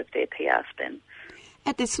 a lot of their PR spin.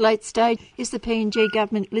 At this late stage, is the PNG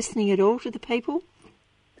government listening at all to the people?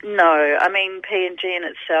 No, I mean, PNG in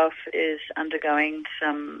itself is undergoing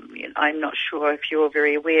some, I'm not sure if you're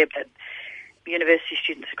very aware, but university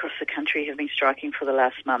students across the country have been striking for the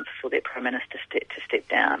last month for their Prime Minister to step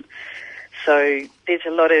down. So there's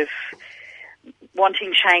a lot of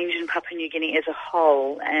wanting change in Papua New Guinea as a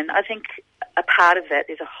whole, and I think a part of that,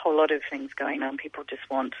 there's a whole lot of things going on. People just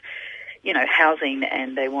want, housing,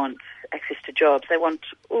 and they want access to jobs. They want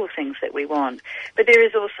all the things that we want. But there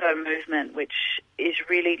is also a movement which is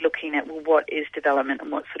really looking at, well, what is development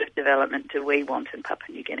and what sort of development do we want in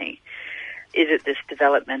Papua New Guinea? Is it this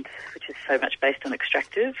development which is so much based on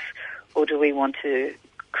extractives, or do we want to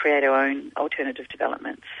create our own alternative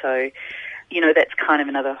development? So, that's kind of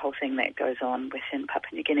another whole thing that goes on within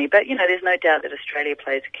Papua New Guinea. But, there's no doubt that Australia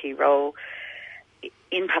plays a key role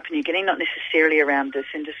in Papua New Guinea, not necessarily around this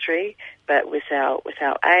industry, but with our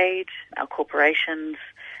aid, our corporations,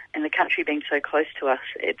 and the country being so close to us.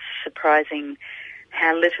 It's surprising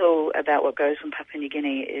how little about what goes on in Papua New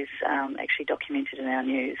Guinea is actually documented in our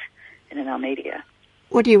news and in our media.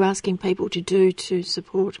 What are you asking people to do to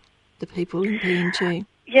support the people in PNG?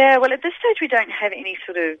 Yeah, well, at this stage we don't have any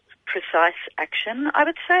sort of precise action. I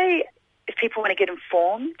would say if people want to get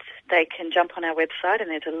informed, they can jump on our website, and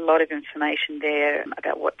there's a lot of information there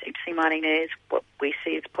about what deep sea mining is, what we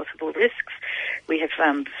see as possible risks. We have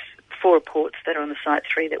 4 reports that are on the site,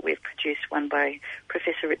 3 that we've produced, one by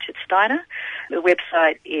Professor Richard Steiner. The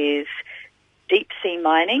website is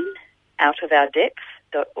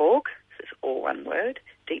deepseaminingoutofourdepth.org. This is all one word,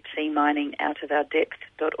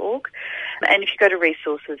 deepseaminingoutofourdepth.org. And if you go to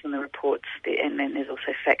resources and the reports, and then there's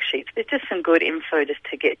also fact sheets, there's just some good info just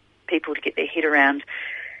to get people to get their head around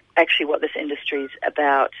actually what this industry is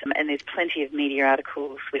about. And there's plenty of media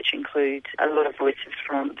articles which include a lot of voices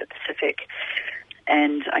from the Pacific,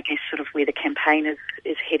 and I guess sort of where the campaign is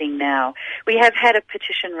heading now. We have had a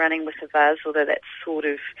petition running with the VAS, although that's sort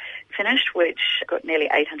of finished, which got nearly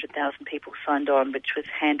 800,000 people signed on, which was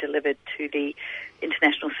hand-delivered to the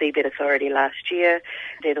International Seabed Authority last year.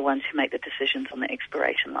 They're the ones who make the decisions on the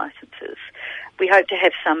exploration licences. We hope to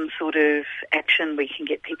have some sort of action we can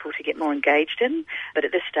get people to get more engaged in, but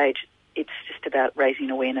at this stage it's just about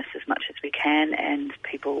raising awareness as much as we can, and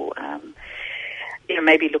people...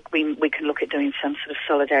 maybe we can look at doing some sort of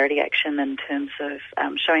solidarity action in terms of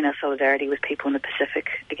showing our solidarity with people in the Pacific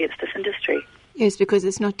against this industry. Yes, because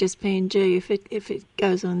it's not just PNG. If it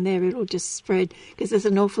goes on there, it'll just spread, because there's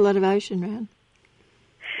an awful lot of ocean around.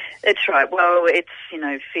 That's right. Well, it's,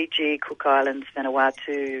 Fiji, Cook Islands,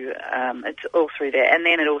 Vanuatu, it's all through there. And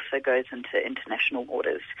then it also goes into international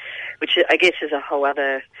waters, which I guess is a whole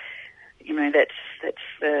other,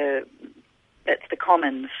 that's the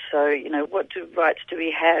commons. So, what rights do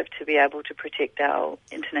we have to be able to protect our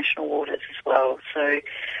international waters as well? So,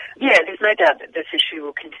 yeah, there's no doubt that this issue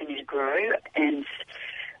will continue to grow, and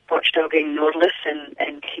watchdogging Nautilus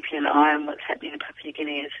and keeping an eye on what's happening in Papua New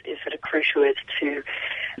Guinea is sort of crucial as to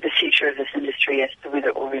the future of this industry, as to whether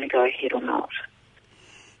it will really go ahead or not.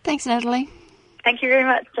 Thanks, Natalie. Thank you very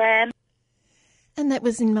much, Dan. And that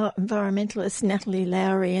was environmentalist Natalie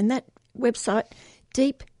Lowry, and that website,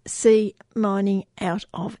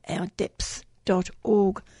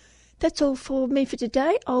 deepseaminingoutofourdepths.org. That's all for me for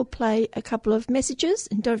today. I'll play a couple of messages,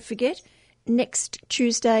 and don't forget, next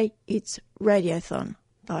Tuesday it's Radiothon.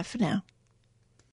 Bye for now.